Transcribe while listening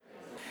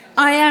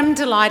I am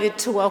delighted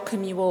to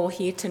welcome you all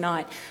here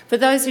tonight. For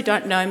those who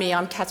don't know me,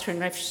 I'm Catherine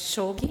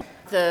Refshorgi,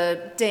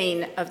 the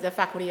Dean of the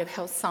Faculty of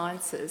Health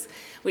Sciences,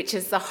 which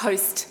is the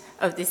host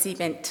of this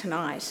event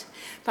tonight.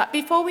 But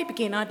before we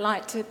begin, I'd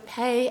like to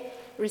pay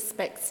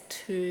respects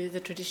to the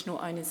traditional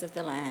owners of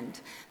the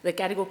land, the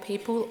Gadigal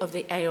people of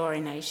the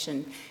Eora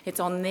Nation. It's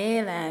on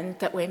their land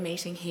that we're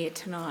meeting here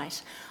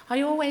tonight.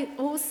 I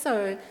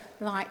also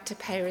like to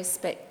pay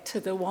respect to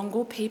the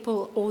Wongal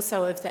people,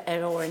 also of the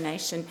Eora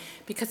Nation,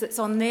 because it's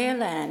on their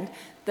land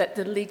that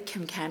the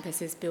Lidcombe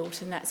campus is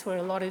built, and that's where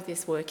a lot of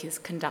this work is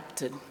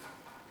conducted.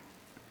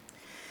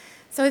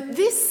 So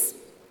this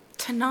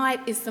tonight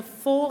is the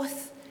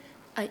fourth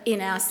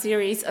in our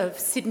series of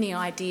Sydney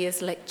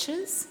Ideas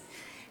lectures.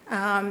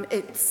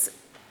 The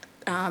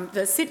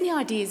Sydney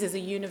Ideas is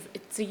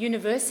a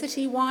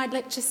university-wide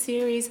lecture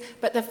series,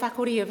 but the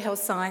Faculty of Health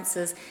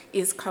Sciences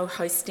is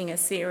co-hosting a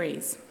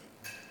series.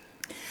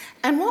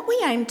 And what we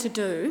aim to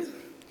do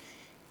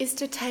is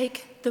to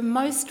take the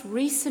most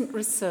recent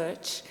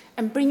research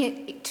and bring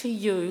it to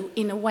you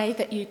in a way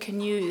that you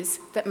can use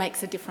that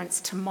makes a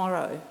difference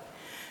tomorrow.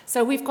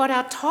 So we've got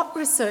our top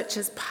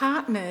researchers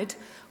partnered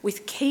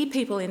with key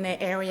people in their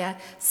area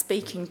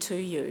speaking to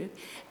you,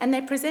 and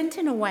they present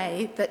in a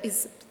way that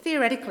is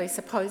theoretically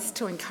supposed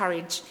to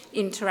encourage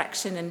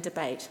interaction and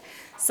debate.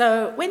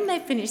 So when they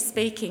finish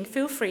speaking,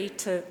 feel free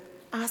to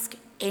ask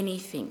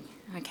anything,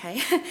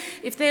 okay?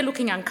 If they're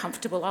looking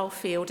uncomfortable, I'll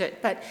field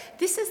it, but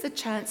this is the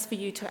chance for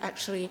you to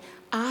actually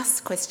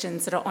ask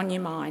questions that are on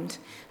your mind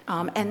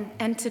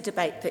and to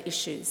debate the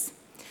issues.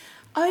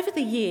 Over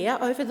the year,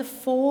 over the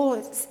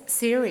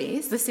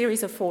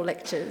series of 4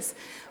 lectures,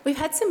 we've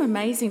had some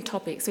amazing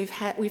topics.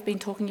 We've been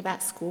talking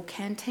about school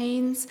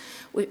canteens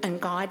and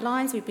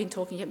guidelines. We've been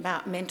talking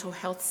about mental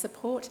health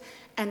support.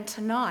 And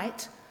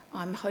tonight,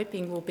 I'm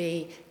hoping will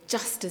be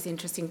just as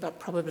interesting, but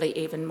probably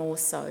even more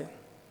so.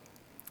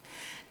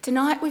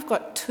 Tonight, we've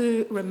got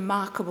 2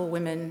 remarkable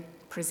women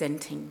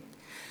presenting.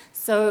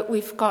 So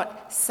we've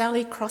got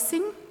Sally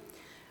Crossing,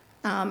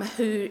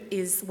 who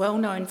is well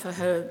known for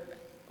her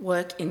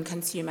work in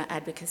consumer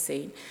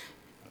advocacy.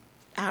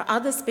 Our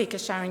other speaker,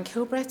 Sharon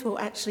Kilbreth, will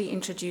actually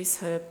introduce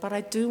her, but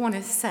I do want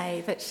to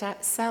say that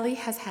Sally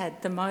has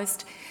had the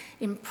most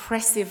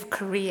impressive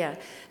career.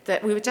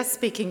 That we were just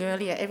speaking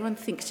earlier, everyone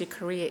thinks your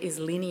career is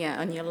linear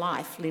and your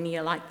life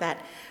linear like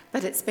that,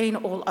 but it's been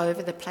all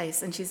over the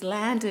place, and she's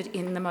landed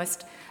in the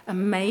most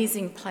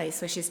amazing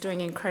place where she's doing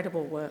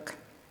incredible work.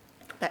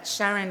 But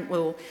Sharon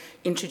will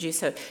introduce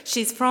her.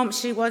 She's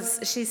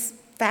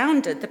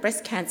founded the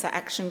Breast Cancer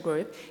Action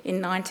Group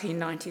in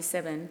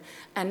 1997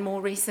 and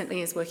more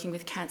recently is working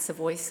with Cancer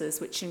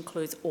Voices, which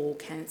includes all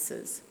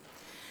cancers.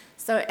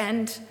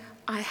 And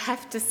I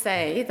have to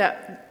say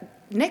that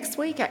next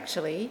week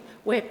actually,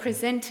 we're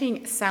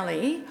presenting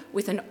Sally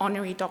with an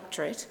honorary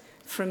doctorate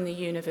from the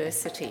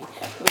university,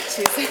 which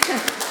is...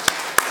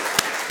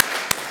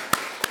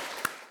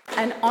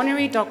 And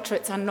honorary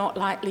doctorates are not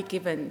lightly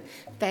given.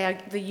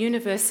 The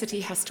university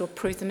has to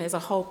approve them. There's a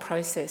whole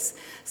process.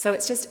 So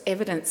it's just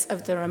evidence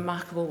of the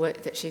remarkable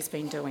work that she's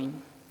been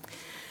doing.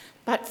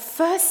 But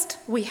first,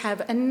 we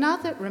have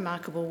another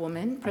remarkable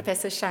woman,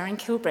 Professor Sharon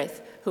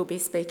Kilbreth, who'll be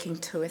speaking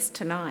to us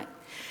tonight.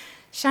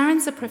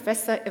 Sharon's a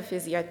professor of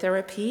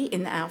physiotherapy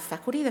in our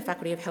faculty, the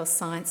Faculty of Health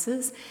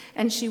Sciences,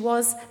 and she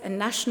was a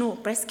National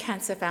Breast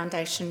Cancer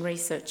Foundation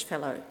Research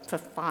Fellow for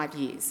 5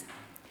 years.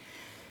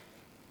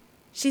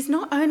 She's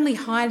not only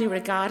highly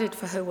regarded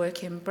for her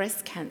work in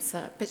breast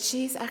cancer, but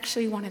she's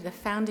actually one of the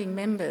founding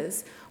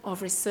members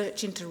of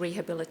research into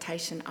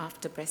rehabilitation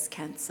after breast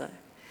cancer.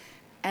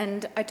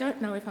 And I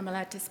don't know if I'm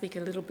allowed to speak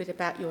a little bit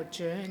about your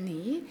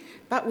journey,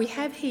 but we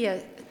have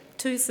here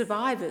 2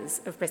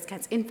 survivors of breast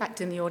cancer, in fact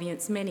in the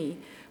audience many,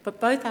 but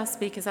both our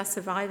speakers are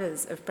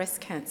survivors of breast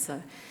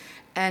cancer.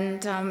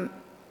 And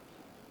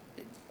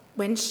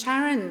when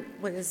Sharon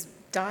was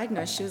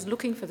diagnosed, she was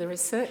looking for the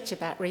research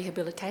about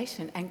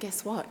rehabilitation, and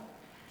guess what?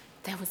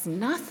 There was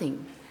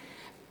nothing.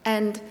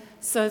 And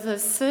so the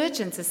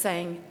surgeons are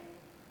saying,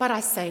 but I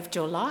saved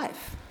your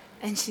life.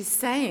 And she's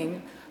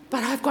saying,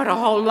 but I've got a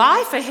whole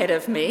life ahead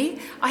of me.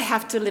 I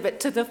have to live it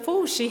to the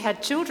full. She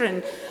had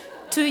children,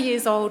 2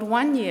 years old,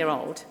 1 year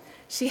old.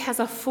 She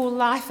has a full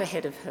life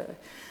ahead of her.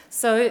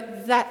 So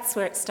that's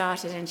where it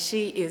started, and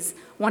she is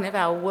one of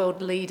our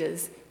world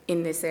leaders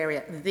in this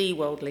area, the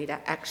world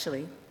leader,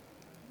 actually.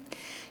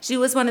 She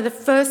was one of the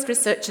first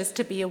researchers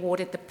to be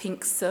awarded the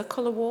Pink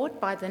Circle Award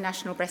by the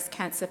National Breast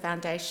Cancer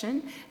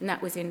Foundation, and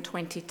that was in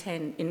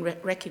 2010 in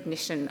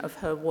recognition of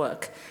her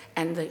work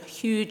and the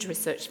huge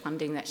research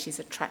funding that she's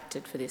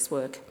attracted for this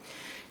work.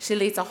 She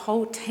leads a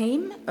whole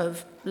team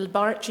of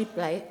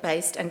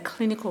laboratory-based and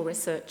clinical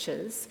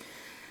researchers,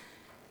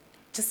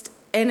 just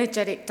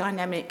energetic,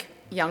 dynamic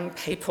young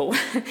people.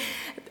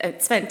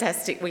 It's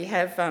fantastic. We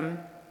have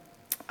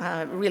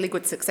a really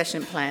good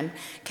succession plan,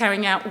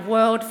 carrying out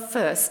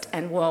world-first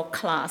and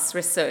world-class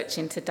research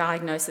into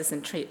diagnosis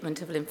and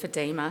treatment of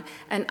lymphedema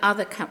and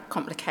other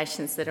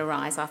complications that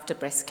arise after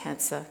breast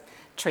cancer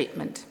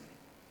treatment.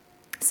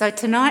 So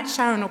tonight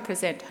Sharon will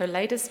present her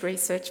latest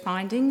research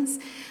findings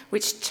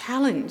which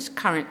challenge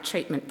current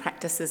treatment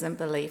practices and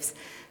beliefs.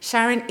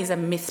 Sharon is a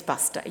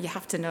mythbuster, you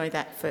have to know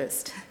that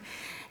first.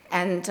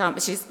 And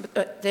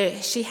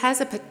she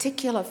has a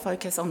particular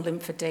focus on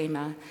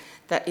lymphedema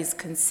that is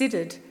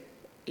considered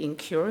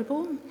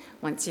incurable.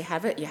 Once you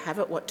have it,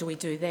 what do we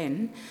do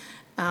then?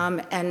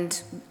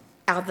 And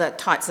other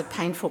types of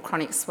painful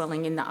chronic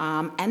swelling in the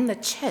arm and the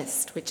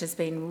chest, which has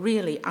been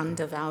really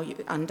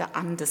undervalued,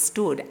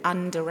 understood,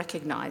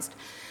 under-recognised,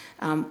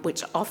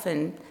 which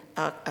often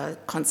are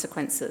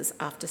consequences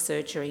after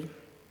surgery.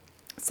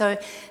 So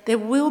there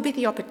will be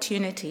the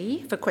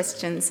opportunity for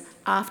questions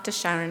after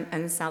Sharon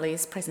and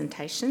Sally's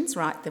presentations.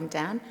 Write them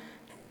down.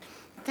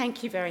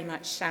 Thank you very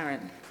much,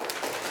 Sharon.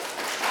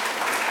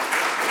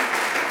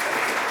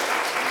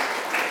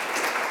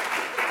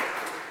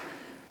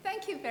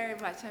 Thank you very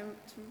much.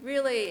 It's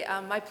really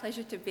my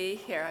pleasure to be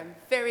here.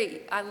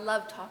 I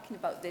love talking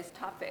about this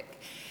topic.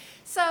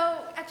 So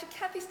actually,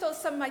 Kathy stole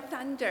some of my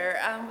thunder.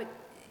 What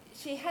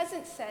she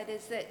hasn't said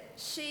is that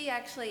she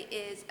actually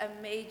is a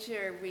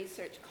major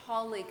research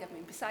colleague. I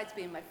mean, besides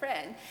being my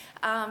friend,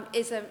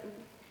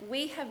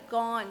 we have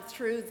gone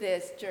through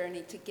this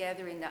journey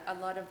together in a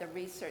lot of the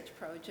research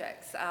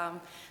projects.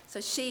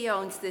 So she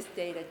owns this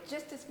data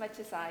just as much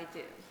as I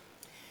do.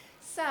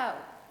 So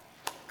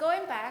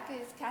going back,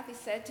 as Kathy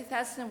said,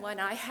 2001,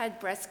 I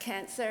had breast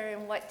cancer,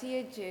 and what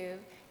do?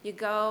 You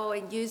go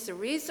and use the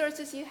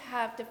resources you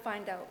have to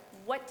find out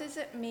what does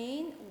it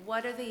mean,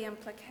 what are the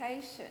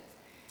implications.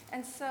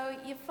 And so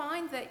you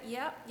find that,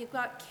 yep, you've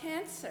got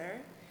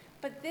cancer,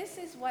 but this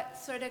is what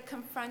sort of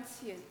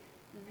confronts you.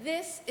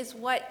 This is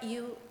what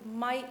you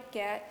might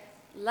get,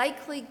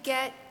 likely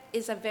get,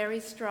 is a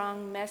very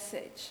strong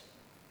message.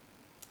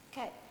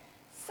 Okay,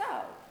 so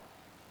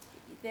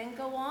you then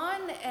go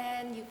on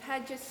and you've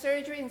had your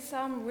surgery and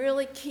some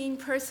really keen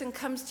person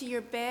comes to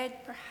your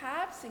bed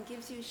perhaps and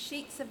gives you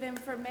sheets of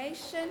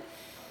information.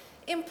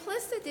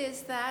 Implicit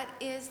is that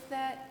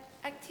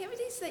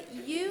activities that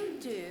you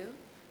do,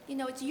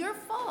 it's your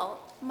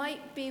fault,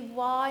 might be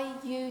why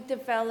you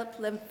develop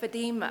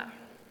lymphedema,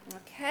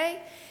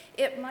 okay?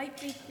 It might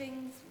be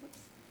things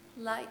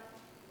like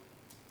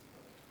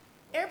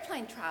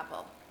airplane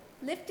travel,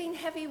 lifting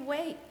heavy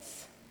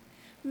weights,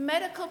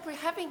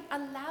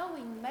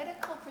 allowing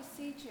medical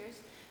procedures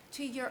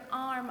to your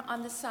arm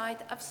on the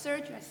side of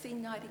surgery. I see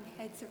nodding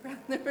heads around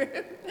the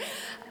room.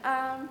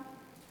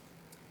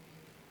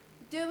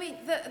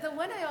 The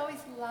one I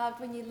always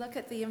loved when you look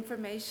at the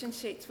information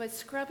sheets was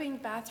scrubbing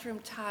bathroom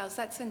tiles.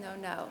 That's a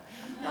no-no.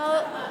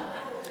 Well,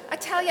 I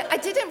tell you, I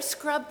didn't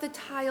scrub the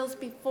tiles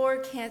before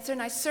cancer,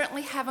 and I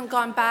certainly haven't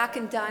gone back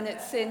and done it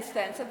since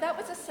then. So that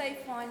was a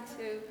safe one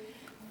to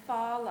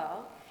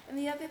follow. And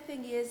the other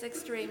thing is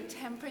extreme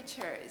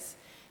temperatures.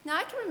 Now,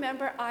 I can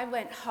remember I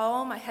went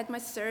home, I had my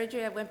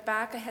surgery, I went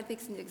back, I had the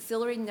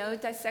axillary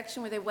node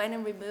dissection where they went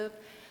and removed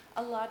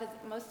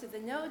most of the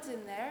nodes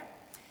in there.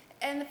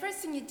 And the first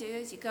thing you do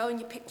is you go and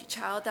you pick your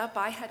child up.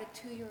 I had a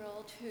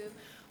 2-year-old who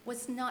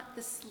was not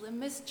the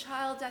slimmest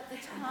child at the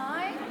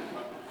time,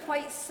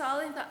 quite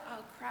solid. Thought,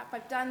 oh crap,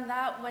 I've done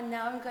that one,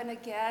 now I'm gonna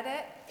get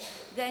it.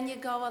 Then you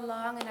go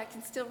along, and I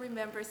can still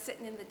remember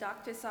sitting in the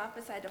doctor's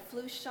office. I had a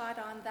flu shot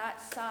on that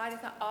side. I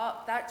thought,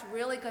 oh, that's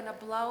really gonna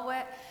blow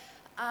it.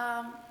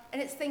 And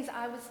it's things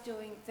I was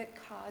doing that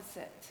cause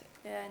it.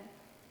 And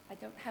I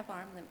don't have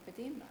arm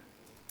lymphedema.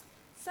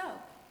 So,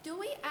 do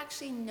we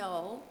actually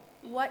know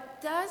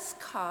what does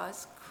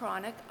cause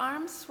chronic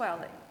arm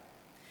swelling?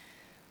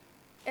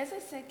 As I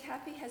said,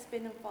 Kathy has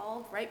been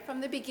involved right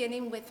from the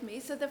beginning with me.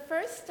 So the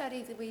first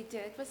study that we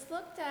did was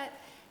looked at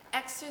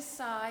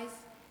exercise.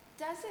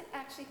 Does it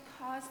actually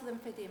cause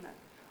lymphedema?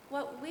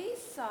 What we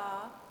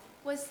saw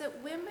was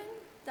that women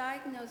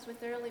diagnosed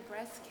with early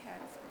breast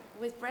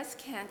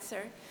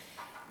cancer,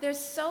 they're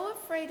so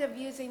afraid of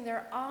using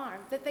their arm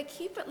that they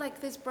keep it like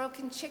this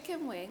broken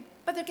chicken wing,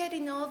 but they're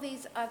getting all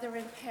these other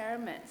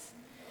impairments.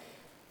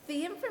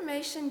 The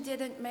information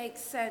didn't make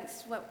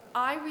sense. What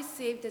I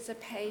received as a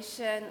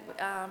patient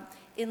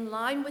in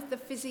line with the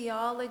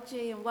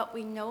physiology and what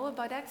we know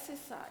about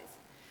exercise.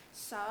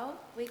 So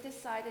we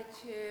decided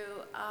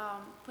to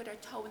put our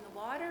toe in the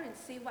water and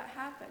see what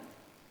happened.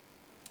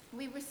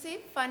 We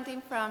received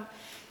funding from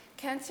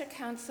Cancer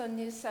Council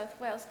New South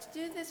Wales to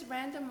do this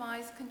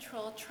randomized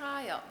controlled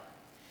trial.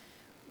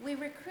 We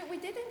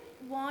didn't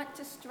want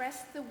to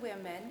stress the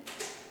women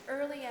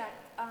early,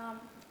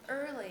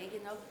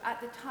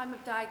 at the time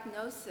of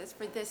diagnosis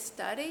for this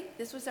study.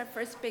 This was our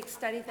first big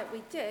study that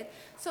we did.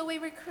 So we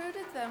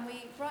recruited them.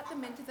 We brought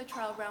them into the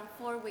trial around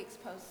 4 weeks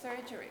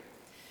post-surgery.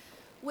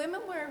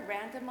 Women were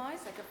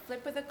randomized, like a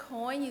flip of the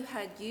coin. You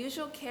had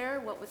usual care,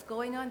 what was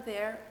going on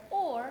there,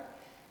 or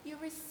you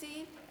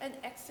received an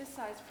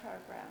exercise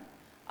program.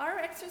 Our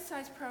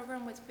exercise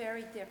program was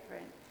very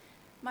different.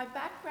 My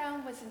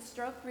background was in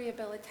stroke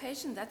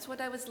rehabilitation. That's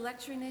what I was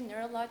lecturing in,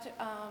 neurologic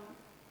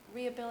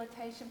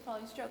rehabilitation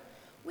following stroke.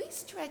 We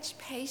stretched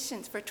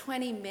patients for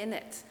 20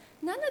 minutes.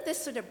 None of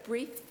this sort of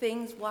brief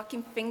things,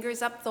 walking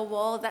fingers up the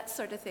wall, that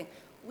sort of thing.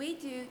 We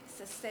do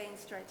sustained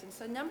stretching.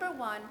 So number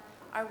one,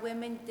 our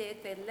women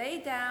they lay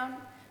down,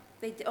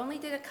 they only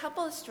did a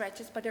couple of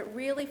stretches, but it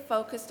really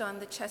focused on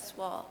the chest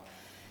wall.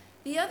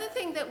 The other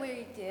thing that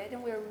we did,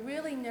 and we were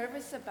really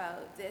nervous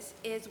about this,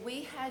 is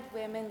we had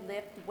women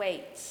lift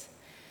weights.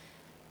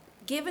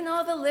 Given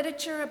all the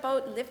literature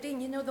about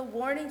lifting, the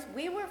warnings,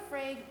 we were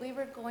afraid we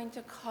were going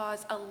to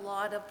cause a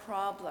lot of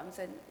problems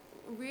and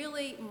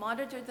really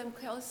monitored them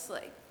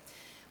closely.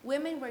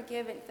 Women were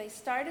given, they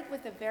started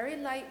with a very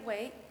light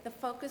weight. The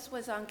focus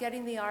was on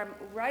getting the arm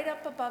right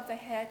up above the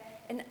head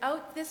and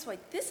out this way.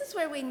 This is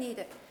where we need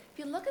it. If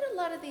you look at a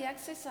lot of the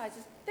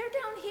exercises, they're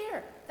down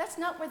here. That's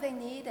not where they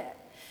need it.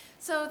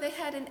 So they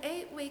had an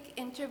 8-week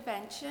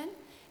intervention,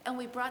 and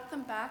we brought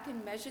them back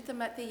and measured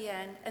them at the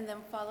end and then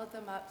followed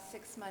them up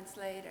 6 months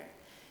later.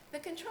 The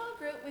control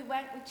group, we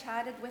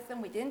chatted with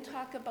them. We didn't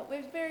talk about, we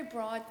had very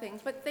broad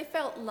things, but they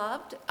felt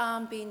loved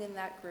being in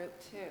that group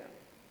too.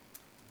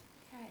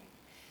 Okay,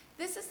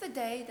 this is the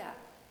data.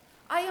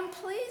 I am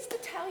pleased to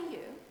tell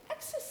you,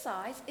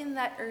 exercise in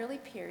that early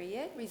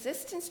period,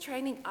 resistance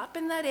training up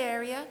in that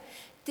area,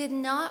 did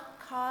not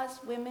cause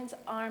women's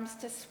arms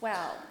to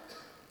swell.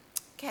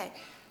 Okay,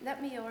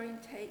 let me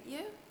orientate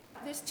you.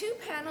 There's 2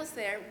 panels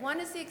there. One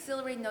is the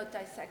axillary node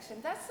dissection.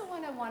 That's the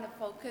one I want to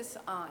focus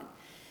on.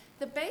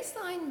 The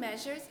baseline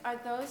measures are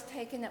those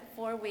taken at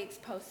 4 weeks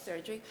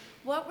post-surgery.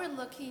 What we're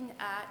looking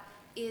at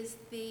is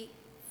the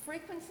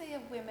frequency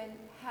of women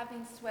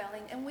having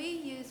swelling, and we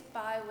use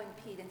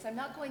bioimpedance. I'm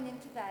not going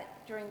into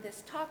that during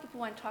this talk. If you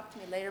want to talk to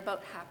me later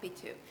about, happy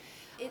to.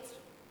 It's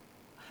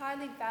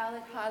highly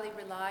valid, highly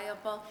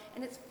reliable,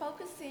 and it's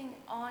focusing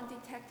on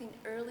detecting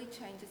early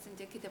changes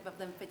indicative of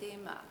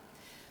lymphedema.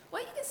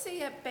 What you can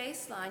see at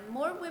baseline,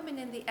 more women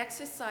in the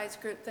exercise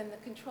group than the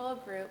control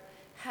group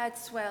had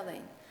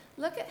swelling.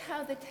 Look at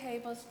how the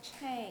tables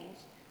changed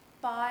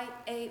by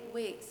 8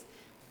 weeks.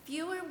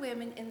 Fewer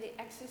women in the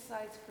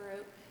exercise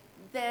group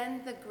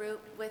than the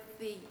group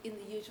in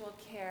the usual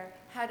care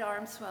had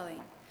arm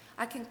swelling.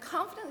 I can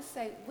confidently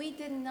say we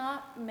did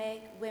not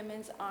make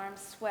women's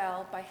arms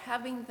swell by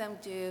having them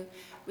do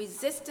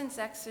resistance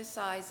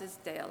exercises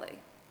daily.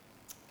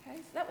 Okay,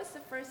 so that was the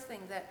first thing,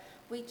 that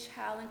we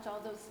challenged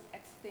all those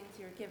things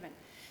you're given.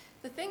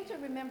 The thing to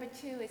remember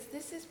too is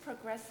this is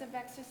progressive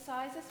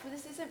exercises. So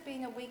this isn't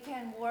being a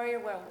weekend warrior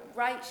where,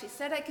 right, she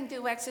said I can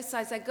do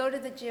exercise, I go to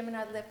the gym and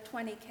I lift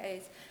 20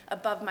 Ks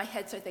above my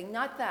head sort of thing.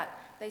 Not that.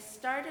 They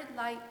started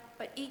light,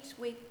 but each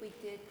week we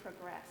did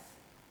progress.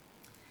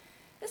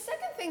 The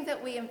second thing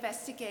that we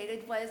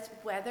investigated was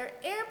whether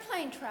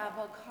airplane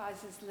travel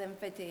causes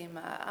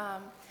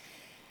lymphedema.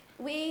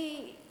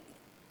 We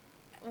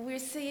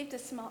received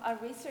a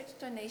research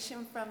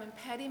donation from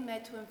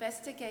ImpediMed to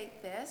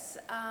investigate this.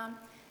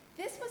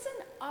 This was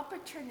an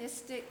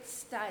opportunistic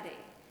study.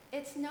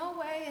 It's no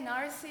way an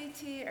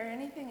RCT or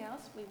anything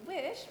else. We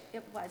wish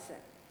it wasn't.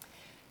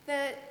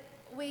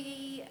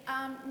 We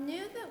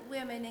knew that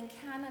women in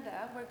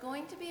Canada were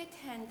going to be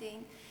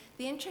attending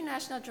the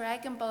International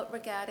Dragon Boat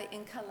Regatta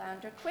in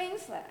Caloundra,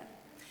 Queensland.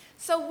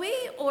 So we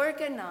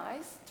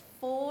organized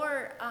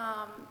for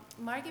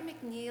Margie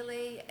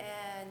McNeely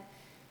and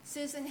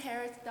Susan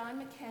Harris,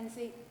 Don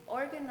McKenzie,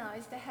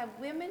 organized to have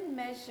women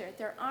measure,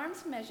 their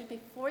arms measured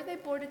before they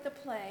boarded the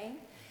plane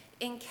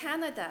in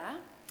Canada.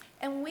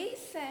 And we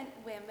sent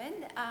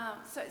women,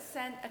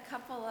 sent a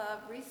couple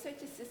of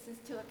research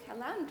assistants to a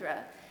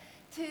Caloundra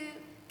to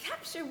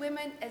capture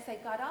women as they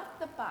got off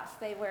the bus.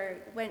 They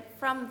went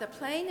from the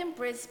plane in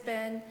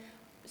Brisbane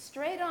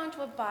straight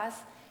onto a bus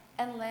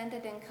and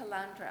landed in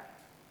Caloundra.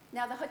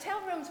 Now, the hotel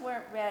rooms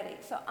weren't ready,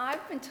 so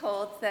I've been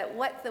told that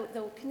what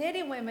the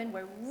Canadian women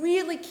were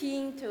really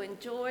keen to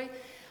enjoy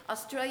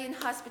Australian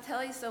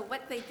hospitality, so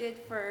what they did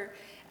for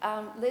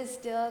Liz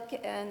Dilk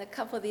and a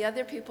couple of the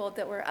other people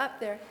that were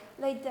up there,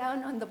 laid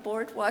down on the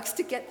boardwalks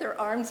to get their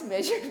arms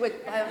measured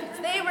with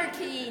bioimpedance. They were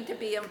keen to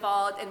be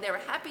involved, and they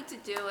were happy to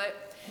do it,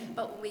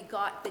 but we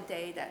got the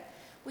data.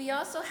 We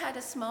also had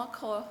a small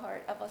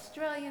cohort of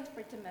Australians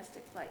for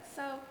domestic flights.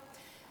 So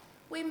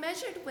we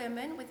measured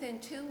women within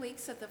 2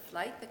 weeks of the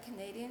flight, the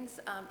Canadians,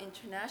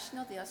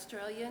 international, the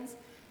Australians,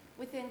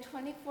 within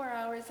 24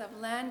 hours of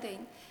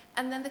landing.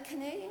 And then the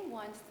Canadian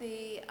ones,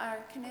 our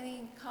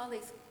Canadian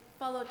colleagues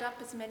followed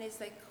up as many as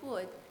they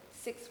could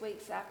 6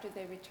 weeks after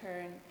they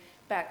returned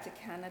back to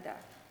Canada.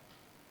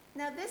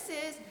 Now this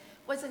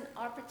was an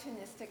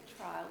opportunistic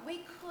trial.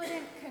 We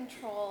couldn't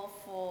control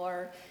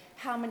for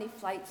how many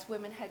flights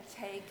women had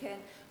taken,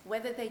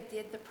 whether they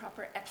did the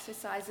proper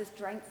exercises,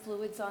 drank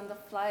fluids on the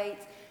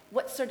flights,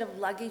 what sort of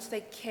luggage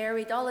they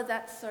carried, all of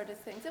that sort of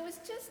things. It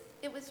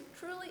was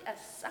truly a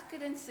suck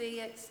it and see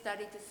it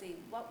study to see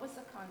what was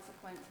the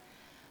consequence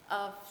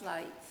of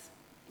flights,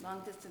 long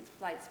distance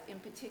flights in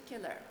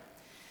particular.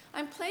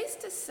 I'm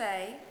pleased to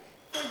say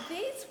for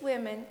these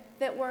women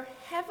that were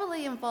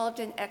heavily involved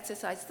in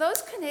exercise,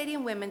 those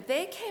Canadian women,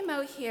 they came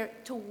out here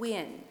to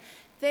win.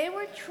 They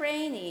were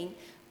training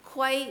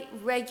quite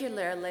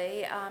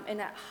regularly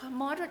and at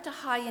moderate to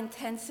high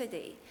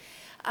intensity.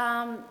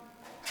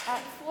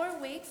 At 4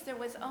 weeks, there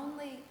was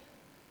only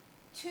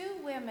 2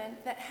 women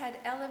that had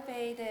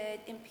elevated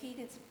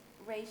impedance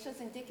ratios,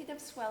 indicative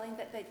swelling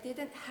that they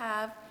didn't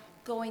have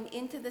going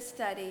into the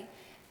study.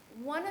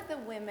 One of the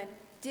women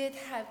did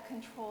have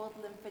controlled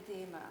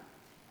lymphedema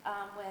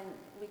when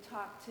we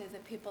talked to the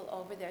people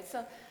over there.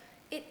 So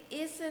it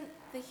isn't,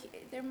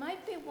 there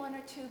might be 1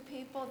 or 2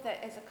 people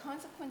that as a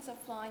consequence of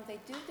flying, they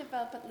do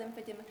develop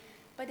lymphedema,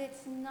 but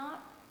it's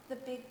not the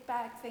big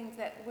bad thing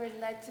that we're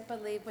led to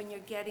believe when you're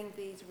getting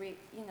these,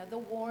 the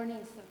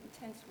warnings, the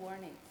intense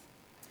warnings.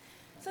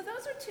 So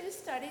those are 2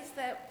 studies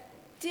that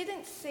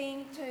didn't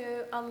seem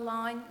to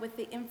align with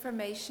the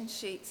information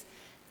sheets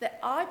that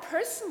I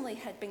personally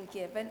had been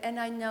given, and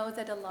I know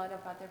that a lot of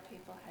other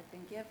people had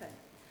been given.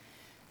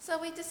 So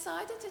we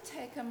decided to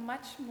take a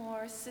much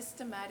more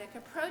systematic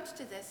approach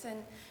to this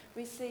and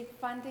received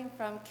funding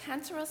from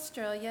Cancer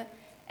Australia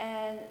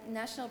and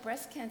National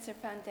Breast Cancer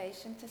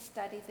Foundation to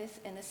study this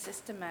in a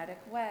systematic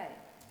way.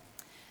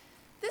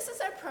 This is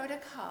our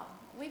protocol.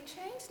 We've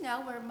changed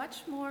now. We're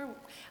much more,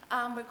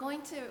 we're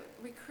going to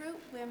recruit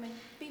women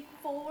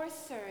before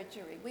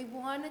surgery. We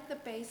wanted the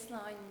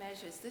baseline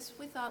measures. This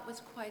we thought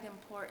was quite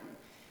important.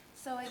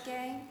 So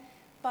again,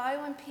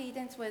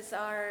 bioimpedance was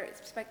our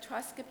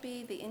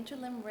spectroscopy. The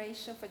interlimb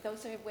ratio, for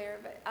those who are aware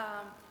of it,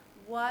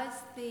 was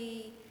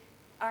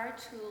our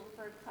tool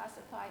for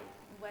classifying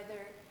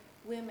whether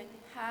women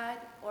had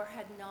or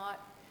had not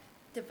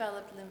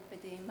developed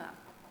lymphedema.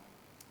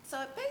 So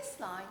at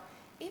baseline,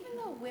 even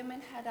though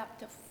women had up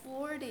to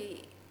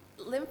 40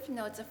 lymph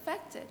nodes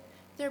affected,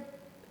 their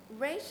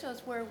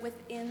ratios were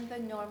within the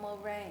normal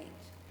range.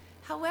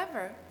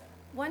 However,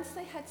 once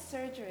they had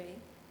surgery,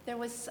 there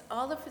was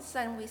all of a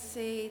sudden we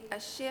see a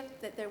shift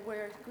that there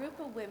were a group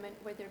of women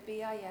where their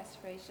BIS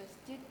ratios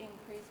did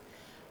increase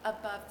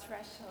above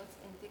thresholds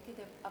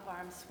indicative of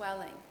arm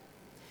swelling.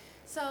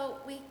 So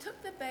we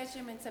took the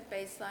measurements at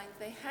baseline,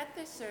 they had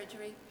their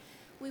surgery.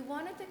 We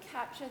wanted to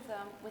capture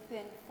them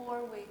within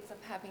 4 weeks of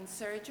having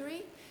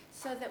surgery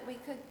so that we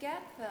could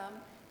get them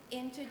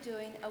into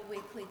doing a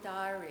weekly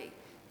diary.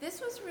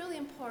 This was really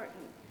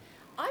important.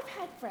 I've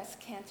had breast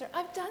cancer,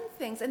 I've done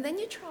things, and then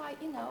you try,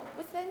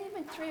 within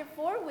even 3 or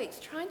 4 weeks,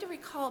 trying to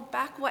recall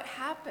back what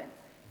happened.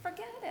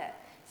 Forget it.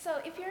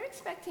 So if you're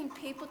expecting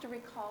people to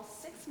recall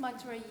 6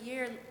 months or a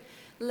year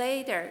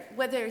later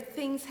whether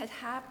things had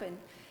happened,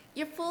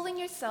 you're fooling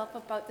yourself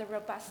about the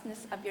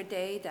robustness of your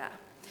data.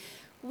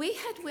 We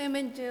had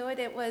women do it.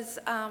 It was,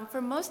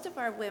 for most of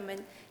our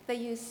women, they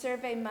used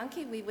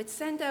SurveyMonkey. We would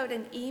send out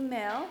an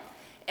email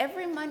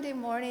every Monday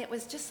morning. It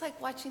was just like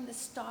watching the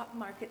stock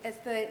market as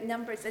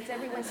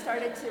everyone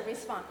started to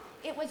respond.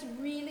 It was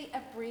really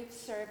a brief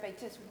survey,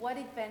 just what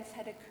events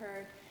had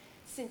occurred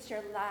since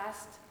your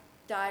last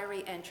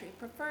diary entry,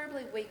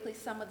 preferably weekly.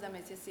 Some of them,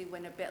 as you see,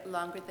 went a bit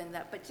longer than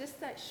that, but just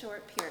that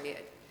short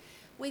period.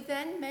 We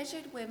then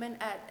measured women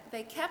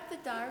they kept the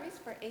diaries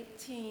for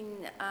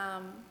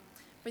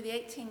the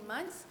 18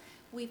 months.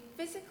 We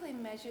physically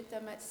measured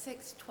them at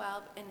 6,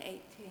 12, and 18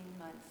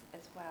 months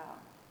as well.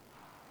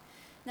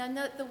 Now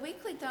note, the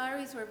weekly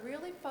diaries were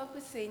really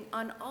focusing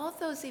on all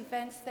those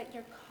events that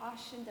you're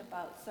cautioned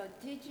about. So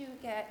did you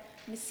get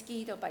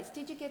mosquito bites?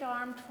 Did you get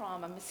arm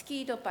trauma,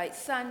 mosquito bites,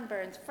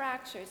 sunburns,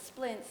 fractures,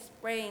 splints,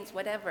 sprains,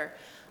 whatever,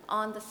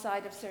 on the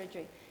side of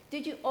surgery?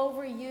 Did you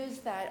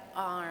overuse that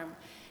arm?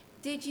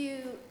 Did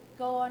you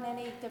go on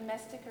any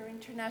domestic or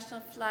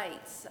international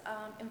flights?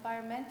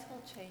 Environmental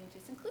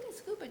changes, including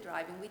scuba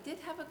driving. We did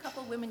have a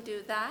couple women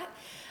do that.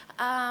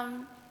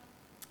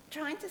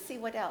 Trying to see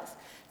what else.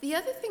 The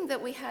other thing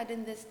that we had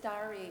in this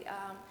diary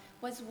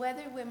was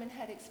whether women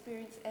had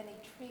experienced any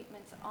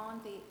treatments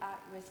on the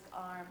at-risk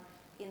arm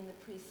in the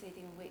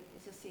preceding week.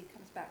 As you'll see, it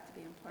comes back to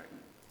be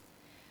important.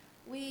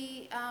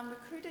 We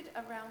recruited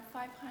around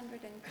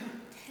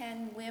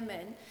 510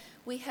 women.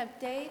 We have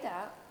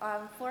data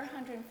on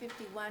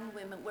 451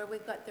 women where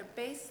we've got their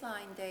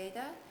baseline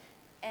data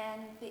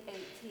and the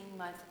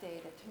 18-month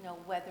data to know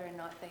whether or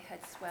not they had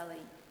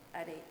swelling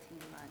at 18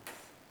 months.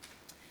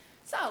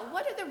 So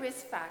what are the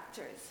risk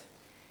factors?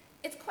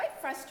 It's quite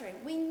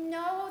frustrating. We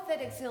know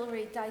that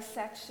axillary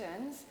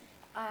dissections,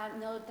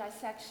 node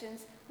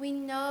dissections, we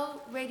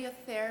know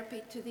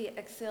radiotherapy to the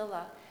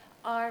axilla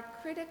are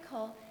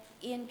critical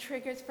in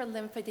triggers for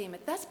lymphedema.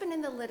 That's been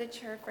in the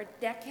literature for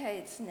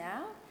decades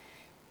now.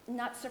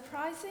 Not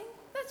surprising,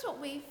 that's what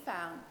we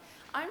found.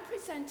 I'm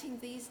presenting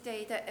these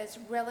data as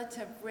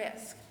relative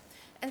risk.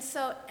 And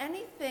so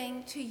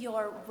anything to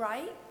your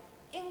right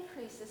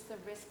increases the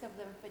risk of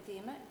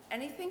lymphedema.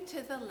 Anything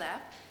to the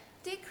left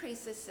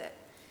decreases it.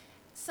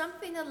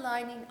 Something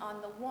aligning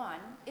on the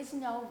one is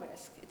no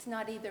risk. It's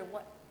not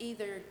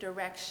either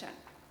direction.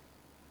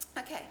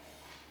 Okay,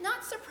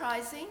 not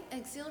surprising,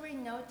 axillary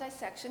node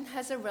dissection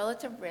has a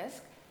relative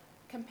risk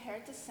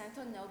compared to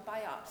sentinel node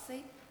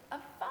biopsy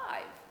of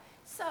 5.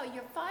 So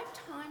you're 5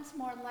 times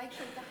more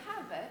likely to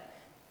have it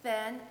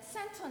than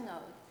sentinel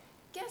node.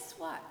 Guess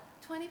what?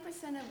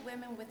 20% of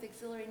women with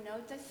axillary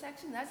node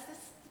dissection, that's the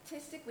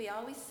statistic we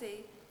always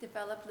see,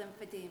 develop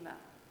lymphedema.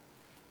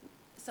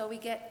 So we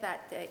get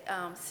that,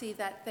 see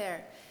that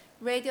there.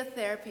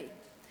 Radiotherapy.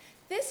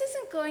 This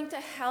isn't going to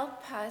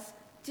help us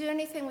do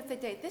anything with the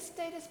data. This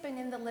data's been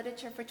in the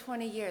literature for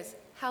 20 years.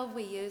 How have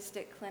we used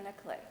it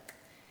clinically?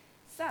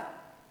 So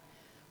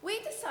we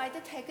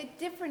decided to take a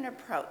different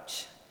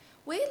approach.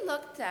 We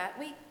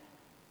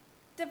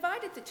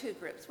divided the two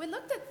groups. We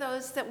looked at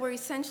those that were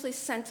essentially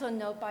sentinel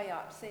node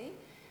biopsy.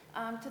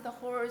 To the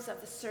horrors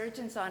of the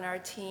surgeons on our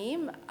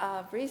team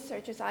of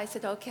researchers, I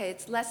said, okay,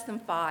 it's less than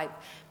 5,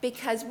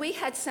 because we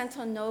had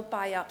sentinel node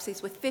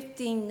biopsies with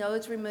 15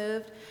 nodes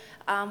removed.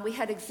 We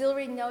had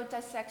axillary node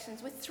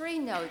dissections with 3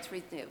 nodes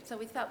removed. So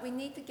we thought we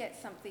need to get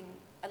something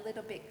a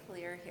little bit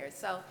clearer here.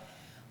 So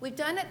we've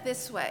done it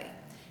this way.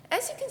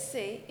 As you can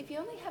see, if you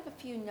only have a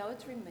few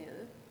nodes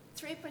removed,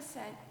 3%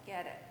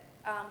 get it.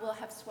 Will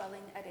have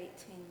swelling at 18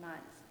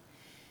 months.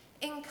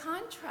 In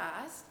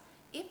contrast,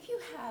 if you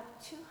have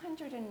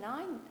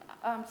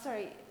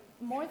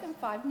more than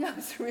 5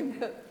 nodes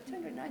removed,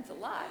 209 is a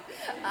lot,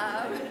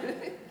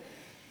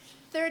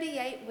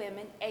 38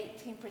 women,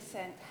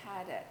 18%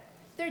 had it.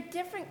 They're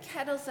different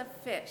kettles of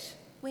fish.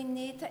 We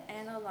need to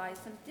analyze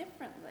them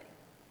differently.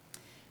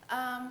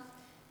 Now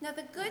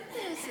the good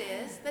news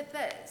is that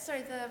the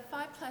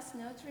 5+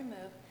 nodes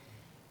removed,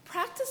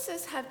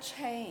 practices have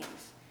changed.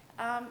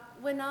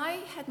 When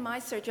I had my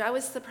surgery, I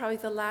was probably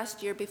the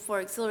last year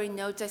before axillary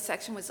node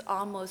dissection was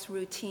almost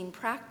routine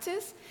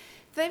practice.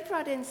 They've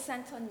brought in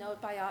sentinel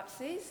node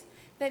biopsies.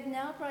 They've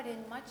now brought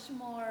in much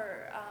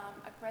more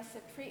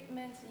aggressive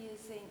treatments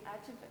using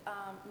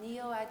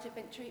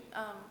neoadjuvant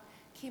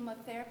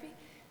chemotherapy.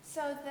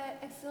 So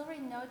the axillary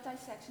node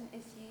dissection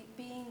is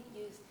being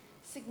used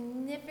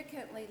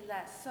significantly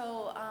less.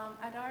 So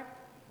at our,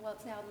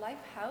 it's now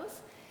Lifehouse,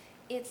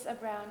 it's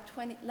around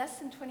less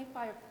than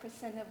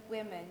 25% of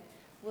women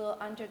will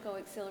undergo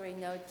axillary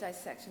node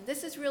dissection.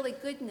 This is really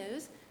good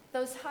news.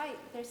 They're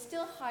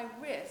still high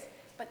risk,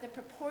 but the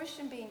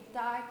proportion being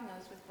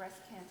diagnosed with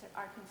breast cancer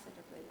are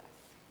considerably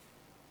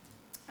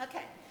less.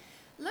 Okay,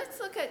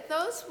 let's look at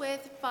those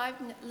with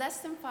less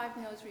than 5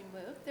 nodes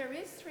removed. There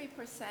is 3%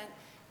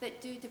 that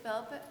do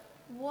develop it.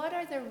 What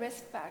are the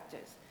risk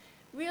factors?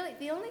 Really,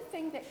 the only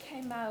thing that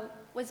came out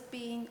was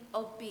being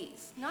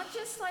obese, not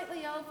just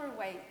slightly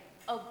overweight,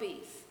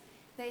 obese.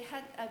 They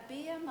had a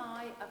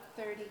BMI of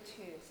 32,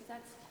 so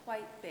that's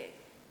quite big.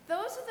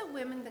 Those are the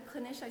women, the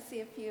clinicians, I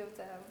see a few of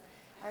them,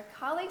 our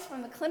colleagues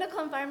from the clinical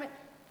environment,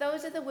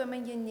 those are the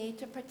women you need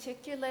to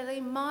particularly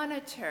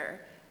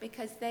monitor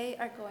because they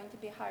are going to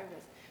be high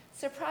risk.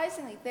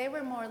 Surprisingly, they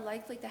were more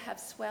likely to have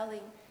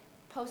swelling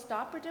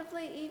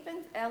post-operatively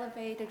even,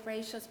 elevated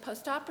ratios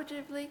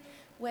post-operatively,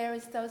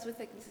 whereas those with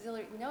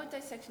axillary node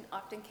dissection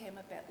often came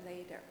a bit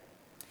later.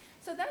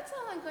 So that's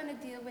all I'm going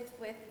to deal with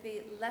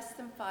the less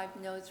than 5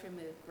 nodes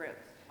removed group.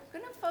 I'm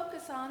going to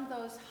focus on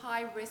those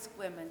high-risk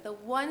women, the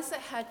ones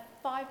that had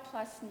 5+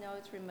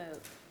 nodes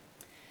removed.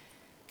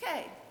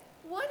 Okay,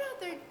 what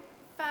other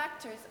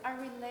factors are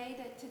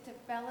related to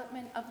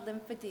development of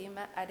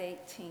lymphedema at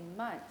 18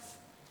 months,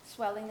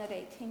 swelling at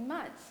 18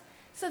 months?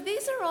 So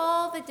these are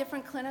all the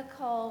different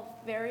clinical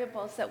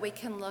variables that we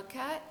can look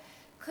at.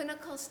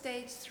 Clinical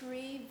stage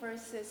 3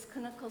 versus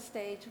clinical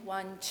stage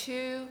 1,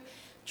 2.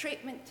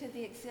 Treatment to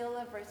the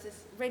axilla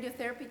versus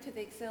radiotherapy to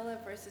the axilla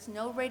versus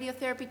no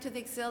radiotherapy to the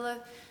axilla,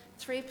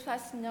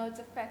 3+ nodes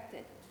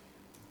affected.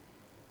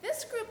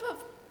 This group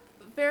of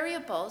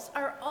variables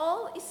are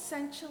all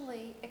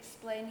essentially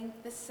explaining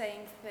the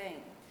same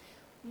thing.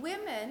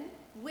 Women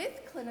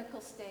with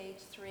clinical stage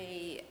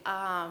 3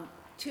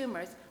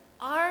 tumors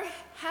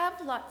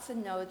have lots of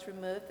nodes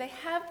removed. They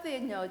have their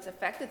nodes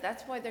affected.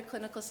 That's why they're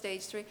clinical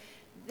stage 3.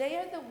 They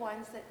are the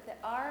ones that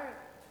are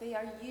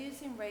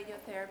using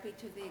radiotherapy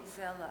to the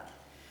axilla.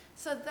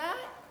 So that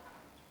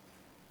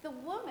the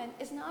woman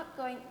is not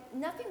going,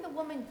 nothing the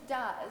woman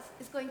does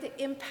is going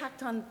to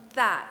impact on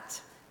that.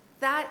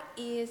 That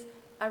is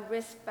a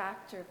risk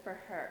factor for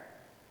her.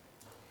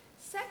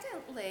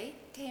 Secondly,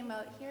 came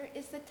out here,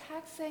 is the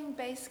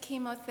taxane-based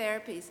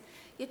chemotherapies.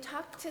 You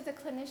talk to the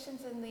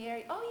clinicians in the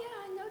area, oh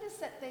yeah, I noticed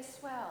that they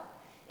swell.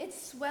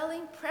 It's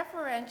swelling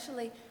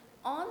preferentially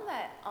on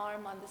that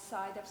arm on the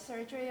side of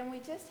surgery, and we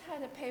just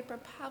had a paper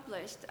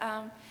published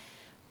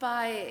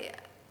by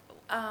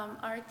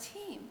our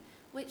team,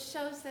 which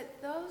shows that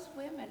those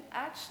women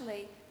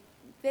actually,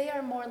 they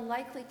are more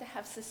likely to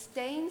have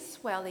sustained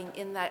swelling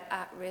in that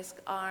at-risk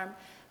arm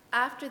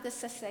after the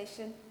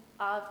cessation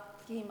of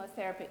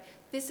chemotherapy.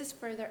 This is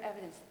further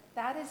evidence.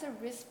 That is a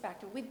risk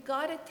factor. We've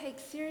got to take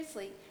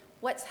seriously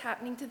what's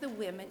happening to the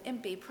women and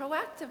be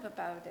proactive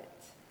about it.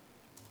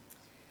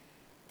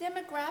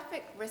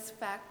 Demographic risk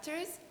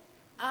factors,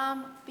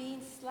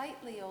 being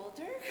slightly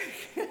older,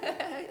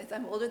 as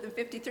I'm older than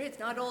 53, it's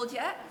not old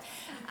yet,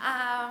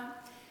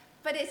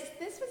 but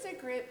this was a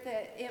group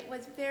that it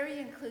was very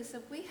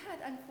inclusive. We had,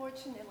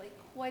 unfortunately,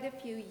 quite a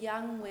few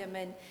young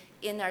women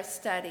in our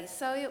study,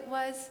 so it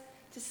was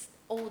just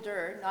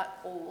older, not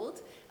old.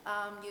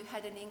 You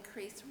had an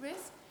increased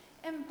risk,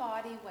 and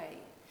body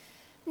weight.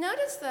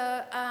 Notice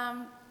the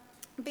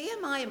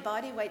BMI and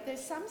body weight,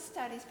 there's some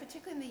studies,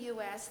 particularly in the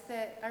US,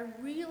 that are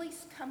really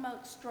come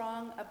out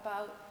strong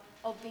about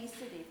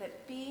obesity,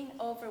 that being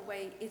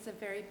overweight is a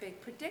very big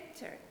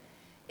predictor.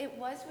 it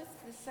was with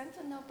the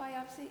sentinel node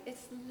biopsy.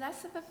 It's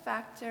less of a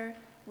factor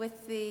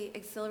with the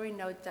axillary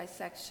node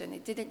dissection.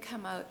 It didn't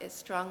come out as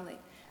strongly.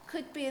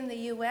 Could be in the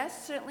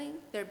US, certainly.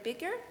 They're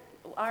bigger.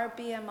 Our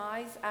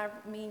BMIs, our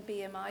mean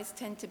BMIs,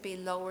 tend to be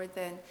lower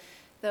than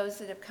those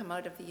that have come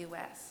out of the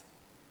US.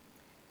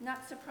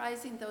 Not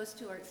surprising, those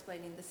two are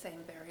explaining the same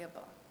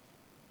variable.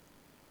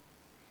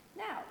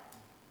 Now,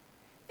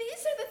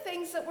 these are the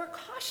things that we're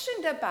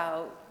cautioned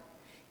about.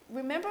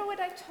 Remember what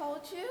I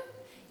told you?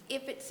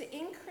 If it's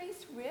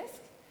increased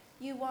risk,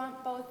 you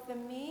want both the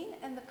mean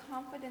and the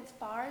confidence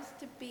bars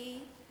to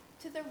be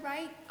to the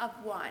right of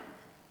 1.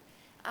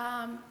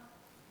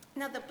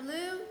 Now the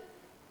blue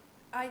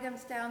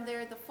items down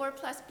there, the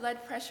 4+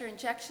 blood pressure,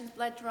 injections,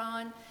 blood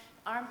drawn,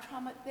 arm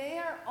trauma, they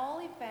are all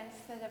events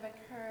that have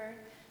occurred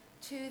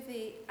to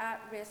the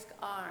at-risk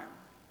arm.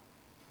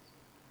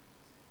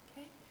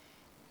 Okay?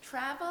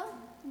 Travel,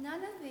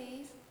 none of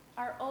these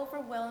are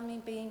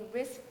overwhelming being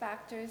risk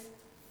factors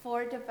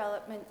for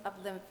development of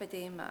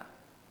lymphedema.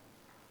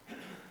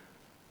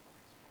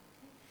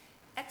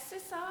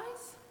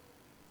 Exercise,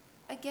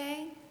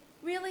 again,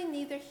 really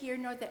neither here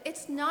nor there.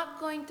 It's not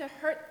going to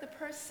hurt the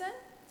person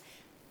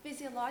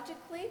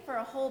physiologically for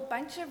a whole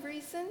bunch of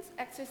reasons.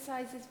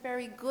 Exercise is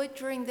very good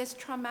during this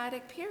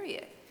traumatic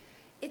period.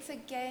 It's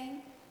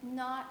again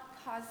not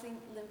causing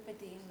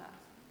lymphedema.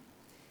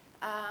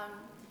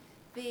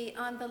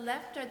 On the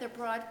left are the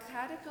broad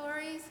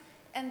categories,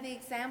 and the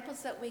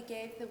examples that we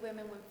gave the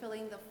women when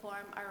filling the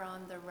form are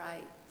on the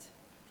right.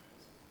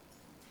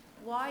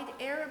 Wide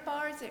error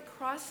bars, it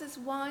crosses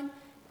 1.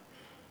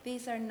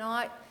 These are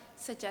not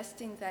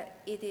suggesting that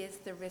it is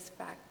the risk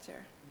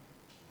factor.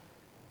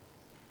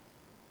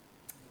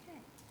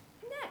 Okay.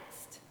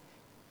 Next,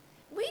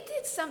 we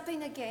did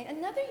something again,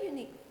 another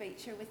unique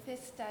feature with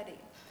this study.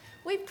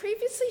 We've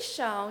previously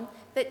shown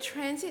that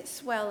transient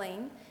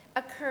swelling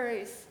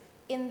occurs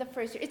in the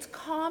first year. It's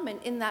common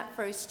in that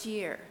first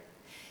year.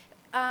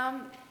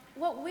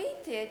 What we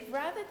did,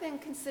 rather than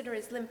consider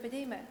as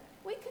lymphedema,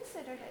 we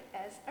considered it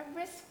as a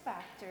risk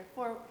factor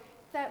for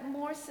that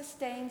more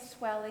sustained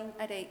swelling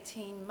at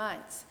 18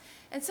 months.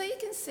 And so you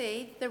can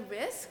see the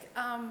risks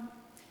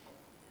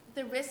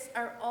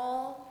are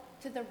all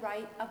to the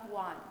right of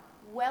 1,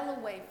 well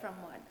away from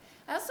 1.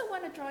 I also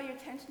want to draw your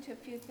attention to a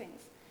few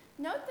things.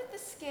 Note that the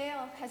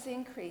scale has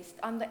increased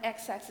on the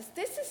x-axis.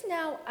 This is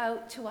now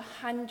out to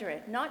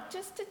 100, not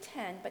just to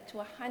 10, but to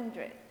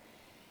 100.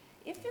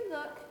 If you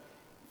look,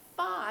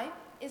 5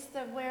 is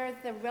where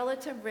the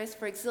relative risk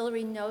for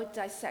axillary node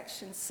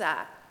dissection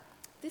sat.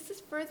 This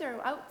is further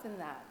out than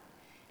that.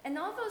 And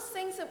all those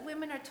things that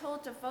women are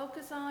told to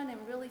focus on and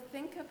really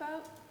think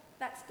about,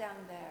 that's down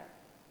there.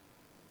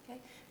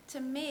 Okay? To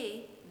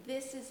me,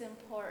 this is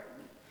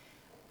important.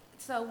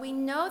 So we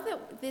know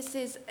that this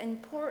is an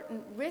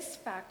important risk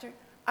factor.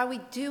 Are we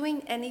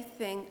doing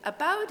anything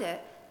about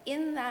it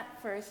in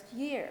that first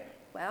year?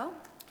 Well,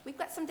 we've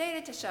got some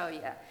data to show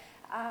you.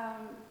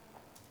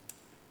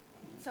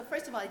 So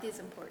first of all, it is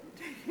important.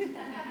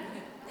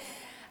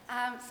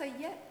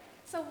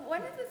 So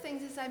one of the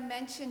things, as I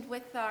mentioned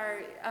with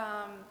our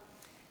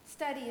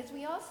study, is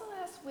we also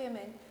asked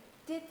women,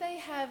 did they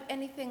have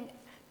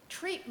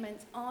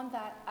treatments on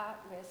that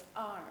at-risk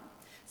arm?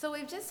 So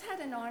we've just had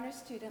an honors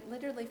student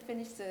literally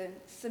finish to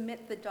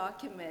submit the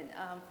document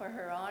for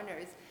her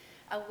honors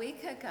a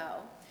week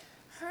ago.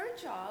 Her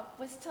job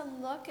was to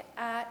look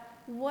at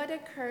what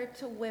occurred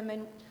to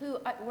women who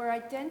were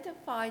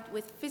identified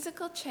with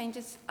physical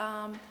changes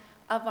of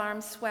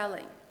arm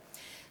swelling.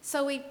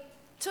 So we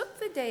took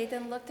the data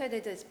and looked at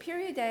it as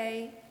period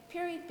A,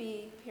 period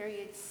B,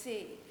 period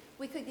C.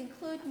 We could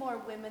include more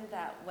women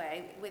that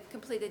way with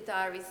completed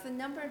diaries. The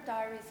number of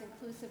diaries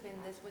inclusive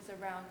in this was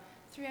around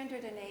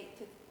 308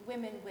 to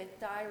women with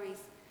diaries.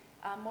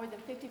 More than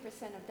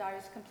 50% of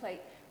diaries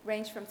complete,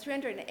 range from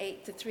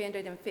 308 to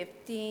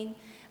 315.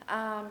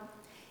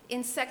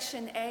 In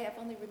section A, I've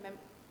only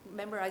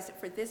memorized it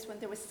for this one,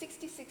 there were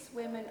 66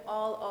 women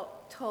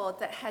all told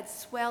that had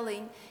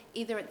swelling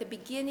either at the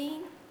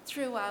beginning,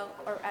 throughout,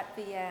 or at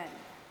the end.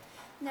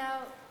 Now,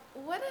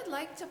 what I'd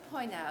like to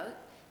point out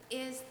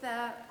is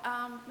that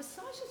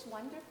massage is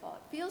wonderful.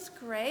 It feels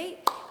great.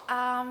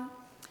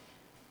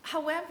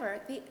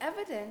 However, the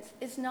evidence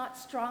is not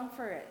strong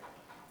for it.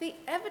 The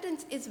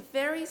evidence is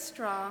very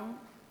strong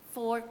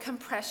for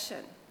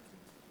compression.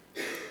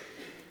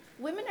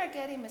 Women are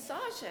getting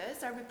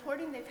massages, are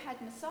reporting they've had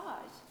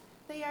massage.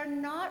 They are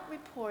not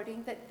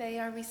reporting that they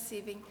are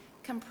receiving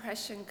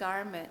compression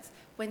garments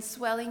when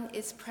swelling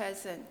is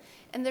present.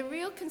 And the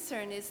real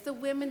concern is the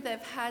women that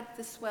have had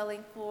the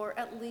swelling for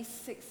at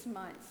least 6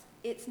 months.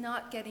 It's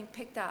not getting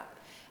picked up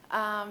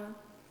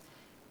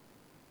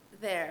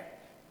there.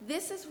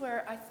 This is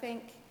where I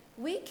think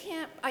we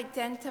can't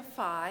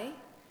identify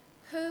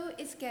who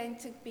is going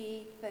to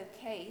be the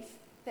case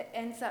that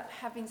ends up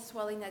having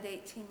swelling at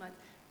 18 months.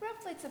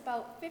 Roughly, it's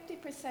about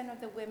 50% of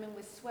the women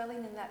with swelling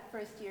in that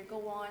 1st year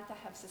go on to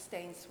have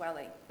sustained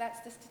swelling. That's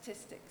the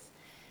statistics.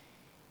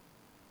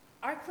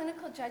 Our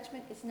clinical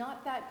judgment is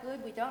not that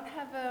good. We don't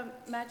have a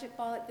magic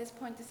ball at this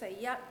point to say,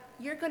 yeah,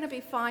 you're going to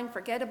be fine,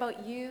 forget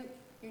about you.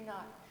 You're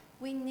not.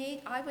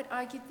 I would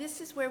argue,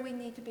 this is where we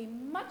need to be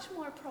much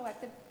more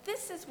proactive.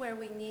 This is where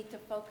we need to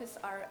focus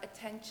our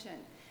attention.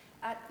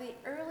 At the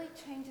early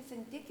changes,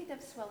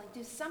 indicative swelling,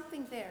 do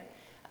something there.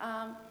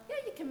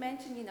 You can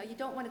mention, you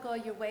don't want to go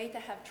your way to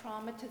have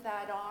trauma to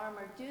that arm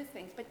or do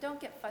things, but don't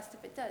get fussed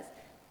if it does.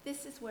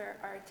 This is where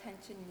our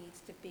attention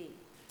needs to be.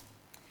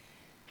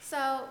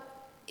 So,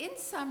 in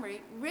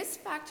summary,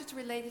 risk factors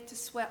related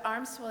to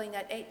arm swelling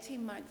at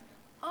 18 months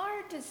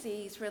are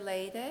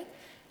disease-related,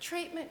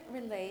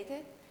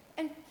 treatment-related,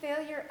 and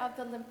failure of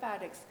the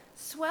lymphatics.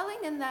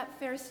 Swelling in that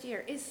first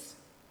year is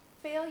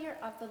failure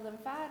of the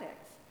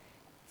lymphatics.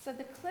 So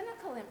the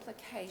clinical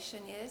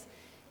implication is,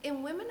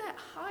 in women at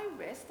high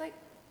risk,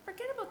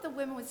 forget about the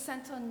women with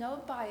sentinel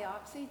node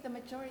biopsy, the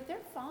majority, they're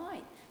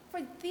fine.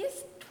 For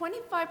these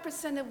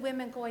 25% of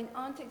women going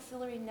on to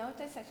axillary node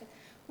dissection,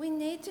 we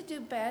need to do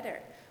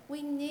better.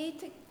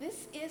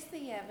 This is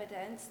the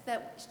evidence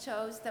that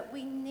shows that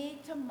we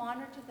need to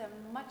monitor them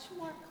much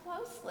more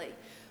closely.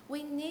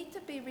 We need to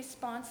be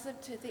responsive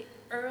to the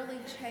early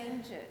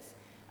changes.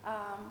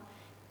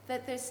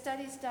 That there's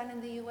studies done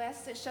in the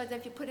US that show that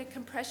if you put a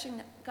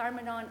compression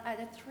garment on at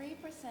a 3%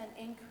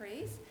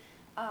 increase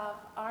of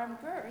arm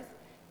girth,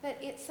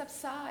 that it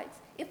subsides.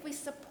 If we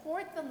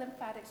support the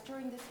lymphatics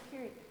during this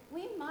period,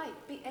 we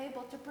might be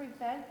able to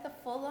prevent the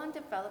full-on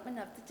development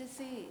of the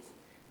disease.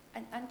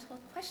 An untold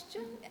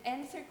question,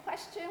 answered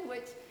question,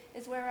 which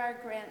is where our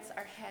grants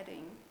are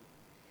heading.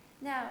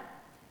 Now,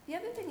 the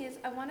other thing is,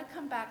 I want to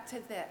come back to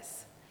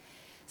this.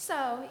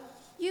 So,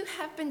 you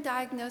have been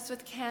diagnosed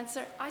with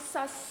cancer. I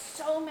saw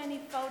so many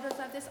photos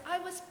of this. I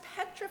was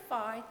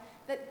petrified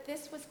that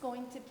this was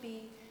going to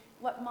be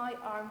what my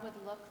arm would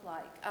look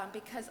like,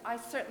 because I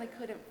certainly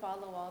couldn't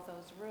follow all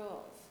those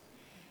rules.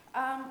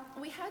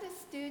 We had a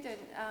student,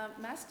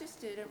 master's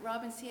student,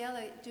 Robin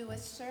Ciela, do a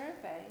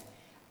survey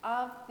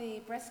of the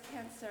breast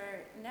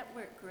cancer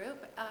network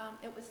group.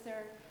 It was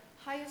their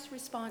highest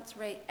response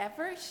rate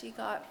ever. She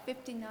got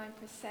 59%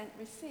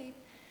 received,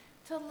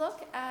 to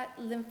look at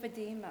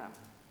lymphedema.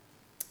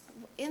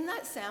 In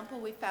that sample,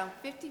 we found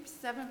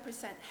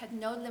 57% had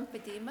no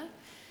lymphedema,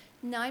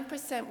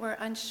 9% were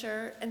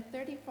unsure, and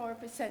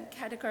 34%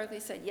 categorically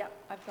said, yep,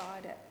 I've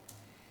got it.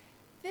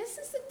 This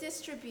is the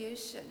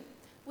distribution.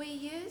 We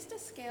used a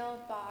scale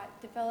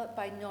developed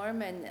by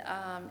Norman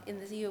in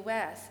the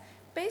US.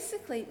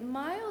 Basically,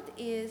 mild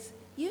is,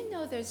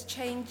 there's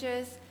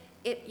changes,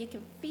 you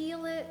can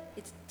feel it,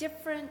 it's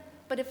different,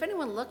 but if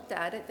anyone looked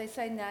at it, they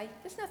say, no,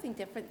 there's nothing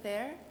different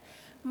there.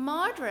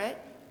 Moderate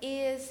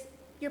is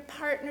your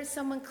partner,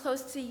 someone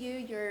close to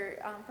you,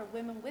 for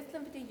women with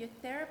lymphedema, your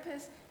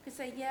therapist could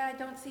say, yeah, I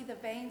don't see the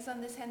veins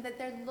on this hand, that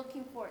they're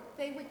looking for it.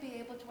 They would be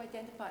able to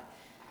identify.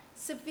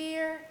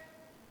 Severe,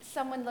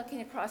 someone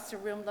looking across the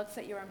room looks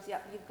at your arms,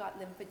 yep, you've got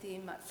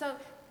lymphedema. So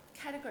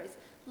categories,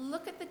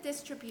 look at the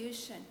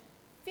distribution.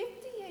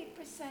 58%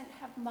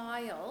 have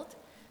mild,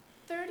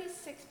 36%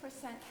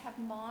 have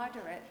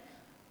moderate,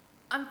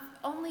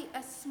 only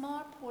a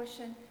small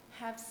portion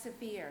have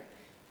severe.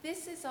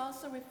 This is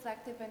also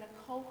reflective in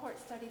a cohort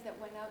study that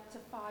went out to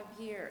 5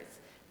 years.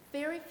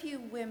 Very few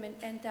women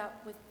end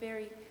up with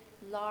very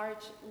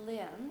large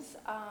limbs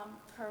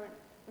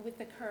with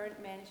the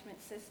current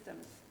management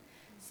systems.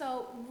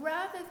 So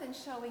rather than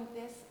showing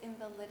this in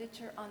the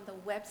literature on the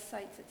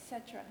websites,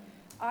 etc.,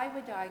 I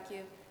would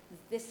argue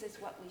this is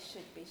what we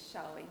should be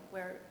showing,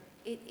 where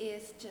it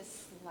is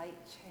just slight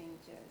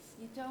changes.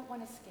 You don't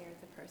want to scare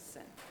the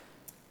person.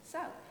 So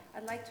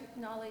I'd like to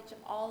acknowledge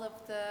all of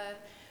the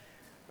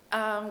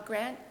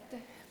grant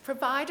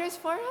providers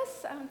for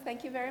us.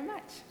 Thank you very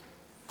much.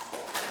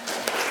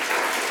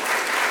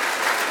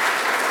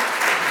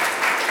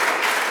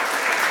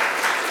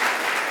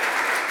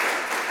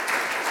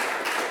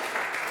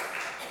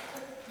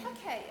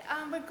 Okay,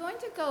 we're going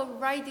to go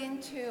right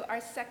into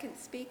our second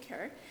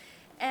speaker.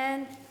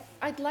 And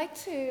I'd like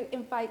to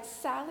invite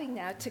Sally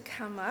now to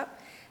come up.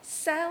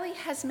 Sally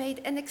has made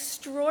an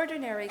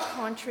extraordinary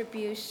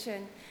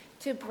contribution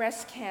to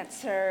breast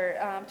cancer,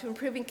 to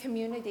improving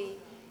community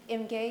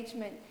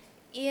engagement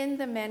in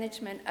the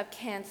management of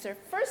cancer.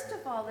 First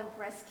of all, in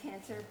breast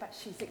cancer, but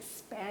she's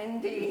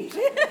expanding,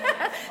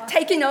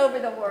 taking over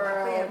the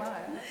world.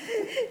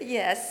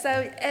 Yes,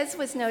 so as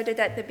was noted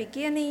at the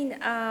beginning,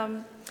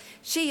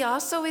 she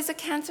also is a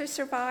cancer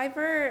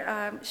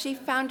survivor. She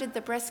founded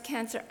the Breast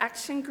Cancer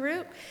Action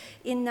Group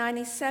in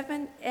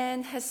 '97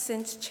 and has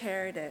since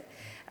chaired it.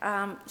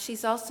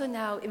 She's also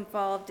now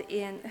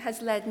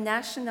has led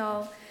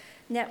National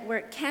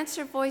Network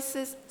Cancer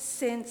Voices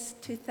since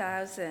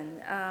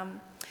 2000.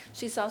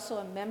 She's also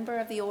a member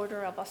of the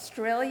Order of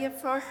Australia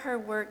for her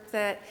work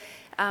that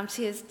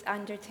she has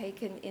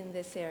undertaken in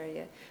this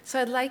area. So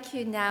I'd like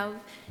you now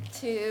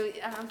to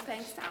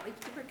thank Sally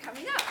for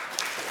coming up.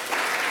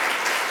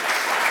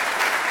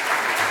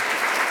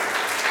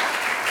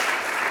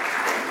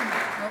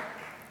 Well,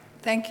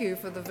 thank you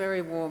for the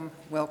very warm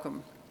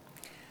welcome.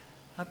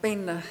 I've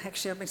been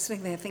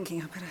sitting there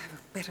thinking I better have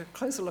a better,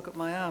 closer look at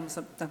my arms.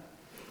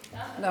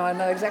 No, I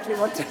know exactly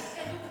what to...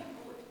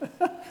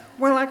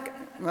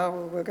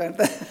 we're going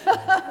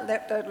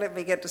to... Don't let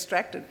me get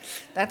distracted.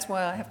 That's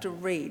why I have to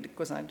read,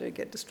 because I do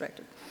get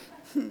distracted.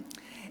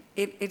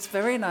 It's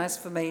very nice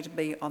for me to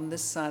be on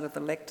this side of the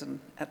lectern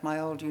at my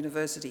old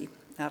university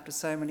after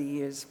so many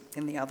years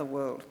in the other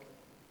world.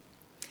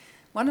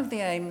 One of the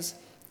aims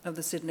of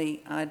the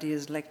Sydney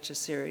Ideas Lecture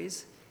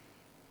Series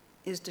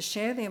is to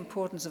share the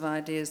importance of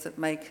ideas that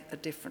make a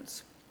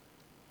difference.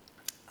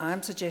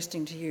 I'm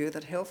suggesting to you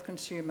that health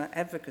consumer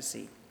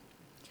advocacy,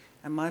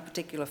 and my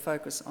particular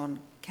focus on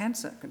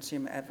cancer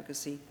consumer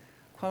advocacy,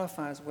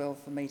 qualifies well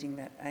for meeting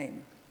that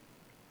aim.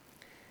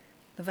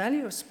 The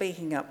value of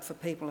speaking up for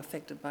people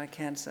affected by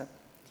cancer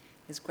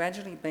is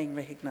gradually being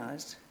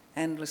recognised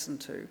and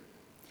listened to,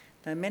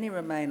 though many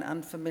remain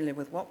unfamiliar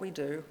with what we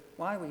do,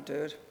 why we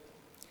do it,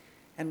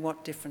 and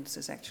what difference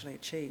is actually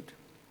achieved.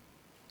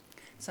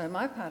 So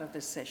my part of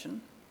this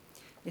session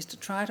is to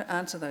try to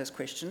answer those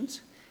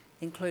questions,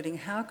 including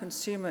how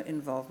consumer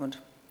involvement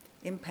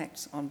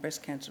impacts on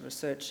breast cancer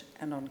research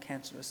and on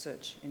cancer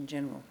research in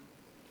general.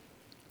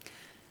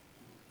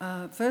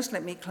 First,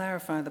 let me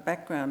clarify the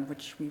background,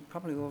 which we're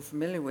probably all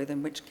familiar with,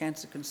 in which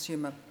cancer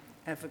consumer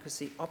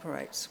advocacy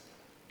operates.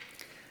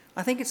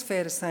 I think it's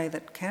fair to say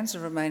that cancer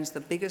remains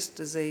the biggest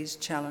disease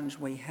challenge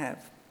we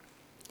have.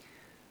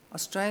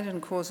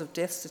 Australian cause of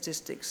death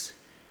statistics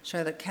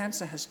show that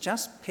cancer has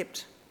just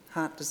pipped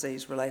heart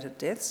disease-related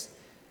deaths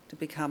to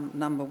become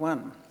number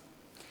one.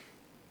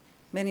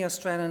 Many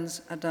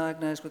Australians are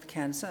diagnosed with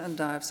cancer and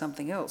die of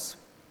something else.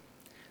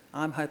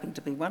 I'm hoping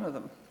to be one of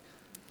them.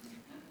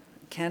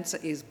 Cancer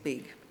is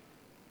big.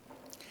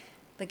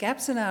 The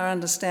gaps in our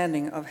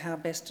understanding of how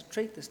best to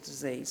treat this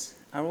disease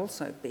are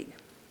also big,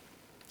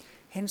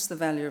 hence the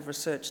value of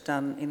research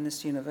done in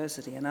this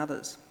university and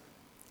others.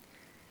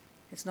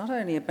 It's not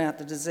only about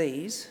the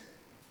disease,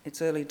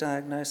 its early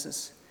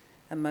diagnosis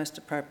and most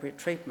appropriate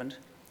treatment,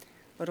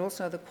 but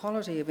also the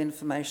quality of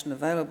information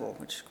available,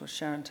 which of course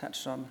Sharon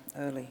touched on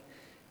early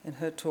in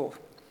her talk,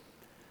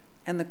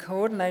 and the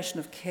coordination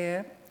of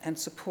care and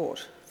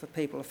support for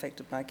people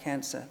affected by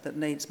cancer that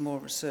needs more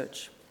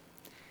research,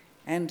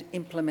 and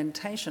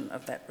implementation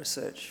of that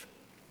research.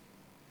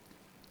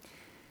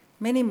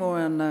 Many more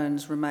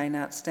unknowns remain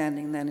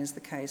outstanding than is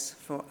the case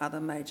for other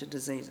major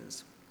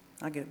diseases.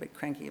 I get a bit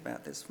cranky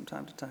about this from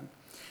time to time.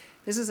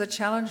 This is a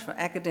challenge for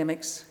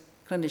academics,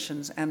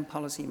 clinicians and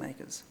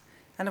policymakers,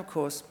 and of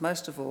course,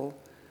 most of all,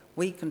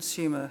 we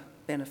consumer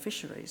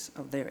beneficiaries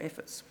of their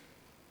efforts.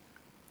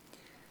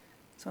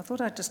 So I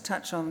thought I'd just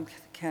touch on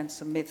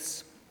cancer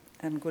myths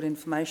and good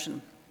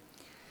information.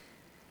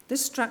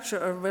 This structure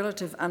of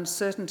relative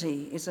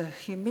uncertainty is a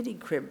humidity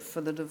crib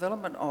for the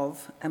development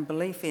of and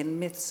belief in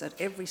myths at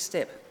every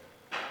step.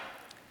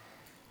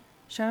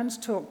 Sharon's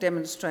talk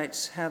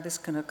demonstrates how this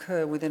can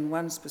occur within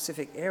one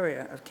specific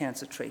area of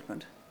cancer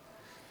treatment,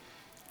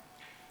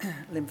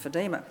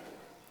 lymphedema.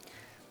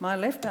 My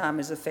left arm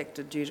is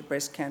affected due to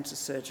breast cancer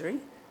surgery,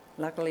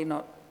 luckily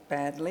not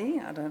badly.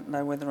 I don't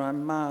know whether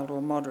I'm mild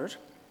or moderate.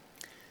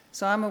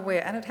 So I'm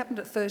aware, and it happened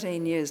at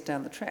 13 years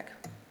down the track.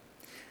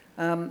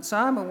 So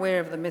I'm aware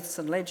of the myths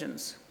and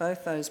legends,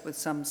 both those with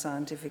some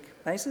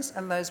scientific basis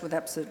and those with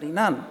absolutely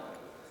none.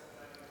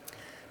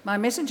 My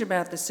message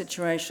about this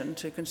situation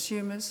to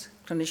consumers,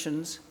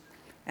 clinicians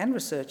and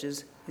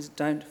researchers is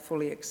don't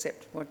fully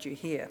accept what you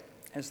hear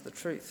as the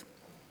truth.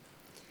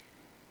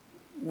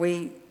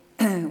 We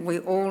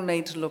all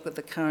need to look at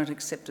the current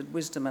accepted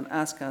wisdom and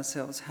ask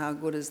ourselves how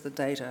good is the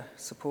data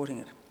supporting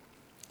it.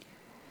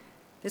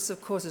 This,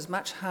 of course, is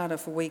much harder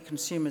for we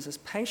consumers as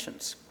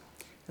patients,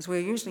 as we're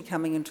usually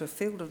coming into a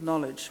field of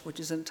knowledge which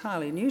is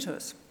entirely new to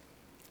us.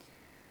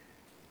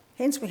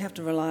 Hence, we have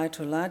to rely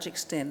to a large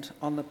extent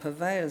on the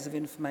purveyors of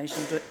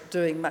information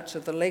doing much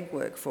of the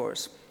legwork for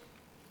us.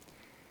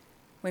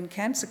 When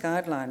cancer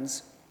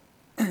guidelines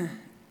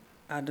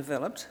are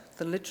developed,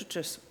 the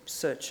literature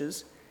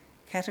searchers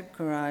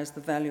categorise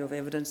the value of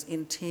evidence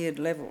in tiered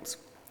levels.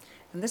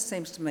 And this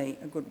seems to me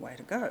a good way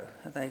to go.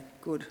 Are they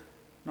good,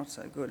 not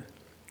so good,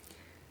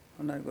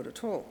 or no good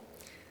at all?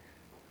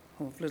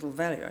 Or of little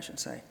value, I should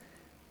say.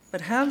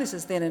 But how this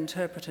is then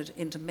interpreted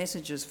into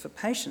messages for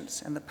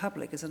patients and the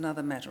public is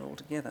another matter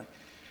altogether.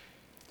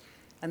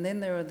 And then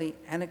there are the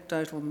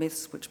anecdotal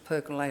myths which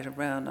percolate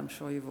around. I'm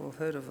sure you've all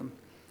heard of them.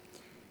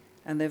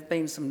 And there have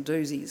been some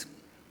doozies,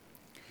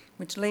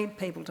 which lead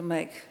people to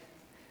make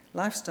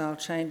lifestyle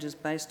changes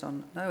based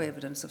on no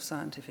evidence of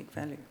scientific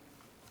value.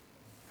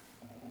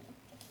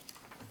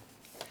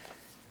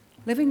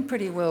 Living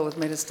pretty well with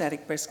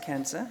metastatic breast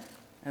cancer,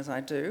 as I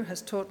do,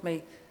 has taught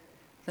me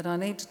that I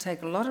need to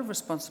take a lot of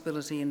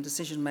responsibility in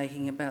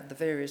decision-making about the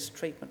various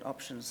treatment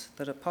options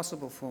that are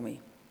possible for me.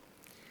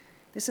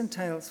 This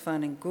entails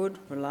finding good,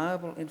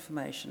 reliable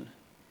information,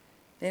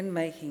 then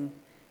making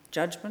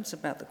judgments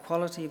about the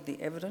quality of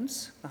the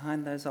evidence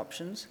behind those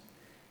options,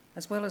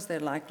 as well as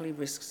their likely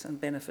risks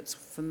and benefits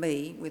for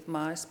me with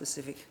my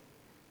specific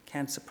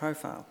cancer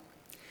profile.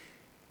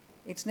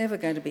 It's never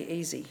going to be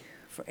easy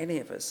for any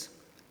of us,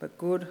 but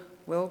good,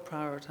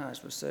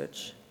 well-prioritised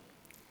research,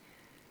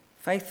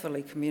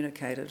 faithfully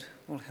communicated,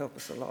 will help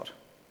us a lot.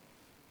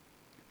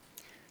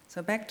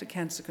 So back to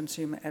cancer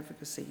consumer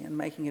advocacy and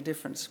making a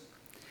difference.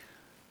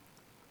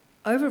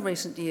 Over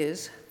recent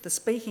years, the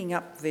speaking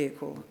up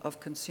vehicle of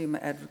consumer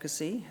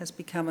advocacy has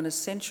become an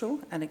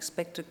essential and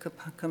expected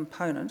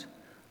component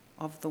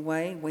of the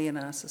way we in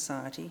our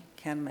society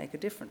can make a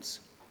difference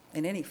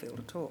in any field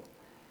at all.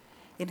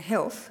 In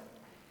health,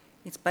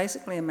 it's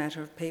basically a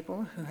matter of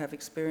people who have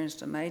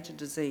experienced a major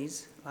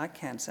disease like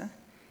cancer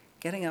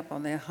getting up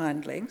on their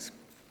hind legs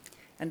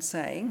and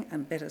saying,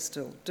 and better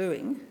still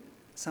doing,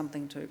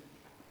 something to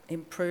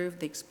improve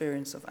the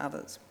experience of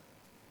others.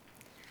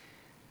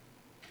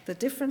 The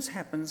difference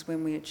happens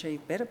when we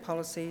achieve better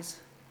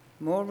policies,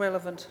 more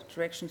relevant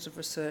directions of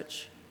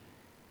research,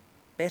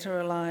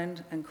 better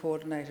aligned and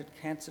coordinated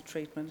cancer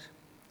treatment,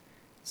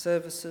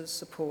 services,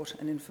 support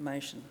and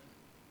information.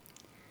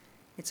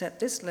 It's at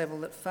this level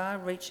that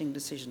far-reaching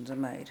decisions are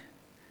made,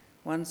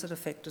 ones that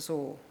affect us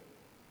all.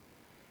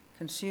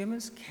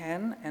 Consumers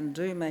can and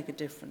do make a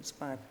difference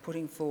by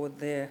putting forward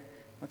their,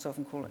 what's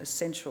often called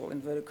essential,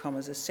 inverted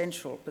commas,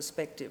 essential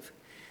perspective,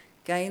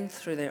 gained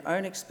through their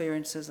own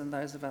experiences and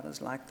those of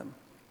others like them.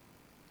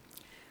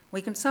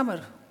 We can sum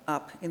it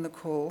up in the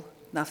call,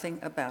 "Nothing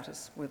about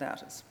us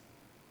without us."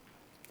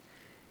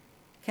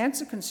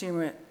 Cancer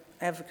consumer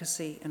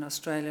advocacy in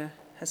Australia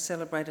has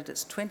celebrated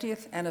its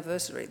 20th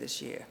anniversary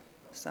this year.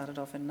 It started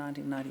off in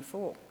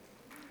 1994.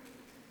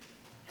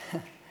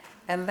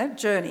 And that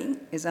journey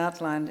is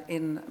outlined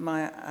in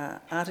my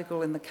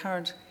article in the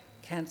current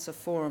Cancer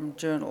Forum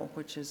Journal,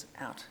 which is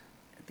out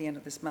at the end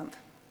of this month.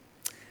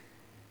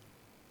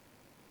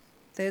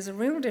 There's a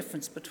real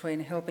difference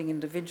between helping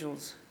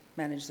individuals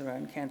manage their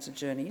own cancer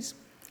journeys,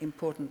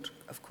 important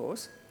of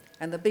course,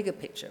 and the bigger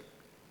picture.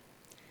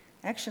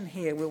 Action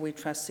here will, we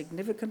trust,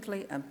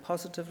 significantly and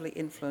positively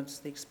influence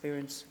the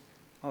experience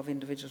of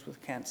individuals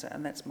with cancer,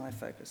 and that's my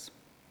focus.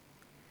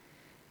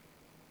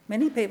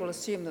 Many people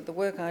assume that the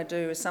work I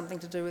do is something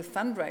to do with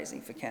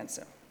fundraising for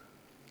cancer,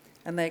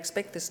 and they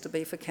expect this to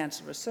be for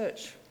cancer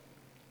research.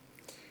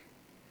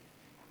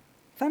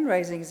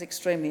 Fundraising is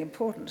extremely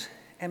important,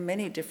 and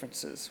many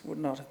differences would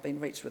not have been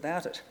reached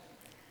without it.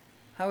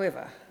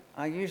 However,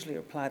 I usually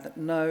reply that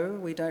no,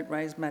 we don't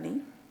raise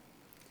money,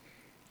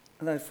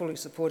 though fully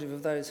supportive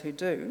of those who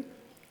do,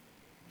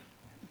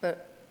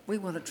 but we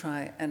want to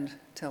try and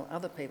tell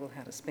other people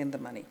how to spend the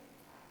money,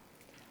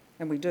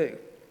 and we do.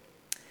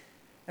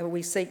 And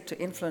we seek to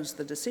influence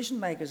the decision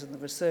makers and the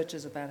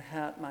researchers about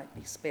how it might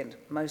be spent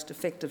most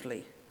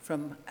effectively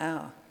from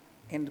our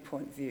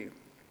endpoint view.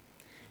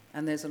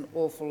 And there's an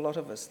awful lot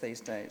of us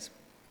these days.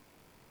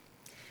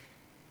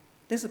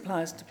 This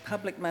applies to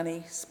public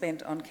money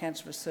spent on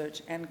cancer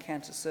research and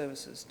cancer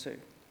services too.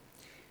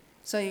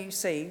 So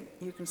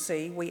you can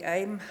see, we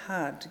aim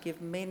hard to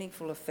give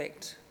meaningful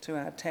effect to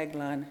our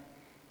tagline,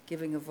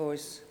 giving a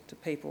voice to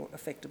people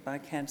affected by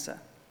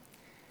cancer.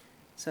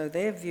 So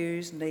their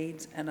views,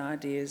 needs and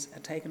ideas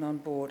are taken on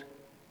board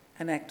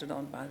and acted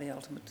on by the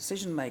ultimate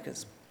decision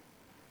makers.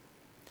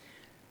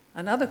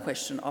 Another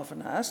question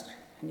often asked,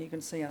 and you can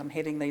see I'm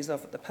heading these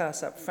off at the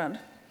pass up front,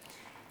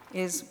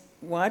 is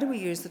why do we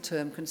use the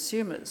term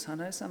consumers? I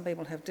know some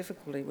people have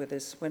difficulty with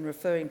this when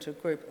referring to a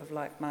group of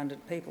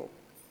like-minded people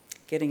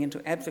getting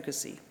into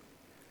advocacy.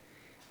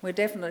 We're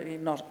definitely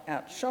not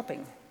out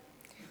shopping,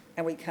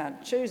 and we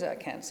can't choose our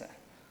cancer.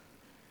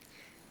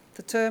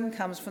 The term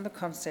comes from the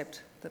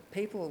concept that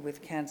people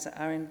with cancer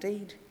are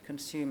indeed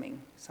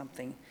consuming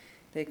something.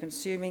 They're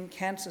consuming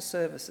cancer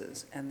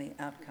services and the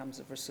outcomes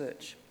of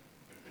research.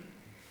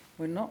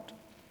 We're not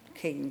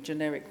keen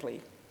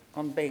generically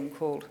on being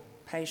called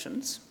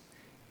patients,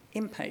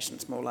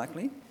 impatients more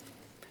likely.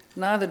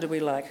 Neither do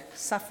we like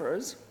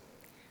sufferers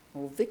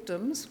or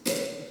victims.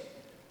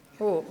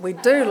 Oh, we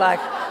do like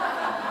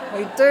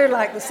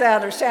the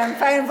sound of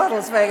champagne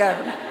bottles being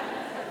opened.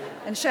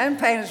 And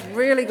champagne is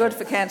really good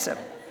for cancer,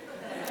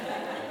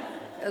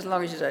 as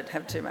long as you don't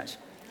have too much.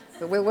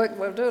 But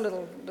we'll do a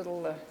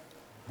little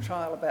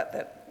trial about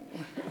that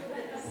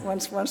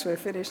once we're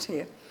finished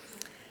here.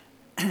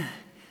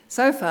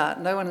 So far,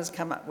 no one has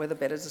come up with a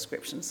better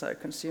description, so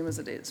consumers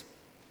it is.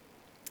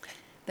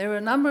 There are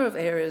a number of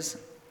areas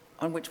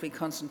on which we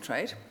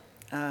concentrate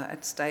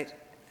at state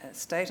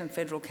and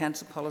federal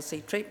cancer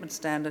policy, treatment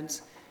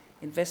standards,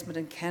 investment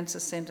in cancer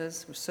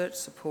centres, research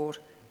support,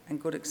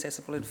 and good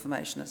accessible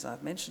information, as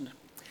I've mentioned.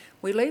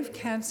 We leave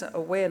cancer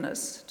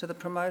awareness to the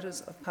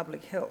promoters of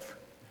public health,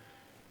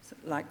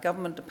 like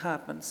government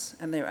departments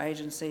and their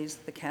agencies,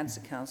 the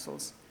cancer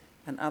councils,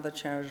 and other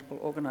charitable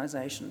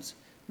organisations.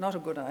 Not a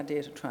good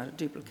idea to try to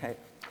duplicate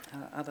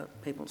other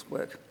people's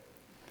work.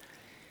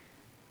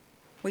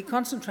 We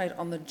concentrate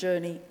on the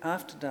journey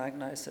after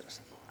diagnosis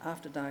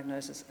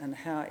and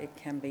how it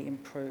can be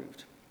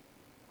improved.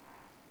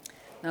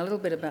 Now, a little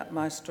bit about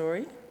my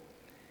story.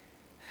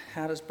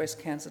 How does breast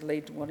cancer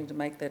lead to wanting to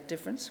make that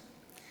difference?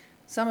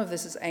 Some of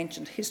this is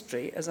ancient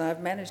history, as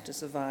I've managed to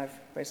survive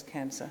breast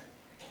cancer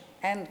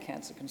and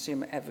cancer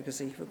consumer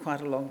advocacy for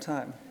quite a long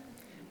time,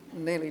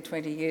 nearly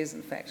 20 years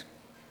in fact.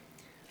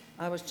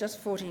 I was just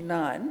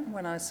 49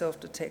 when I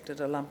self-detected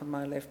a lump in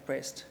my left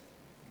breast.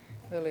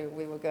 Earlier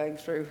we were going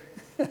through,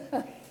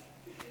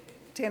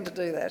 tend to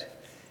do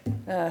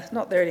that.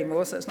 Not there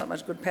anymore, so it's not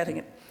much good patting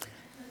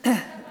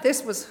it.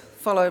 This was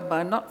followed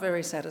by not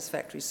very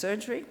satisfactory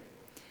surgery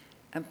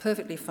and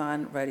perfectly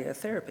fine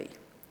radiotherapy,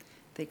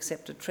 the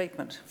accepted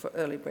treatment for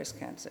early breast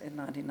cancer in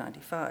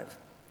 1995.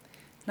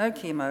 No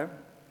chemo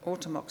or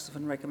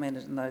tamoxifen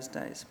recommended in those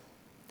days.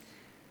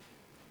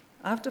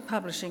 After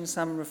publishing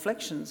some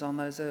reflections on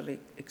those early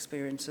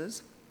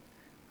experiences,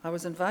 I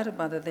was invited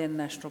by the then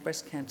National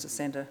Breast Cancer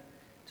Centre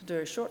to do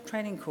a short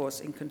training course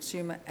in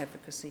consumer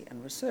advocacy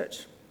and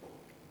research.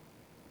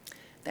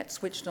 That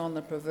switched on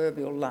the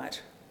proverbial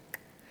light,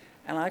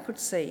 and I could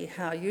see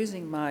how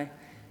using my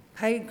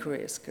paid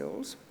career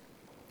skills,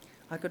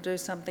 I could do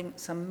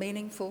some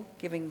meaningful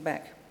giving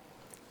back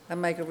and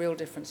make a real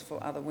difference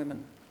for other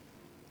women.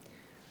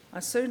 I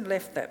soon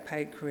left that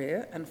paid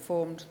career and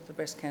formed the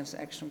Breast Cancer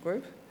Action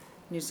Group,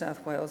 New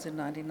South Wales, in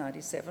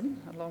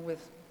 1997, along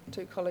with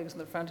two colleagues in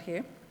the front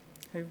here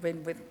who've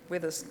been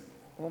with us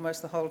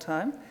almost the whole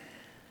time.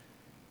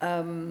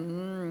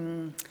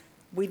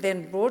 We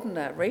then broadened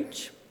our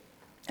reach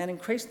and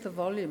increased the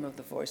volume of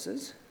the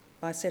voices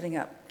by setting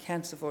up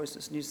Cancer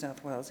Voices New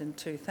South Wales in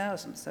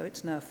 2000, so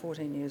it's now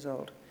 14 years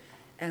old.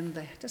 And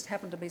there just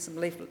happen to be some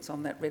leaflets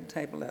on that red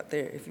table out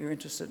there if you're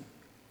interested.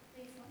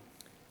 These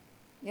ones?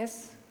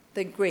 Yes,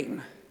 they're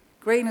green.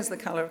 Green is the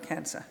colour of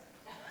cancer.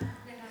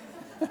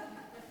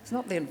 It's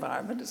not the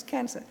environment, it's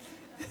cancer.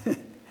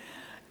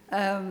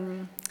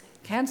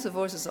 Cancer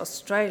Voices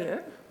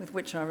Australia, with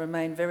which I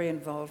remain very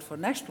involved for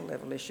national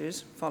level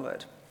issues,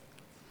 followed.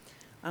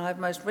 I've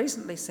most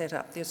recently set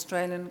up the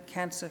Australian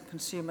Cancer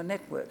Consumer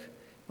Network,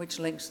 which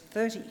links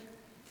 30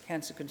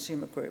 cancer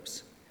consumer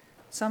groups,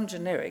 some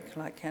generic,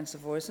 like Cancer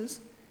Voices,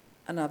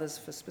 and others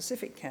for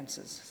specific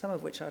cancers, some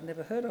of which I'd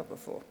never heard of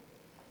before.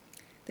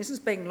 This is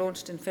being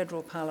launched in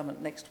Federal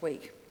Parliament next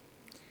week.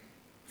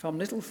 From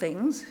little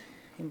things,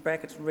 in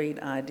brackets read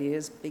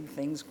ideas, big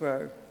things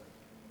grow.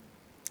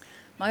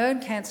 My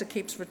own cancer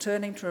keeps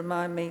returning to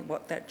remind me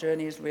what that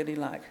journey is really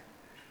like.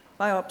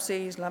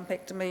 Biopsies,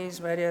 lumpectomies,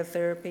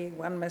 radiotherapy,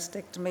 one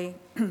mastectomy,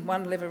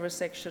 one liver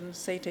resection,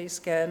 CT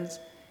scans,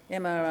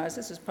 MRIs,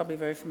 this is probably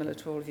very familiar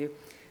to all of you,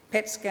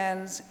 PET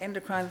scans,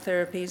 endocrine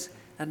therapies,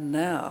 and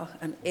now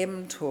an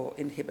mTOR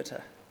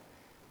inhibitor.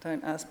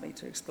 Don't ask me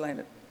to explain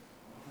it.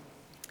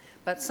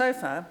 But so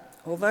far,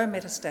 although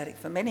metastatic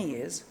for many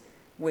years,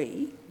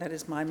 we, that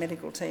is my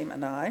medical team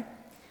and I,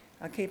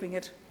 are keeping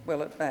it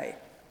well at bay.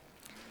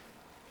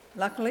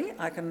 Luckily,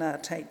 I can now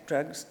take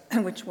drugs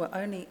which were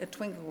only a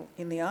twinkle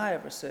in the eye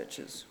of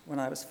researchers when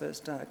I was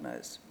first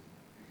diagnosed.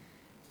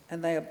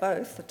 And they are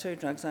both, the two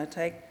drugs I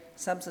take,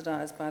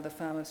 subsidised by the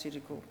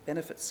Pharmaceutical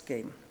Benefits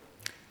Scheme.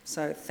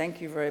 So thank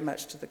you very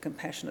much to the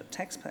compassionate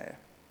taxpayer.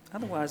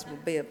 Otherwise, it will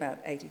be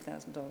about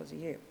 $80,000 a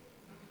year.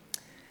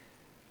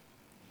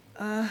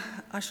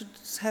 I should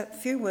have a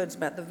few words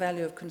about the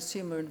value of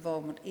consumer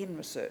involvement in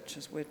research,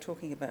 as we're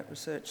talking about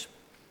research.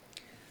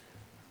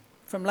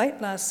 From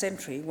late last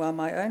century, while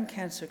my own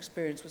cancer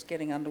experience was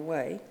getting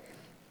underway,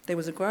 there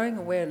was a growing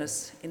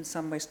awareness in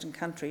some Western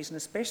countries, and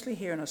especially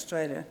here in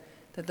Australia,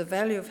 that the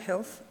value of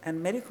health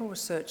and medical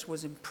research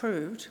was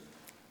improved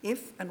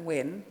if and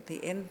when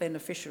the end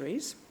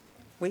beneficiaries,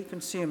 we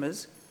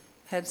consumers,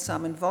 had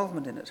some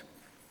involvement in it.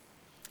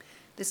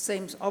 This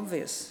seems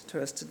obvious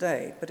to us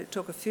today, but it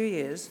took a few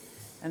years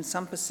and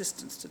some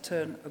persistence to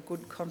turn a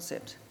good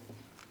concept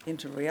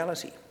into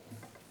reality.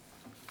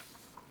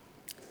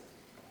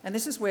 And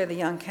this is where the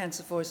Young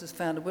Cancer Voices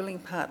found a willing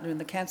partner in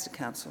the Cancer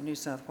Council, New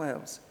South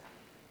Wales.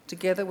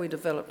 Together we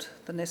developed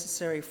the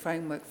necessary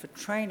framework for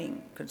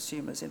training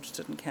consumers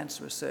interested in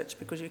cancer research,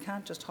 because you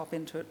can't just hop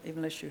into it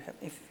even if you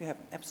have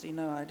absolutely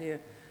no idea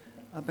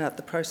about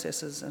the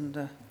processes and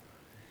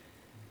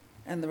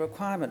the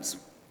requirements.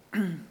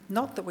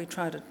 Not that we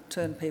try to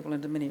turn people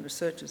into mini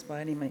researchers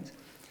by any means.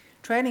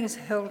 Training is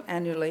held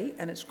annually,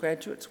 and its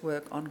graduates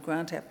work on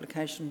grant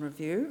application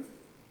review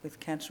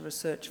with cancer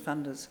research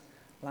funders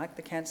like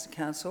the Cancer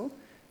Council,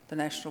 the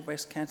National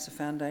Breast Cancer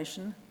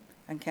Foundation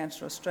and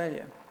Cancer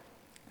Australia,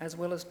 as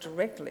well as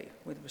directly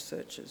with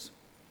researchers,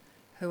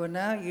 who are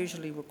now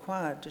usually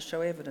required to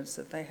show evidence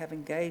that they have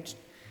engaged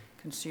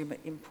consumer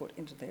input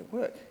into their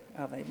work,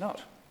 are they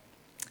not?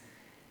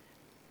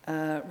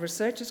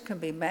 Researchers can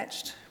be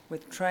matched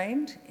with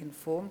trained,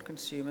 informed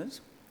consumers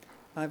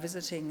by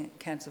visiting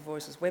Cancer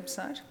Voices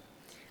website,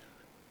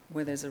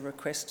 where there's a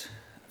request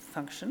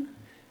function,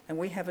 and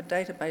we have a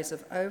database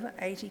of over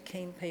 80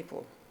 keen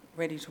people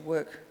ready to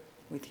work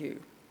with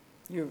you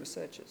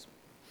researchers,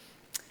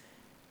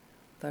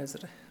 those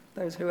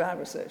who are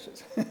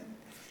researchers.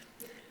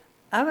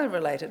 Other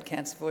related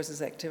Cancer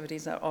Voices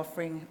activities are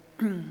offering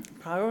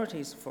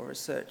priorities for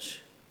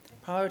research,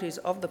 priorities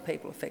of the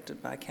people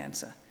affected by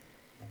cancer,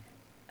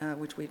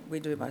 which we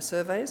do by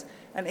surveys,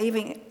 and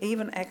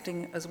even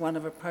acting as one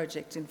of a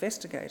project's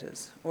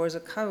investigators or as a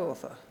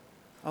co-author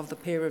of the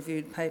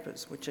peer-reviewed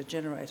papers which are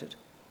generated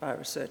by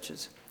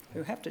researchers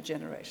who have to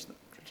generate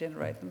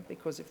them,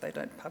 because if they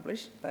don't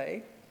publish,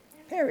 they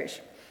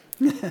perish.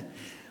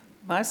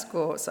 My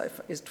score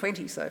is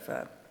 20 so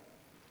far.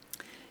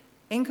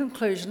 In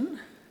conclusion,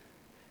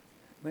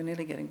 we're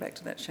nearly getting back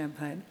to that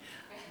champagne.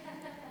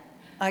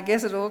 I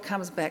guess it all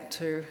comes back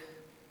to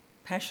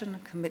passion,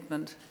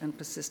 commitment and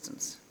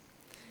persistence,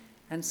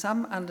 and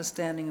some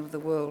understanding of the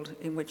world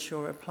in which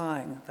you're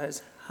applying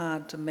those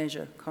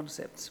hard-to-measure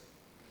concepts.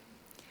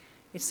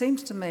 It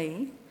seems to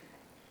me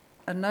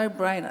a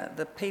no-brainer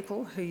that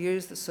people who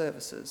use the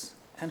services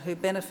and who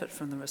benefit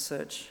from the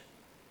research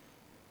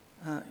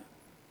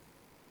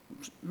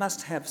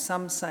must have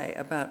some say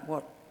about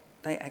what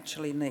they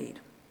actually need.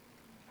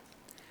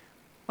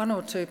 One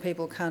or two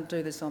people can't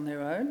do this on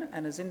their own,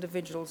 and as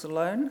individuals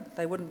alone,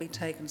 they wouldn't be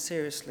taken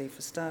seriously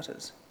for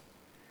starters.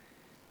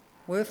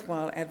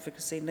 Worthwhile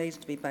advocacy needs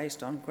to be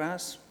based on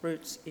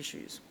grassroots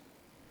issues,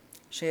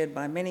 shared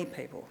by many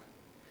people,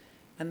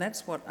 and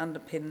that's what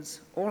underpins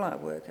all our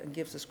work and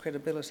gives us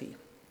credibility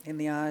in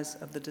the eyes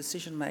of the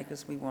decision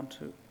makers we want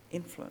to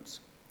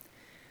influence.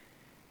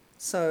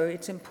 So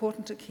it's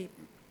important to keep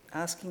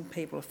asking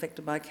people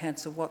affected by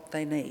cancer what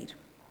they need,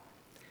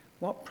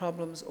 what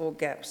problems or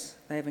gaps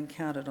they've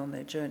encountered on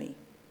their journey.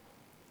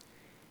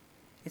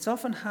 It's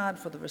often hard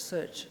for the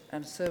research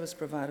and service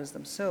providers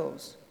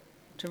themselves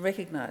to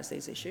recognise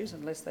these issues,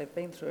 unless they've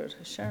been through it,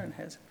 as Sharon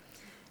has,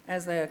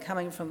 as they are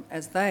coming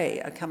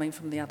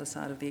from the other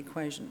side of the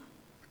equation.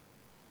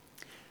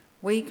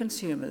 We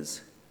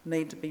consumers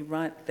need to be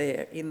right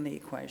there in the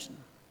equation.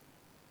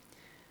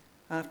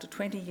 After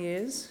 20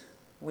 years,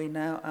 we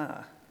now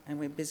are, and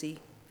we're busy,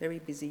 very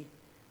busy,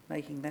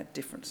 making that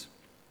difference.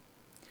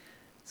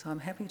 So I'm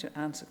happy to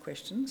answer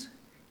questions.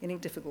 Any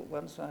difficult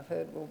ones I've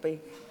heard will be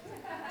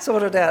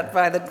sorted out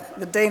by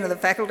the Dean of the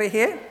faculty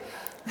here.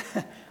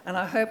 And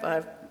I hope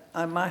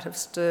I might have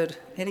stirred,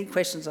 any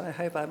questions I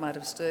hope I might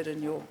have stirred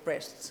in your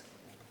breasts,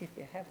 if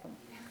you have them.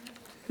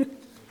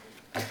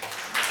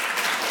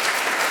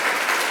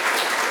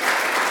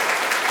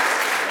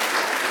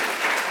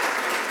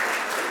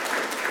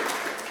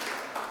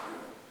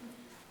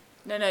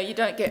 No, you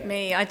don't get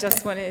me. I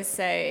just want to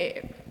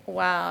say,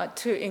 wow,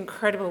 two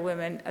incredible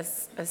women,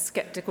 a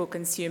sceptical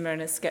consumer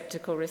and a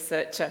sceptical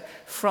researcher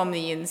from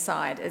the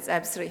inside. It's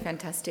absolutely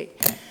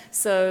fantastic.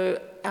 So,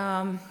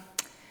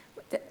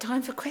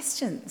 time for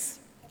questions.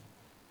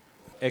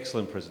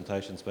 Excellent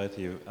presentations, both of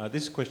you.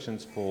 This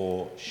question's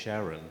for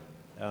Sharon.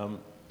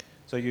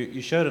 So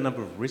you showed a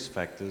number of risk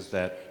factors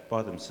that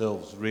by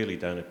themselves really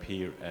don't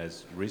appear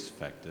as risk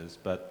factors,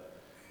 but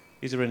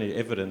is there any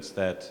evidence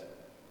that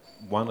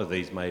one of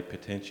these may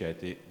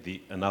potentiate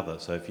another?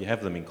 So if you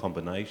have them in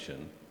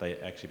combination, they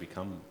actually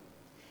become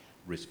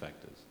risk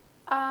factors.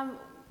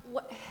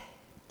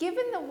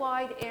 Given the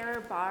wide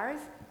error bars,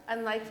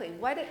 unlikely.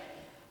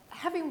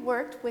 Having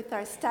worked with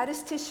our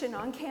statistician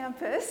on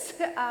campus,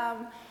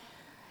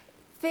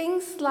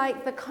 things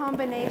like the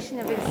combination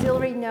of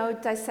axillary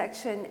node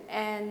dissection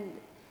and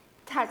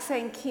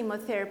taxane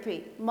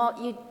chemotherapy,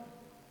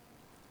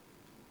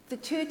 the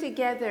two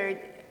together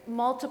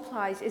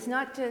multiplies, is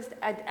not just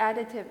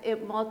additive,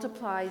 it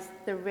multiplies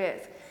the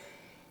risk.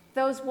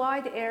 Those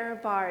wide error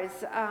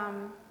bars,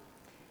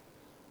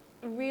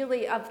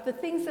 really, of the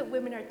things that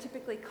women are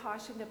typically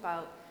cautioned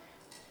about,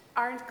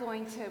 aren't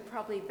going to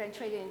probably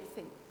eventuate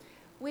anything.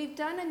 We've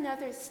done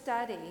another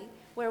study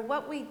where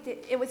what we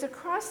did, it was a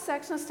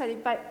cross-sectional study,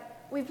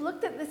 but we've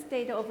looked at this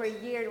data over a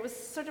year. It was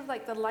sort of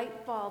like the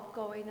light bulb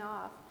going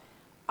off.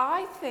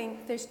 I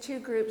think there's two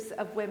groups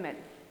of women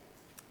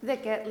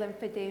that get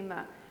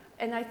lymphedema.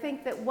 And I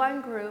think that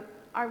one group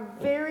are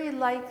very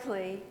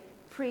likely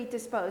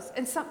predisposed,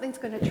 and something's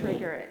going to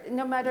trigger it.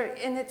 No matter,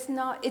 and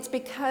it's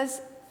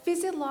because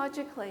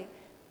physiologically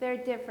they're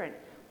different.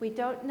 We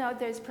don't know,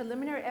 there's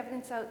preliminary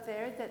evidence out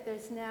there that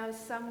there's now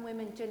some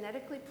women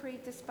genetically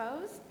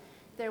predisposed.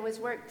 There was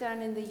work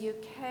done in the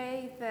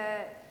UK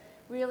that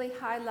really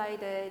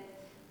highlighted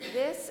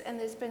this, and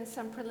there's been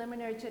some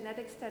preliminary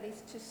genetic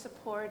studies to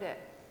support it.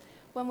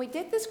 When we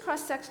did this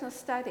cross-sectional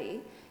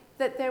study,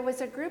 that there was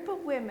a group of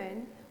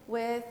women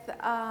with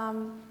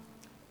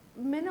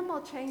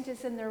minimal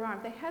changes in their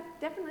arm. They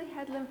definitely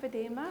had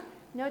lymphedema,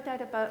 no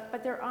doubt about it,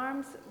 but their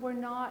arms were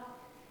not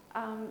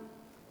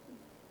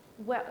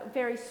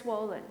very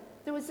swollen.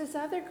 There was this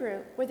other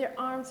group where their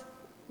arms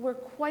were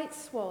quite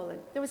swollen.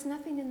 There was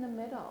nothing in the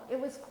middle. It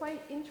was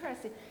quite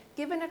interesting.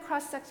 Given a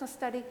cross-sectional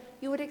study,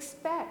 you would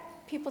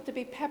expect people to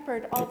be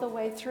peppered all the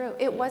way through.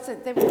 It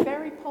wasn't. They were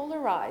very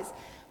polarized,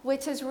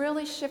 which has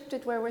really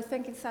shifted where we're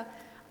thinking. So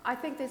I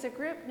think there's a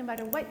group, no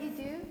matter what you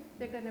do,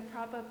 they're going to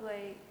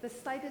probably, the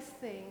slightest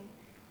thing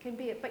can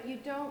be it. But you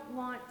don't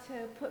want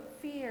to put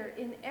fear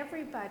in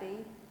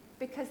everybody,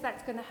 because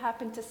that's going to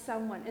happen to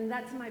someone. And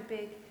that's my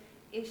big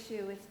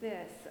issue with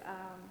this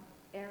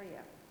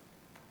area.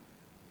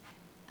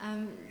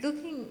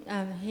 Looking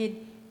ahead,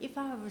 if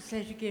I was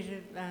to get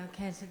a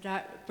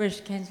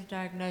breast cancer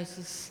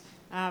diagnosis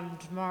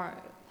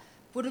tomorrow,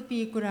 would it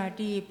be a good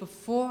idea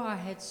before I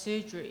had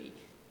surgery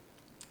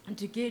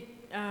to get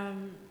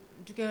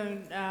to go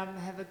and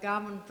have a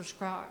garment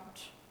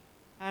prescribed,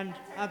 and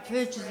I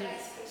purchase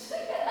it?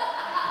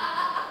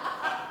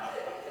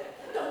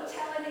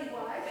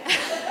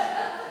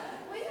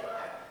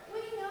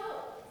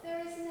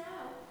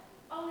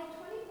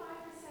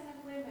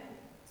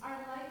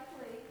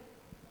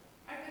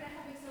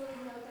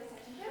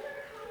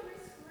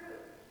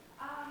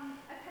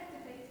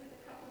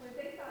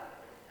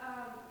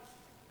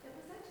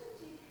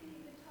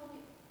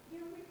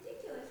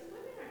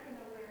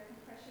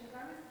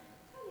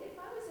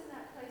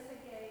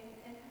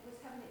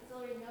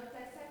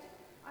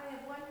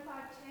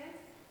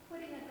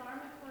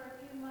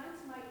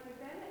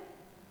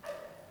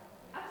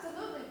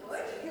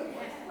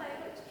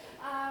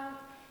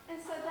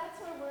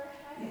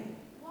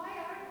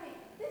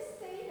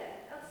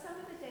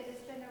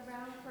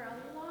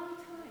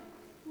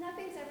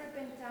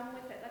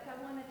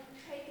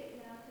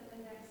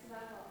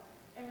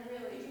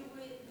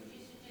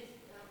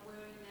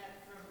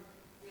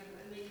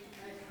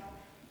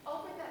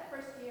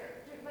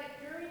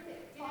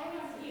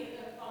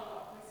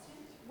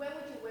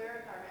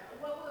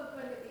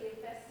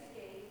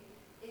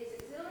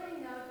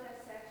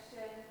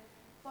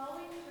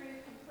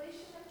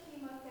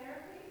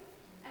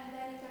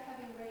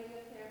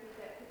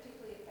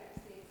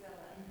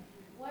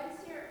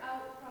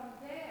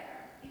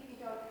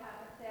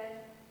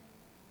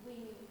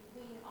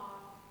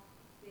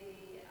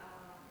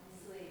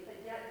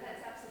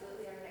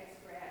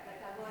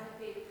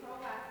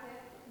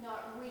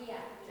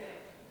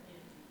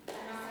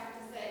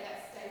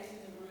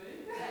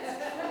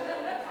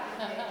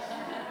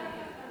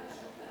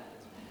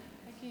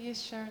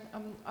 Yes, Sharon.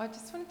 I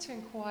just wanted to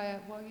inquire,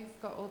 while you've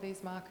got all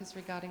these markers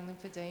regarding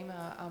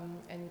lymphedema,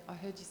 and I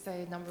heard you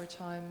say a number of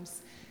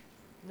times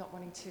not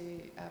wanting to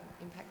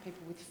impact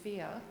people with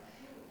fear,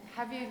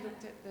 have you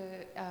looked at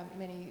the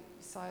many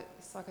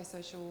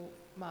psychosocial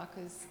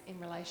markers in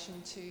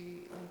relation to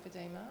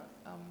lymphedema?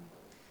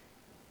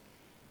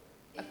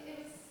 It's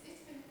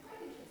been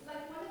quite interesting.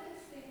 Like, one of the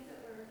things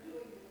that we're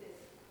doing with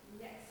this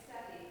next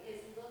study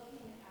is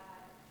looking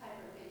at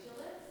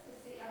hypervigilance to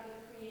see are we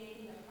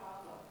creating a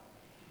problem.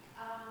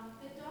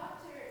 The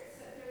doctor,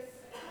 so there's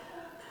a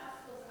couple of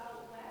hospitals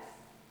out west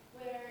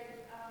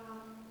where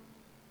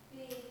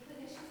the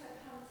clinicians have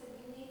come and said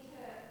we need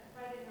to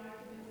write an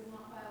argument we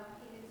want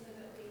bioimpedance so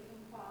that we can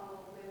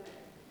follow women.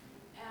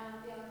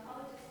 The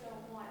oncologists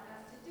don't want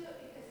us to do it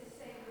because they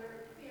say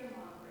we're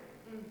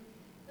fear-mongering.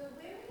 The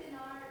women in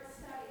our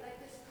study,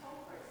 like this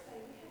cohort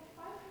study, we had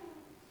 500,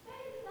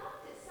 they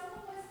loved it.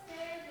 Someone was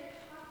there, they're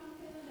talking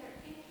to them, they're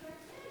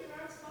interested, yeah, your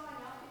arm's falling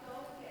off, you go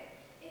again.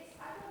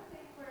 I don't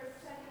think we're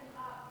setting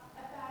up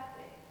a bad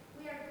thing.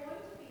 We are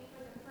going to be,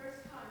 for the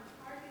first time,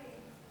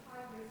 targeting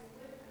high-risk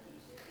women. I keep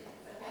shifting it,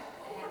 but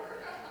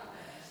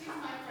she's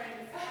my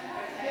friend.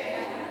 But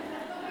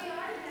we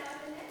are now,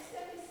 the next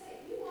step is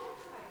say, you are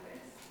high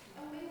risk,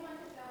 and we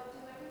want to go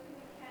do everything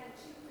we can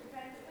to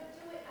prevent it, but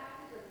do it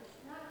actively,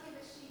 not give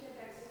a sheet of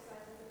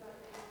exercises about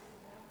this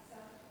and that. So,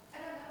 I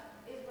don't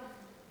know,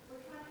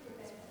 we're trying to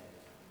prevent it.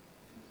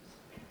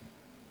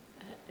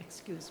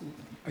 Excuse me.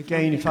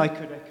 Again, if I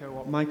could echo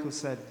what Michael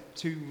said,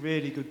 two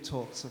really good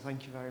talks, so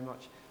thank you very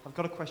much. I've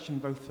got a question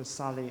both for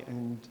Sally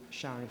and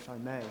Sharon, if I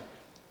may.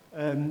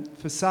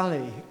 For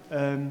Sally,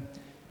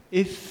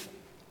 if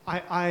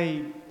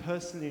I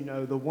personally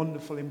know the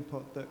wonderful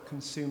input that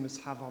consumers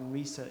have on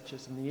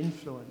researchers and the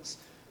influence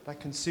that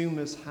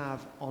consumers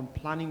have on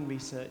planning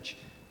research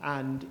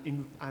and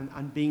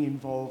being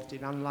involved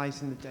in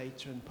analysing the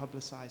data and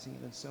publicising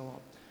it and so on.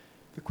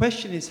 The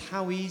question is,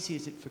 how easy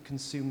is it for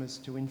consumers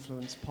to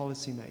influence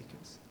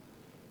policymakers?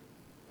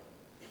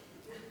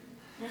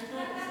 That's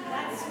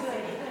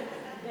good.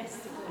 That's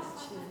the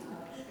question.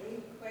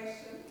 Big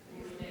question.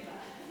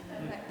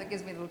 That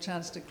gives me a little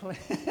chance to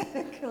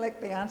collect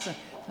the answer.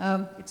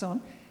 It's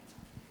on.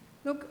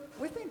 Look,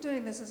 we've been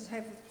doing this as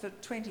for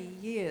 20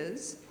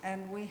 years,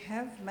 and we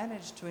have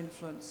managed to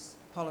influence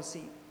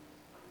policy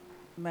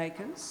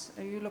makers.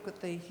 You look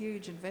at the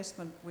huge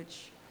investment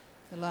which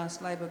the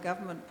last Labor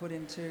government put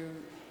into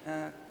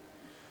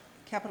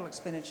capital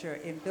expenditure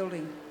in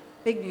building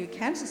big new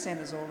cancer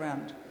centres all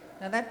around.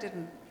 Now, that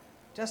didn't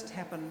just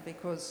happen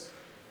because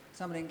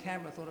somebody in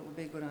Canberra thought it would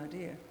be a good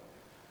idea.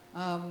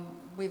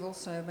 We've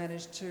also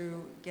managed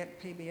to get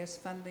PBS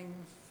funding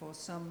for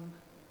some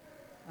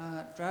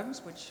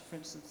drugs, which, for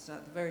instance,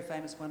 the very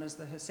famous one is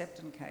the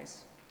Herceptin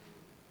case,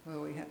 where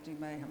we had to,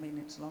 I mean,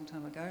 it's a long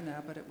time ago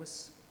now, but that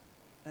was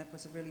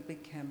a really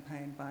big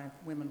campaign by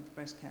women with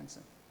breast cancer.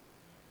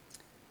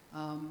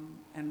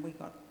 And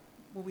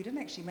we didn't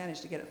actually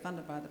manage to get it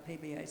funded by the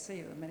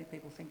PBAC. Many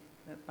people think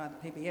that by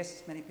the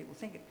PBS, many people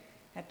think it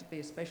had to be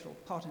a special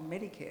pot in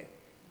Medicare,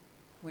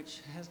 which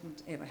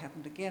hasn't ever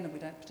happened again, and we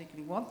don't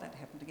particularly want that to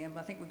happen again.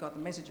 But I think we got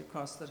the message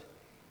across that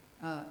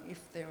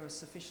if there are a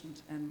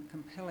sufficient and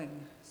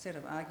compelling set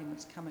of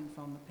arguments coming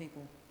from the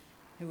people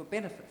who will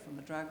benefit from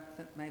the drug,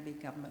 that maybe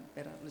government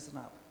better listen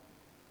up.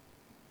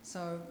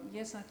 So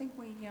yes, I think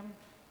we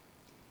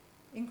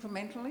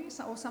incrementally,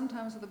 or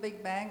sometimes with a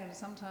big bang, and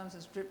sometimes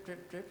it's drip,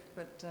 drip, drip.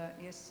 But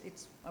yes,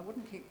 I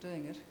wouldn't keep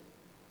doing it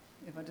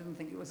if I didn't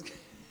think it was.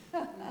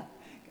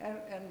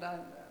 and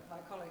my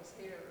colleagues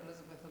here,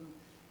 Elizabeth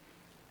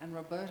and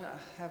Roberta,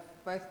 have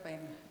both been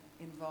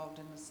involved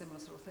in a similar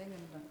sort of thing.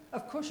 And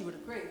of course, you would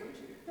agree, wouldn't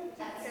you?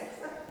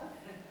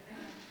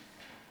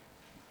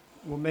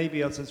 Well,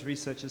 maybe us as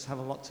researchers have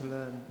a lot to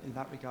learn in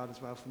that regard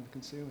as well from the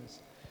consumers.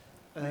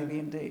 Maybe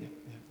indeed.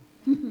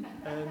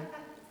 Yeah.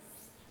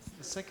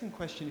 The second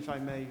question, if I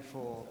may,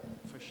 for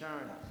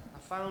Sharon. I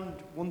found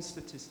one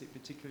statistic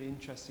particularly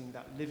interesting,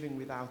 that living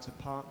without a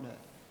partner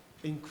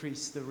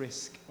increased the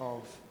risk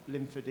of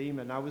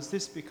lymphedema. Now, was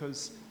this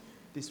because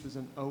this was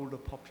an older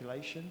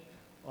population,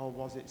 or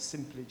was it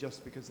simply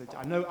just because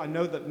I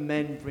know that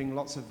men bring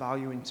lots of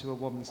value into a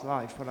woman's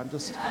life, but I'm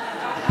just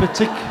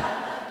particular.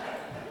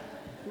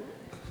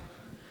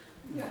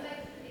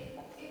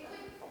 It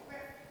could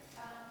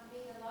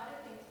mean a lot of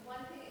things.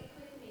 One thing it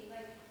could mean,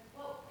 like,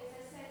 well, as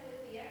I said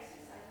with the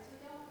exercises, we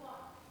don't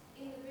want,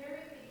 in the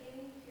very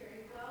beginning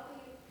period, well,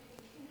 you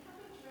can have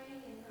a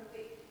training for a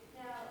week.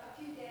 Now, a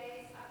few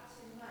days up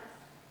to months.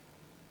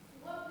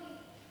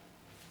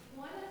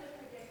 One of the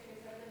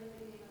predictors of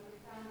lymphedema we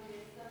found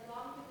is the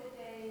longer the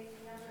days,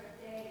 the number of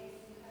days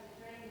you have a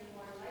training, the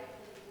more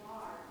likely you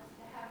are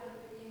to have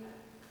lymphedema.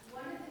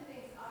 One of the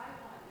things I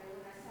want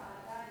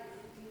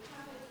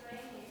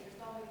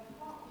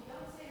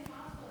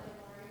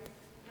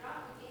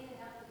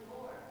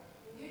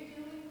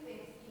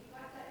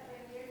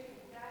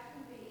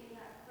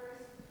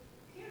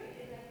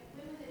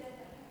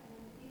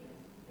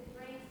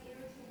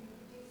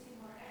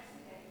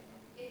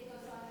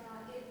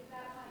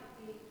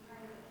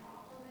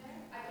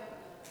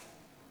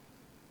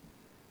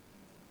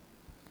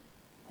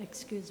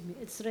excuse me,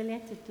 it's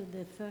related to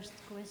the first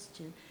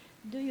question.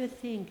 Do you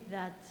think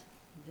that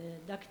the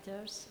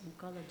doctors,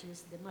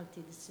 oncologists, the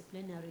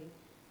multidisciplinary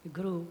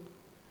group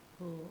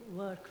who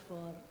work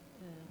for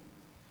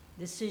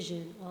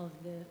decision of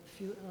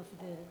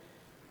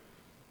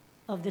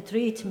the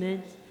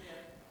treatment,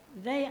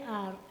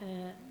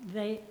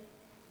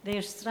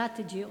 their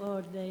strategy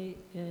or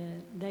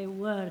they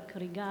work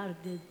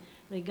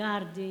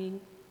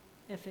regarding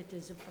if it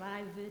is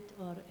private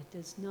or it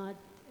is not,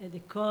 the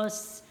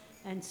costs,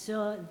 and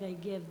so they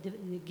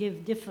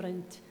give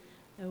different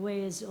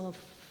ways of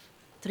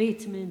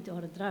treatment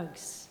or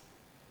drugs?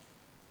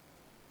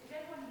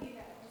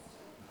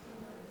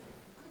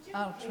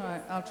 I'll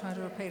try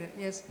to repeat it.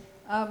 Yes.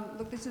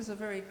 Look, this is a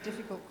very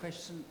difficult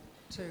question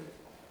to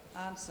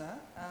answer.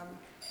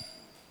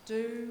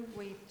 Do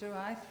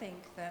I think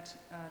that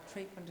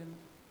treatment in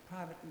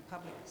private and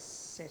public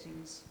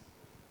settings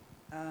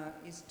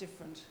is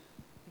different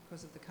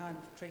because of the kind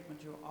of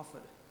treatment you're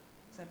offered?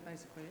 Is that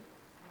basically it?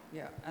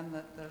 Yeah, and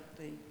that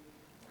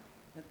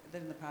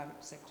in the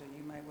private sector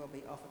you may well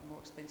be offered more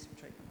expensive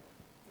treatment.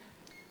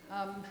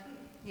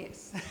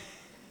 Yes.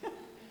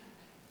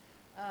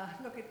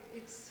 Look,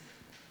 it's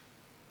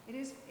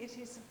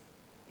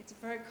a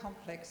very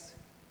complex.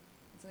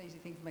 It's an easy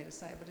thing for me to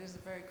say, but it is a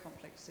very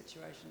complex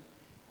situation.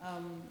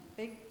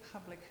 Big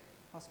public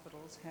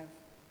hospitals have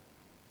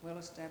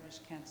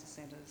well-established cancer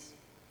centres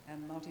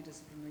and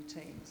multidisciplinary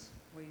teams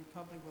where you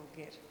probably will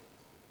get,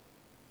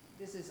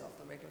 this is off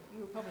the record,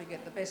 you will probably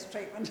get the best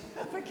treatment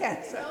for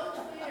cancer.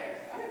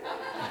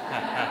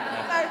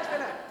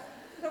 No,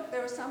 look,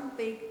 there are some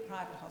big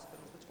private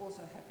hospitals which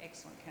also have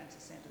excellent cancer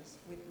centres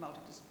with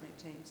multidisciplinary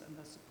teams and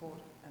the support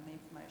and the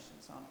information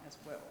and so on as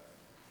well.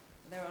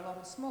 There are a lot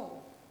of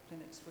small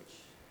clinics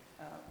which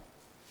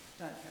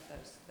don't have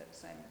that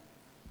same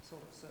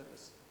sort of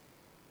service.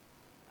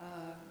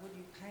 Would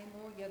you pay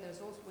more? Yeah, there's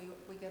also,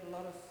 we get a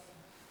lot of,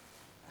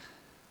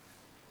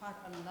 quite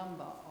a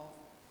number of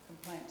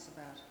complaints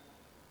about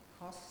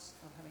costs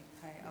of having to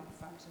pay up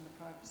front in the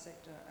private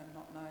sector and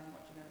not knowing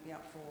what you're going to be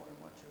up for and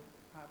what your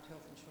private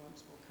health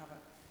insurance will cover.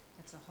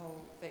 It's a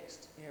whole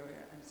vexed area,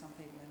 and some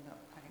people end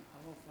up paying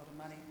an awful lot of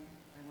money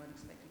they weren't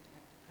expecting to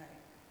have to pay.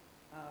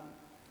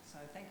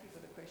 So thank you for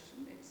the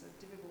question. It's a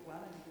difficult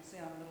one, and you can see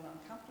I'm a little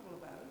uncomfortable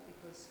about it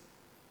because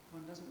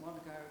one doesn't want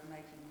to go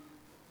making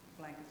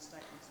blanket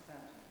statements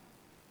about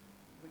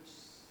which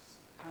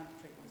kind of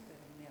treatment is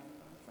better than the other,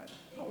 but I'm afraid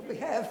I probably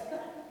have.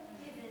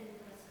 Even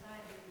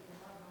prescribing the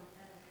hormone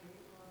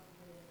therapy or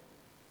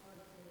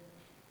the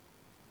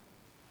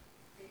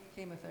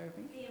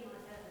Chemotherapy.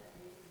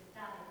 Chemotherapy, the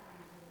type,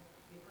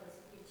 because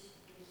each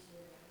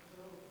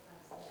group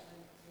has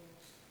different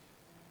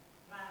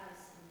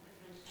price and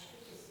different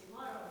efficacy,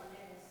 more or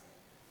less.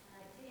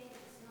 I think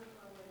it's not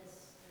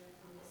always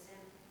on the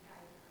same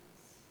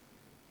guidelines.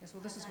 Yes,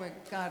 well, this is where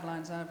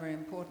guidelines are very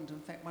important.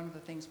 In fact, one of the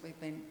things we've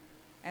been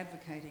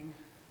advocating,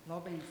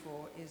 lobbying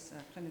for, is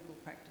clinical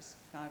practice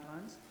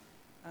guidelines.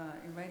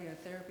 In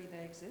radiotherapy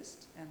they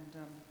exist and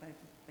they've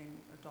been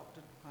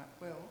adopted quite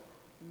well.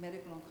 In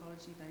medical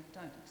oncology they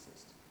don't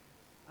exist.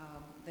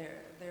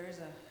 There is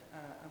a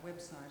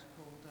website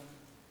called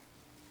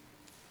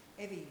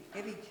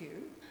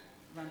EviQ,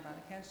 run by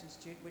the Cancer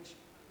Institute, which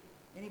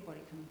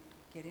anybody can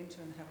get into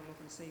and have a look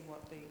and see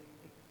what the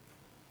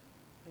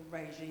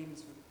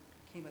regimes for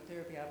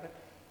chemotherapy are, but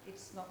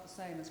it's not the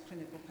same as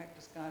clinical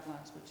practice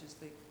guidelines, which is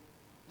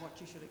what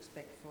you should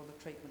expect for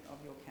the treatment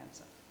of your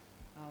cancer.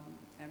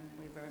 And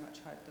we very much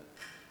hope that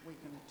we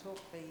can talk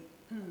the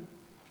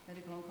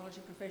medical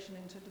oncology profession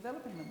into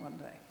developing them one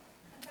day.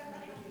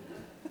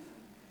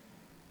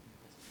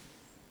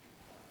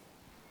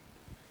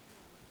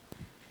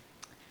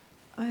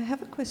 I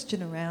have a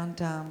question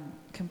around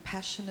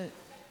compassionate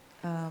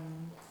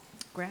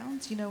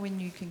grounds. You know, when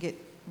you can get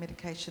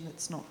medication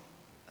that's not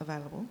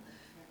available.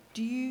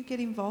 Do you get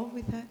involved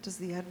with that? Does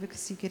the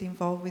advocacy get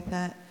involved with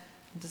that?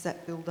 And does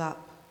that build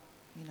up,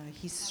 you know,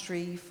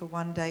 history for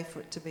one day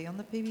for it to be on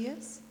the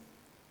PBS?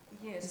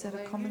 Yes. Is that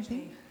a common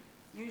thing?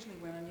 Usually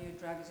when a new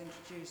drug is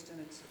introduced and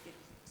it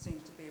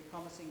seems to be a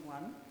promising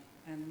one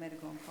and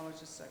medical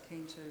oncologists are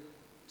keen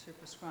to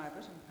prescribe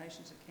it and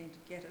patients are keen to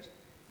get it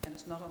and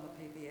it's not on the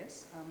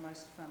PBS,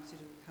 most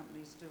pharmaceutical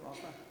companies do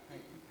offer a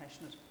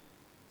compassionate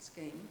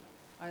scheme.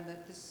 And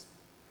that this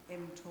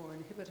mTOR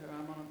inhibitor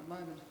I'm on at the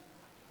moment,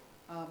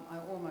 I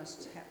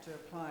almost had to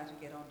apply to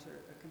get onto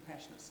a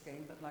compassionate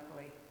scheme, but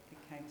luckily it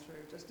came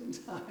through just in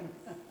time.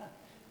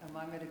 And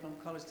my medical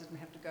oncologist didn't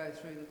have to go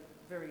through the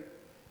very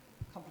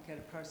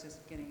complicated process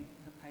of getting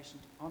a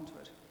patient onto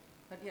it.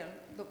 But yeah,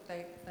 look,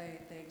 they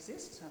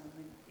exist. I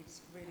mean,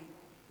 it's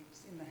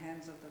in the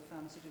hands of the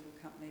pharmaceutical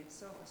company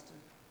itself as to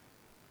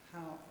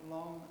how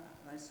long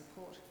they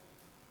support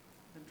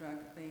the drug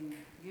being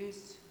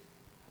used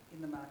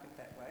in the market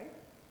that way.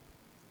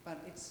 But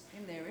it's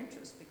in their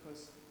interest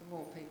because the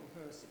more people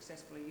who are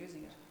successfully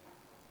using it,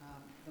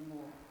 the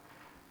more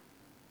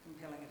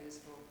compelling it is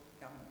for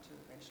government to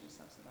eventually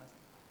subsidise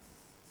it.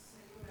 So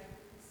your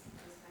advocacy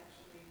is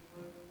actually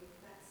working with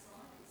that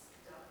side? It's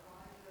done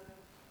by the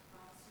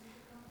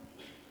pharmaceutical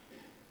company?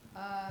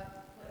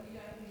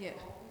 Yeah,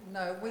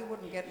 no, we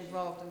wouldn't get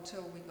involved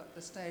until we got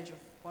the stage of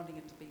wanting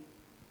it to be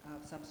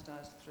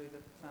subsidised through the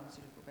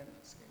pharmaceutical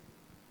benefit scheme.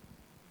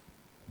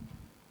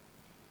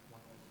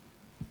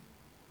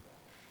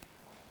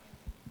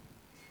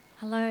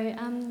 Hello,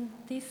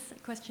 this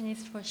question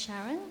is for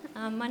Sharon.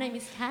 My name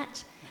is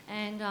Kat,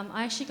 and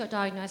I actually got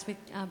diagnosed with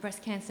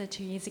breast cancer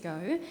 2 years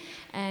ago,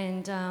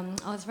 and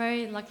I was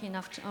very lucky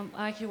enough to,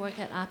 I actually work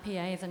at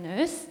RPA as a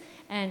nurse,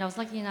 and I was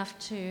lucky enough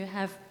to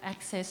have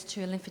access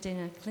to a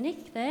lymphedema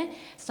clinic there.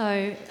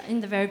 So in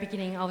the very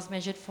beginning, I was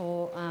measured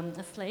for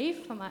a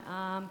sleeve for my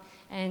arm,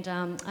 and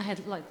I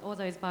had like all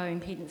those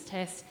bioimpedance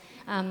tests.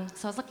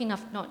 So I was lucky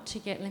enough not to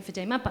get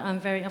lymphedema, but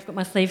I've got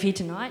my sleeve here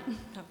tonight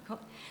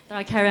that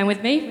I carry around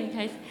with me in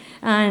case.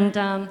 And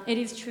it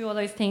is true, all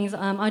those things.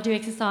 I do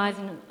exercise,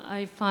 and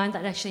I find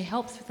that actually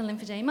helps with the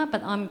lymphedema,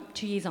 but I'm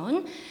 2 years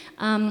on.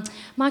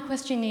 My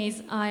question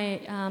is,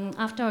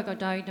 after I got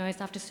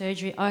diagnosed, after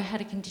surgery, I had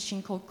a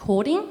condition called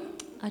cording.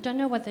 I don't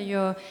know whether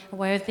you're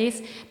aware of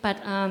this, but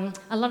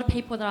a lot of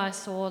people that I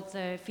saw,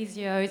 the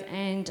physios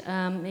and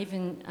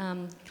even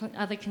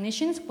other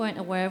clinicians, weren't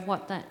aware of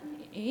what that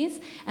is.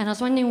 And I was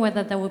wondering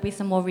whether there will be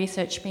some more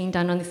research being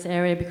done on this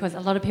area, because a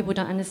lot of people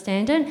don't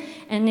understand it.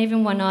 And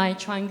even when I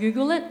try and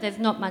Google it, there's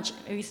not much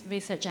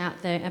research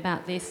out there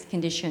about this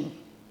condition.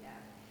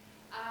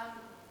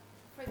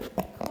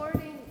 For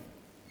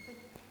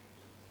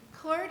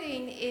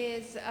cording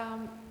is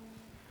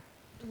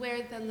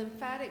where the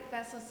lymphatic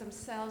vessels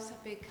themselves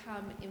have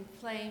become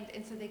inflamed,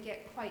 and so they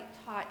get quite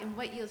taut. And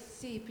what you'll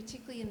see,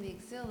 particularly in the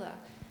axilla,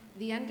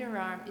 the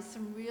underarm, is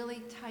some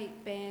really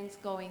tight bands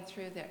going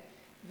through there.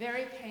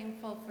 Very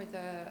painful for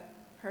the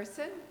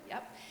person,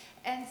 yep.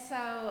 And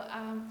so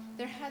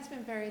there has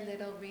been very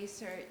little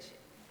research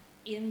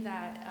in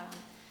that.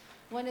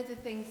 One of the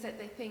things that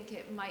they think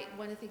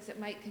one of the things that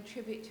might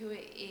contribute to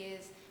it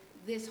is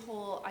this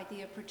whole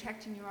idea of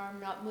protecting your arm,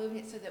 not moving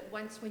it, so that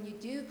once when you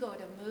do go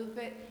to move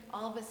it,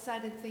 all of a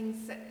sudden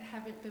things that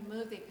haven't been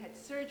moved, they've had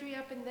surgery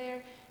up in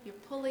there, you're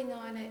pulling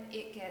on it,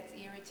 it gets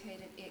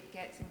irritated, it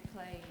gets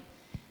inflamed.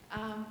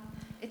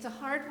 It's a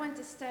hard one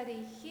to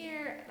study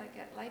here, like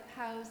at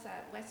Lifehouse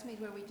at Westmead,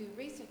 where we do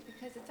research,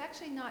 because it's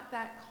actually not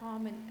that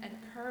common an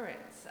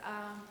occurrence.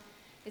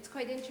 It's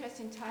quite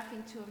interesting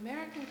talking to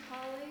American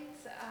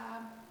colleagues.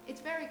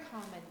 It's very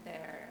common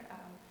there.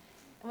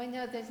 And we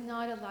know there's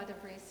not a lot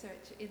of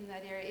research in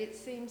that area. It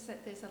seems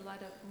that there's a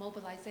lot of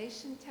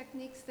mobilization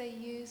techniques they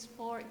use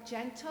for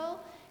gentle,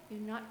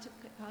 not to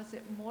cause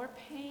it more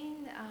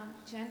pain,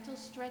 gentle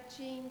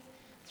stretching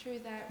through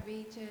that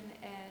region,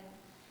 and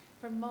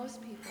for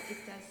most people, it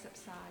does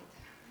subside.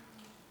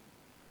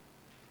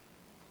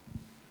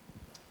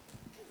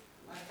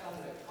 I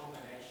found a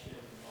combination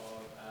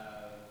of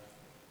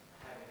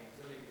having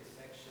axillary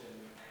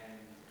dissection and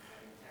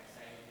having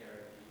taxane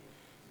therapy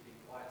to be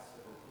quite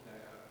sort of,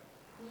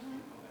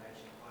 in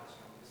combination, quite a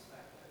strong risk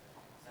factor.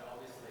 So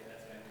obviously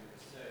that's going to be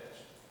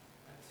researched.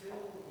 Until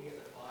we get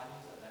the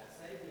findings of that,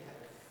 say we have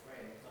a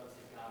friend, because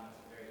obviously garments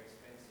are very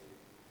expensive,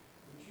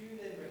 would you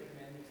then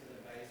recommend to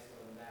them based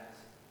on that,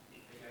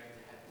 if they're going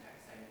to have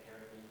taxane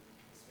therapy,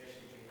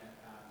 especially during that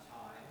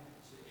time,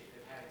 if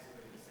they've had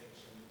axillary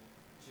dissection,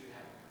 to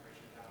have a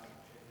compression garment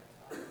during that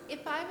time?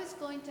 If I was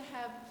going to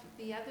have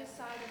the other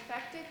side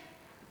affected,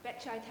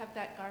 bet you I'd have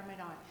that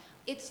garment on.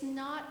 It's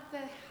not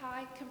the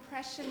high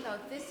compression, though.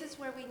 This is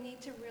where we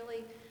need to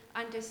really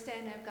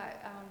understand. I've got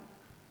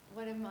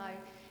one of my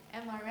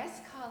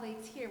MRS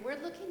colleagues here.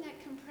 We're looking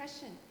at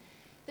compression.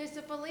 There's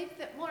a belief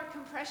that more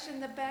compression,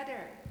 the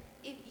better.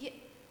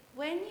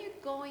 When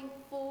you're going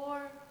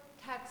for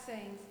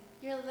taxanes,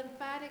 your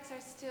lymphatics are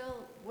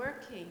still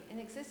working and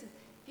existence.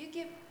 If you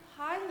give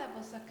high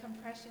levels of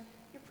compression,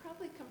 you're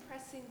probably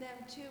compressing them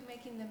too,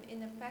 making them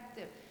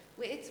ineffective.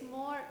 It's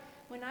more,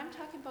 when I'm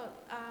talking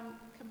about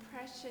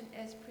compression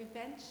as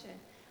prevention,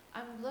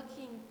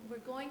 we're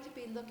going to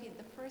be looking in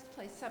the first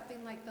place,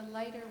 something like the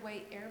lighter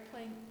weight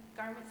airplane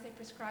garments they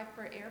prescribe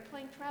for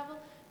airplane travel,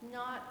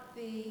 not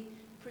the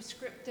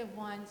prescriptive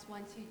ones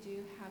once you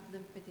do have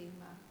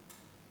lymphedema.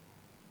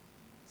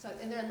 So,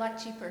 and they're a lot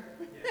cheaper.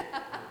 Yeah,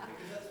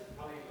 because that's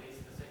probably at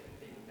least the second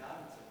thing.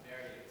 Garments are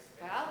very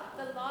expensive. Well,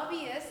 the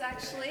lobbyists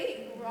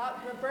actually,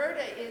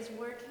 Roberta is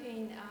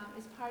working,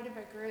 is part of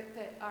a group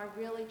that are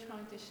really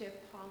trying to shift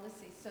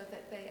policy so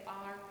that they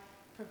are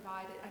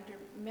provided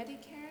under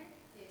Medicare?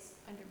 Yes.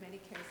 Under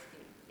Medicare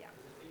scheme, yeah.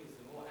 The thing is,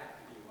 the more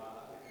active you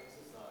are with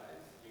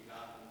exercise, your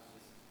garments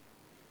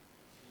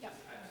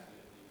just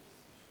absolutely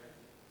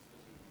strengthen,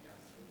 especially when you go.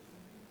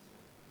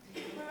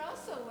 We're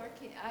also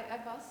working,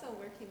 I'm also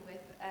working with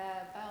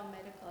a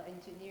biomedical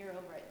engineer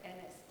over at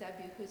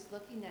NSW who's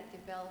looking at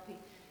developing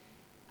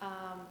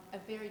a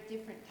very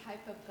different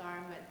type of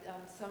garment.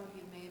 Some of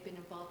you may have been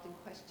involved in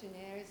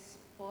questionnaires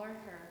for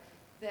her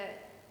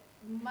that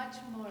much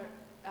more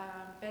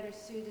better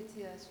suited to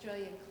the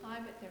Australian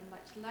climate. They're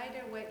much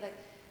lighter weight. Like,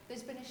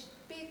 there's been a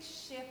big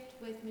shift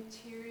with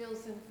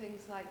materials and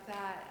things like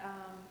that.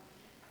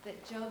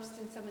 That Jobst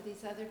and some of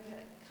these other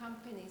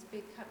companies,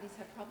 big companies,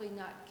 have probably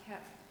not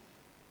kept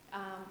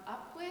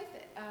up with.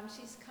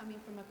 She's coming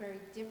from a very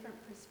different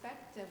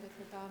perspective with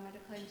her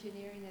biomedical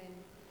engineering, and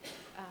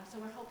so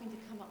we're hoping to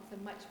come up with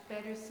a much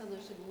better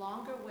solution,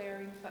 longer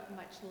wearing but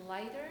much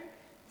lighter,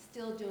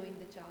 still doing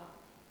the job.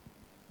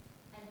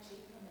 And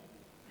cheaper maybe.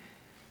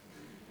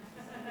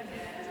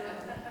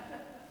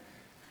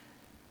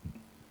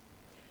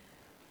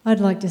 I'd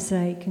like to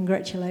say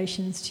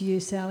congratulations to you,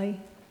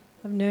 Sally.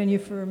 I've known you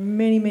for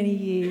many, many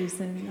years,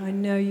 and I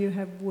know you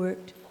have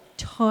worked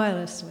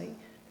tirelessly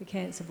for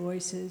Cancer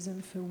Voices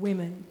and for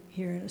women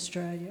here in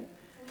Australia.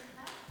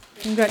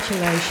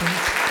 Congratulations.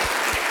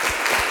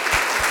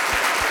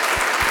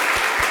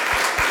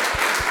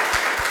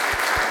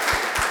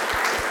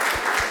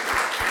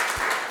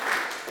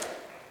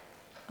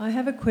 I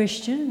have a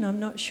question, and I'm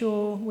not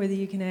sure whether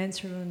you can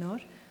answer it or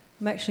not.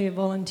 I'm actually a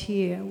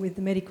volunteer with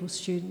the medical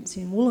students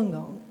in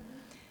Wollongong,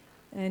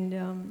 and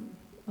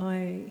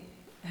I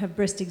have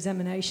breast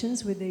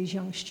examinations with these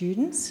young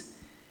students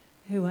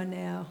who are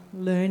now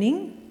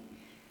learning.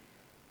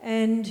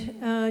 And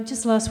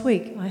just last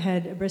week I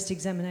had a breast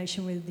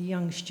examination with the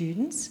young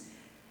students,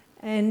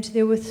 and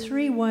there were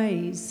 3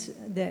 ways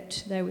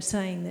that they were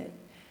saying that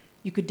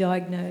you could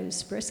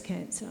diagnose breast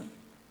cancer.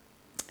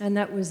 And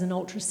that was an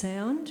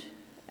ultrasound,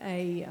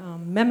 a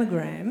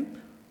mammogram,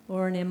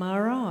 or an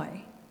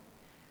MRI.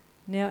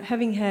 Now,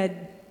 having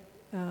had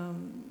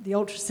the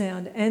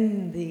ultrasound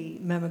and the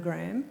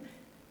mammogram,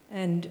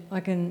 and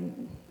I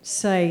can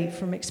say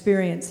from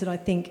experience that I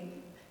think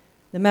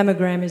the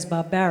mammogram is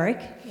barbaric,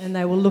 and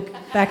they will look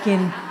back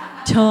in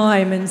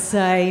time and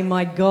say,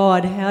 my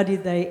God, how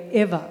did they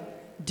ever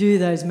do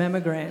those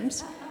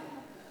mammograms?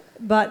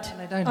 But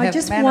I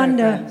just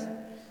wonder...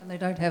 And they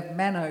don't have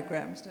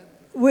manograms, do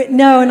they?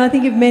 No, and I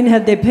think if men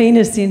had their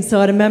penis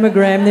inside a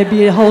mammogram, there'd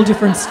be a whole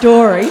different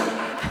story.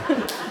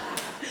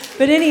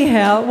 But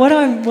anyhow, what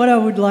I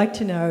would like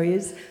to know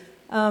is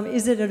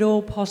it at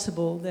all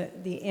possible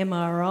that the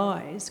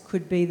MRIs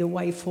could be the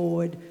way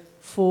forward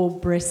for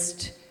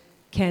breast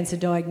cancer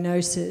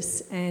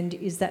diagnosis, and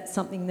is that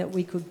something that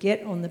we could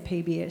get on the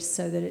PBS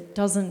so that it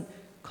doesn't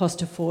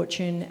cost a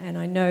fortune? And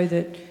I know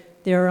that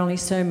there are only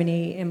so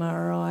many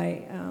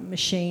MRI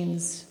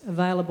machines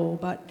available,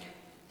 but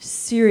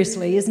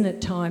seriously, isn't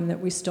it time that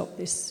we stop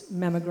this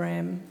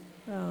mammogram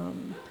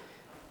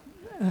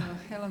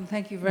Helen,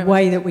 thank you very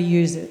way much. that we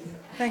use it?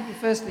 Thank you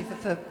firstly for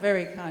the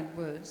very kind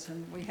words,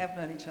 and we have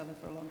known each other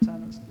for a long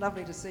time. It's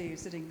lovely to see you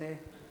sitting there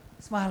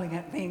smiling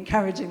at me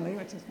encouragingly,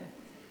 which is...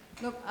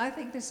 Look, I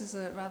think this is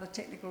a rather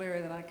technical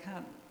area that I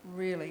can't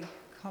really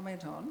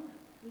comment on,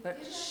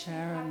 but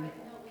Sharon... No,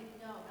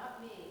 not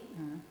me.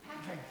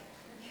 Patrick.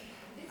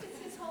 This is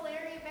his whole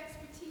area of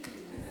expertise.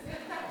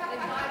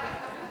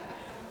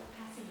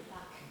 Passing the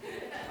buck.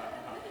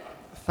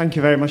 Thank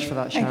you very much for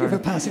that, Sharon. Thank you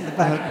for passing the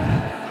buck.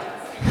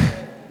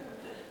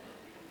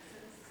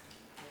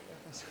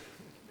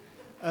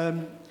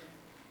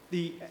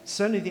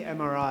 Certainly the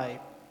MRI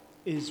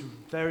is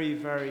very,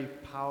 very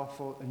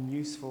powerful and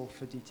useful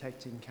for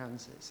detecting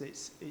cancers.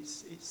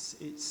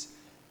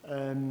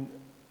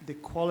 The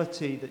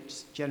quality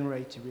that's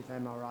generated with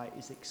MRI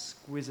is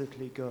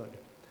exquisitely good.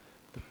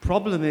 The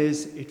problem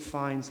is it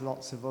finds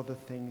lots of other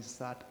things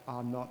that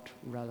are not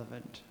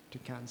relevant to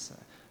cancer,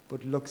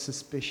 but look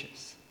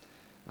suspicious.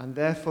 And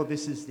therefore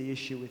this is the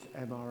issue with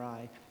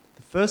MRI.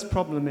 The first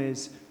problem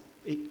is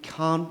it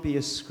can't be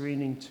a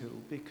screening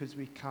tool because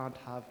we can't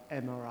have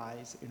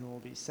MRIs in all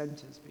these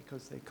centres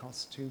because they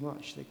cost too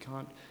much. They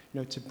can't,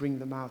 to bring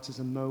them out as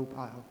a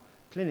mobile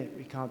clinic,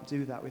 we can't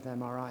do that with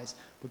MRIs.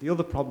 But the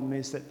other problem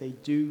is that they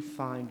do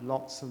find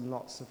lots and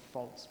lots of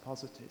false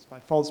positives. By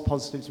false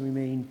positives we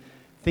mean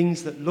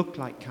things that look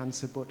like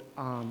cancer but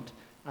aren't,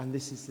 and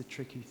this is the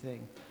tricky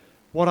thing.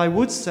 What I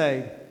would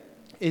say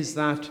is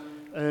that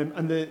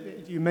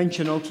you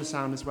mentioned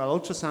ultrasound as well.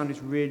 Ultrasound is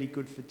really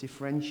good for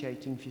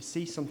differentiating. If you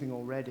see something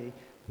already,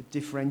 for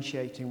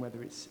differentiating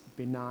whether it's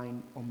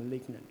benign or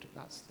malignant.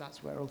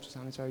 That's where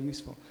ultrasound is very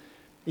useful.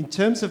 In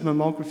terms of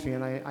mammography,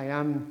 and I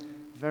am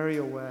very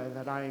aware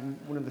that I'm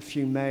one of the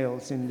few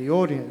males in the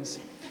audience,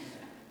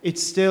 it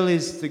still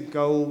is the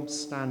gold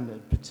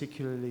standard,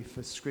 particularly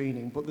for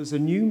screening. But there's a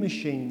new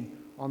machine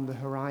on the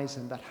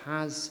horizon that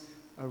has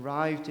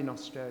arrived in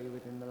Australia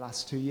within the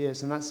last 2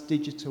 years, and that's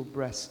digital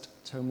breast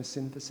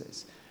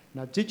tomosynthesis.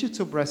 Now,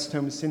 digital breast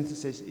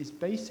tomosynthesis is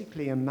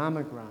basically a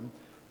mammogram,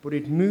 but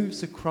it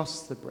moves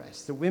across the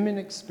breast. The women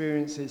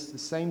experiences the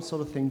same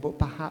sort of thing, but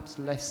perhaps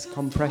less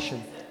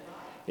compression.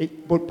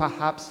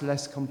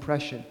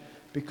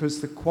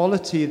 Because the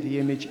quality of the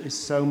image is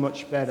so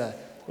much better.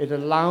 It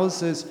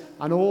allows us,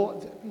 and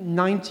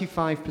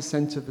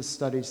 95% of the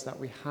studies that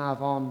we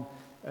have on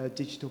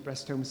digital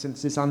breast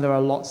tomosynthesis, and there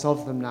are lots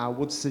of them now,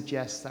 would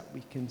suggest that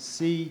we can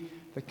see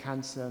the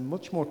cancer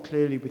much more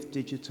clearly with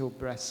digital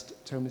breast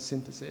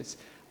tomosynthesis,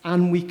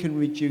 and we can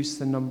reduce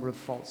the number of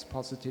false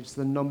positives,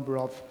 the number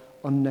of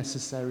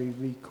unnecessary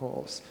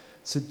recalls.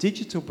 So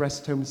digital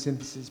breast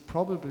tomosynthesis is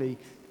probably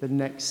the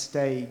next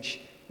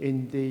stage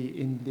in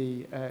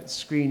the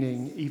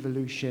screening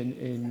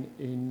evolution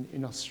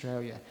in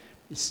Australia.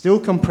 It still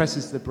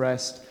compresses the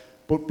breast,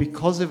 but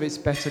because of its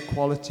better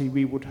quality,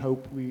 we would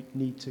hope we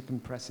need to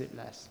compress it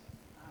less.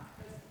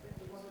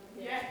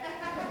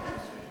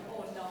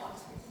 Or not.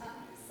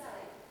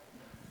 Sally,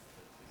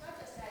 can I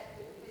just add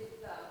with the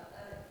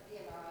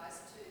MRIs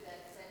too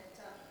that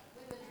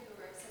women who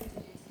are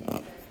accepted into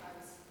the very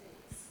high-risk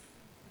clinics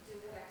do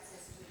have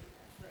access to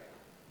that through.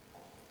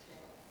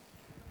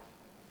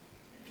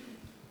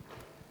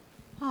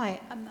 Hi,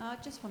 I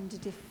just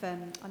wondered if, I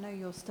know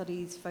your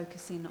study's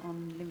focusing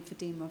on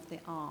lymphedema of the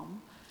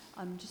arm.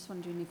 I'm just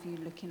wondering if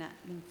you're looking at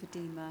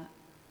lymphedema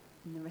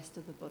in the rest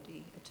of the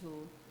body at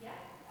all. Yeah,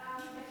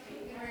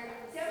 we were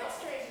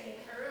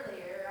demonstrating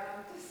earlier,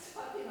 just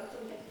talking about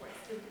we had breast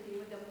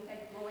lymphedema, then we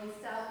had growing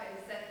stuff, and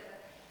etc.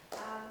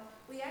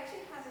 We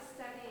actually have a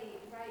study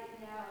right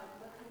now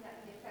looking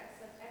at the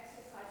effects of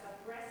exercise on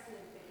breast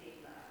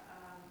lymphedema.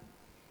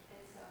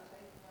 And so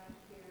everyone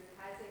here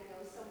has it,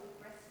 some with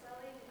breast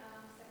swelling,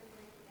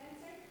 secondary to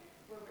cancer.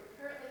 We're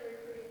currently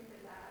recruiting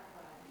for that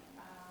one.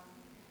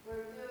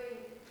 We're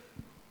doing,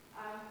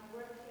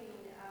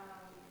 working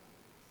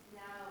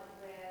now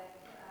with,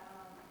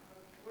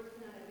 we're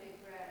working on a big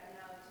grant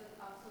now to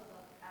also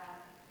look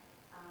at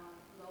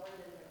lower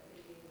limb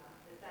lymphedema.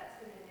 That's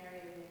been an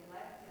area of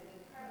neglected,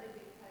 and partly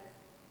because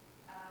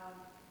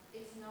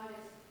it's not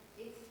as,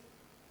 it's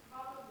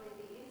probably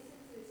the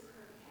instances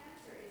per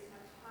cancer is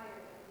much higher,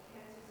 but the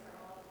cancers are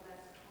all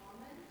less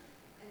common.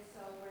 And so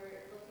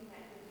we're looking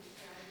at different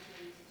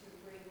strategies to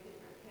bring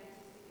different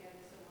cancers together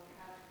so we'll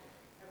have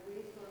a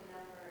reasonable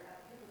number of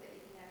people that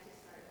you can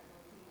actually start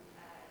looking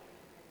at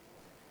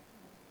interventions.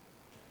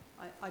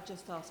 I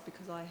just asked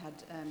because I had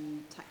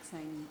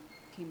taxane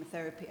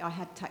chemotherapy. I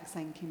had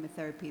taxane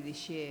chemotherapy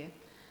this year,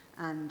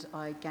 and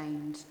I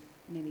gained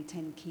nearly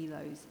 10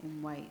 kilos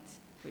in weight,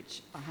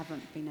 which I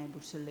haven't been able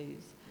to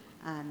lose.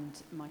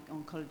 And my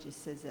oncologist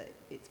says that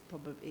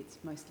it's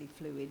mostly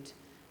fluid,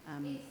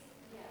 and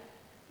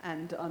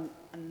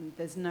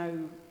there's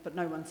no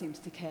one seems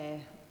to care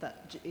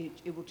that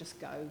it will just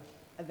go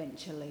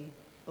eventually,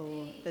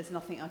 or there's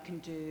nothing I can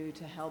do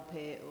to help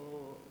it,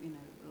 or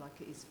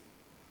like it is.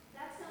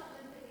 That's not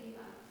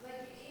lymphedema.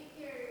 Like if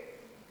you're,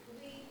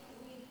 we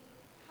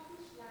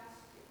published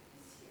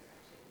this year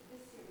we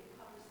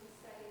published this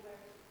study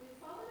where we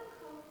followed a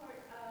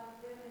cohort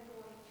of women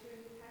going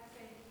through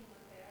taxane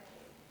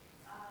chemotherapy.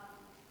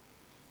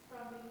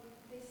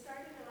 They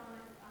started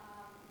on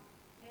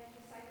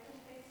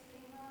anthracycline-based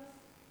chemos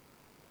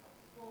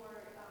for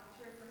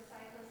 3 or 4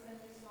 cycles,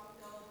 then they swapped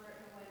over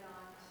and went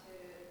on to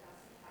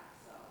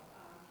docetaxel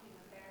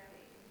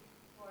chemotherapy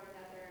for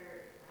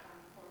another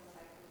 4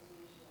 cycles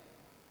usually.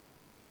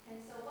 And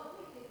so what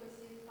we did was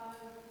use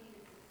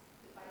bioimpedance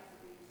device that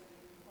we use when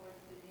we record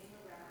the name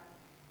around.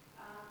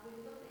 We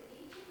looked at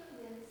each of the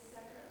limbs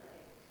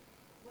separately.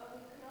 What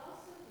we could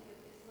also do is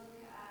look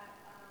at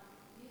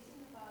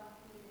using the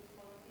bioimpedance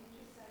both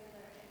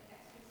intracellular and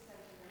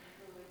extracellular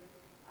fluid.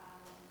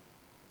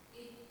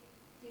 It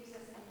gives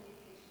us an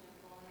indication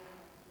of volume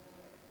of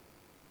fluid.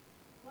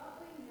 What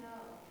we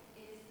know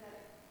is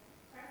that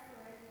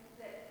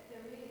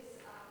there is,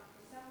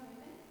 for some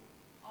women,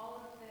 all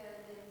of the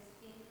limbs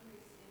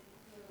increase in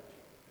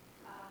fluid.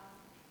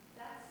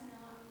 That's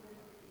not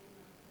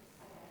lymphedema per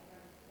se, I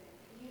don't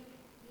think.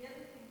 The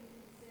other thing to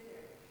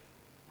consider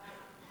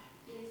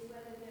is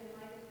whether there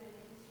might have been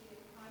a history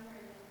of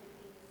primary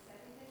lymphedema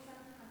secondary.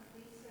 Sometimes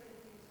these sort of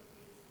things will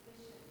be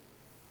sufficient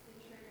to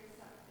trigger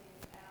something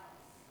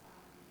else.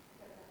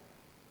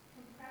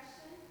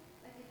 Compression,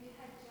 like if you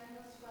had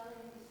general swelling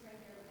and you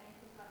sprained your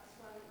ankle, got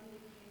swelling, you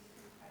would use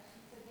compression.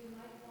 So you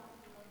might want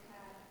to look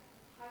at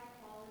high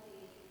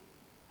quality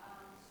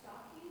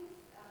stockings,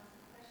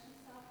 compression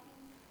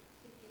stockings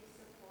to give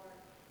support.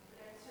 But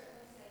I'd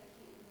certainly say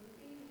keep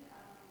moving.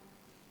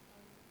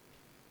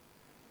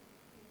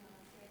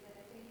 Say that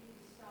I think if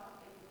you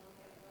stop, it will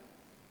get worse.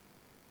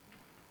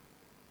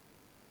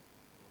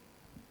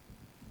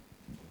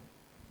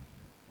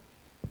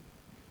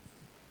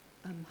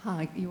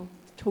 Hi, your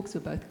talks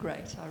were both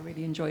great. I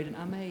really enjoyed it.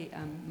 My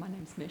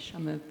name's Mish.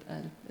 I'm a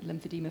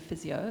lymphedema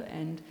physio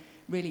and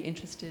really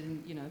interested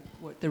in,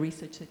 what the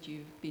research that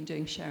you've been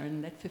doing,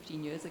 Sharon. That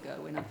 15 years ago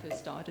when I first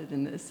started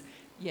in this,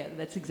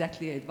 that's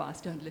exactly the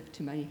advice. Don't lift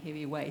too many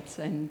heavy weights.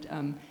 And,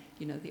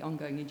 the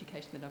ongoing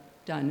education that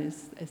I've done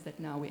is that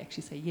now we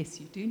actually say, yes,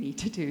 you do need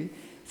to do.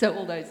 So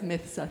all those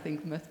myths, I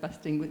think, myth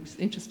busting, which was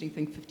an interesting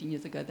thing 15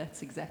 years ago,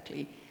 that's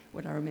exactly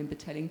what I remember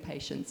telling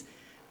patients.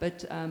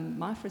 But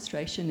my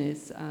frustration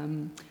is,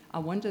 I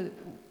wonder,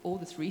 all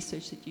this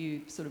research that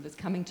you sort of is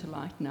coming to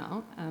light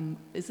now,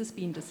 is this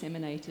being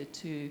disseminated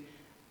to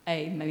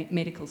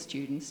medical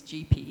students,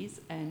 GPs,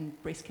 and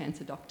breast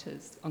cancer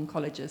doctors,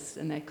 oncologists,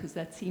 and that, because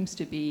that seems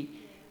to be,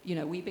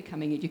 we're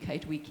becoming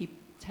educated, we keep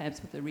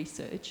tabs with the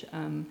research,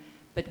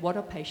 but what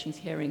are patients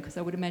hearing? Because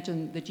I would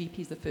imagine the GP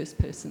is the first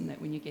person that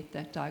when you get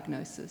that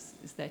diagnosis,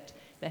 is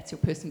that's your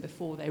person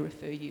before they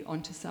refer you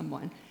onto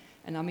someone.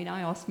 And I mean, I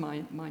asked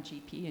my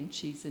GP, and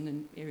she's in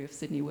an area of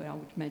Sydney where I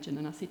would imagine,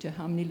 and I said to her,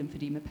 how many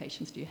lymphedema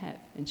patients do you have?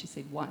 And she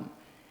said 1.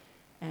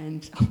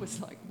 And I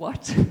was like,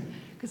 what?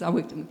 because I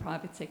worked in the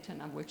private sector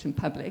and I worked in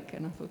public,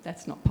 and I thought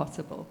that's not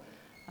possible.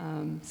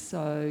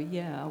 So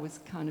yeah, I was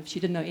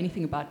she didn't know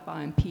anything about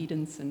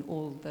bioimpedance and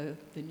all the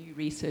new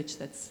research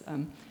that's,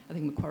 I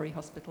think Macquarie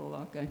Hospital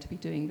are going to be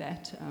doing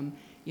that,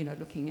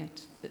 looking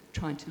at,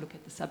 trying to look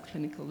at the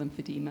subclinical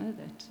lymphedema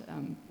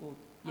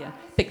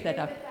pick that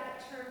up. I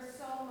that term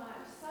so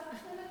much.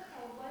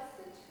 Subclinical was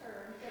the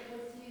term that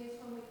was used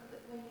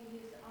when you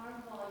used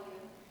arm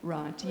volume.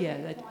 Right, yeah.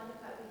 We have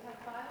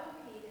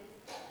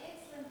bioimpedance,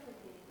 it's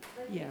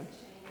lymphedema, Yeah. changes.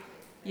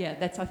 Yeah,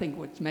 that's, I think,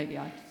 what maybe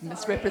I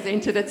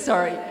misrepresented it.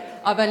 Sorry.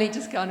 I've only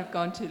just kind of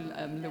gone to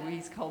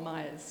Louise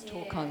Kohlmeier's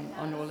talk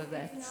on all of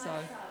that. So,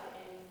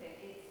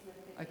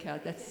 okay,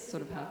 that's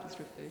sort of how it was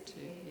referred to,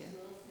 yeah.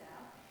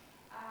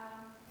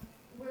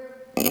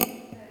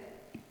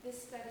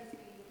 This study is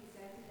being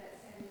presented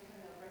at San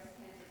Antonio Breast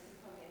Cancer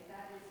Symposium.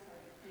 That is our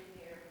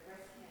premier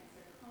breast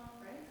cancer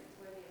conference. It's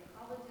where the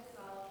oncologists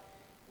all,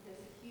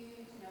 there's a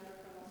huge number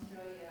from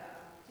Australia,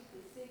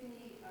 particularly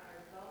Sydney,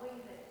 are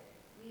going, that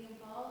we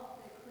involve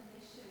the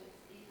clinicians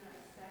in our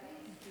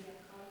studies, the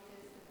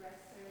oncologists, the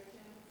breast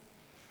surgeons,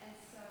 and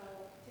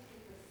so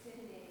particularly for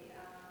Sydney,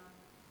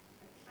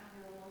 I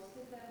know most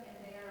of them, and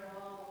they are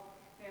all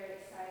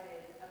very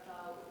excited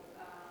about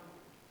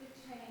the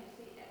change,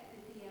 the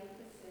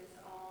emphasis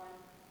on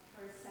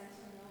her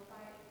sentinel node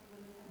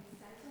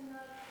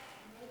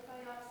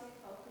biopsy,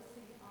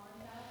 focusing on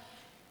that,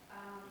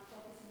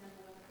 focusing on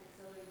the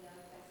maxillary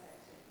node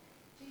dissection.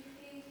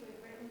 GPs,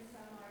 we've written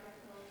some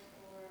articles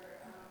for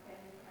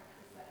family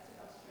practice, that's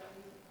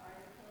Australian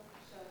articles to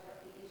show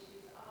what the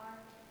issues are,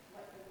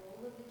 what the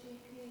role of the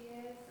GP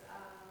is.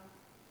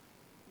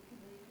 You can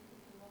leave people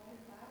to learn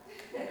that.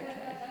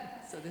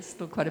 Okay. So there's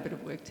still quite a bit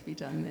of work to be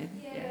done then.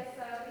 Yeah. It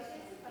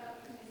is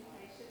about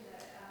communication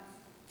that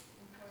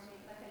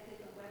informing, like I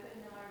did the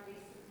webinar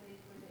recently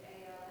for the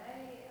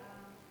ALA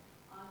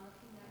on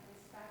looking at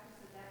risk factors,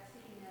 so that's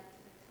getting out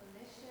to the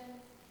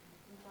clinicians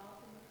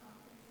involved in the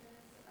conferences.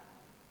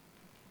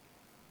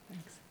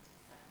 Thanks.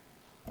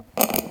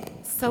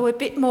 So a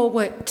bit more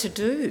work to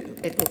do,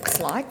 it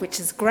looks like, which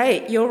is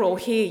great. You're all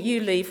here,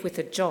 you leave with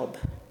a job.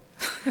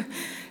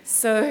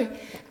 So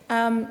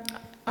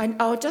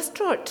I'll just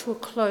draw it to a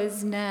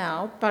close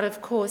now, but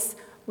of course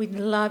we'd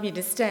love you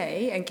to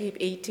stay and keep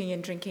eating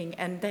and drinking,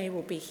 and they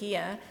will be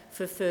here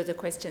for further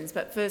questions.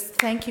 But first,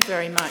 thank you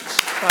very much,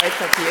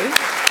 both of you.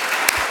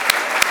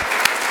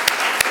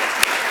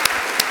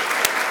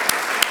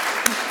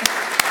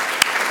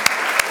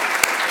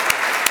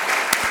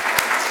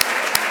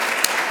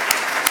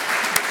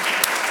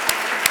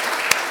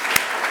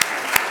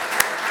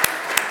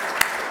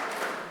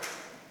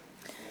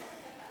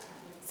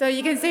 So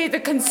you can see the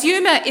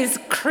consumer is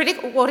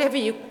critical, whatever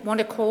you want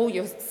to call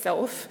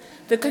yourself.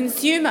 The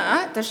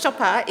consumer, the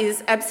shopper,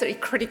 is absolutely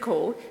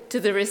critical to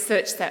the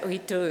research that we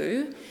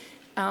do,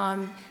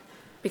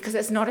 because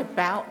it's not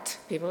about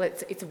people,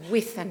 it's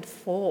with and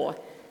for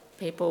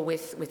people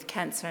with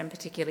cancer, and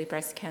particularly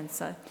breast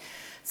cancer.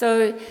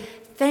 So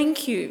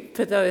thank you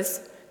for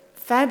those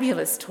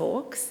fabulous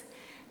talks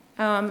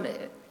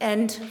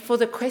and for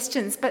the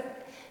questions.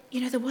 But,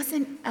 there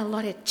wasn't a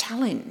lot of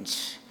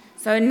challenge.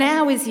 So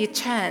now is your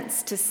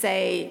chance to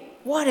say,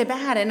 what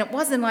about it? And it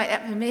wasn't like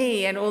that for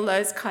me, and all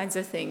those kinds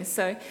of things.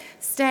 So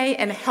stay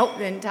and help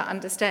them to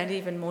understand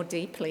even more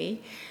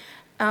deeply.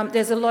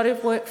 There's a lot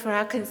of work for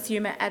our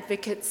consumer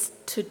advocates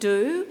to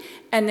do.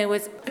 And there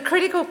was a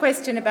critical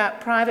question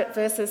about private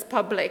versus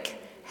public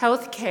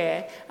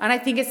healthcare. And I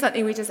think it's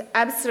something we just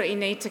absolutely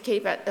need to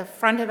keep at the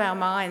front of our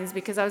minds,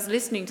 because I was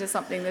listening to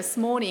something this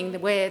morning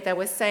where they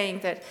were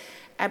saying that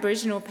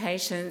Aboriginal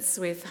patients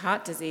with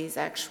heart disease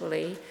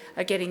actually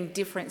are getting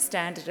different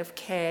standard of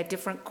care,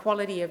 different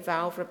quality of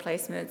valve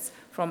replacements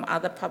from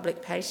other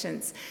public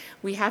patients.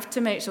 We have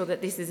to make sure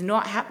that this is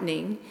not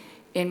happening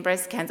in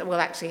breast cancer, well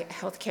actually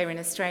healthcare in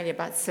Australia,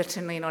 but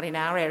certainly not in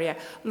our area.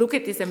 Look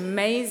at this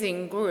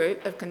amazing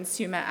group of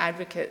consumer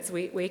advocates.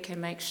 We can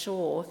make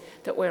sure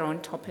that we're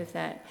on top of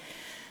that.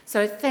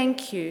 So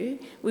thank you.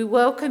 We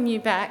welcome you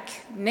back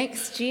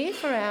next year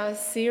for our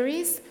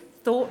series,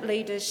 Thought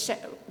Leaders,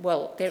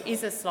 there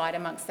is a slide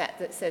amongst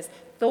that says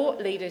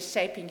Thought Leaders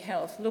Shaping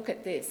Health. Look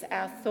at this.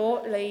 Our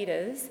thought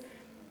leaders,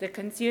 the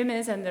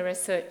consumers and the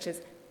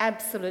researchers,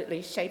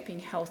 absolutely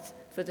shaping health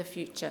for the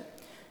future.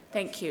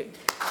 Thank you.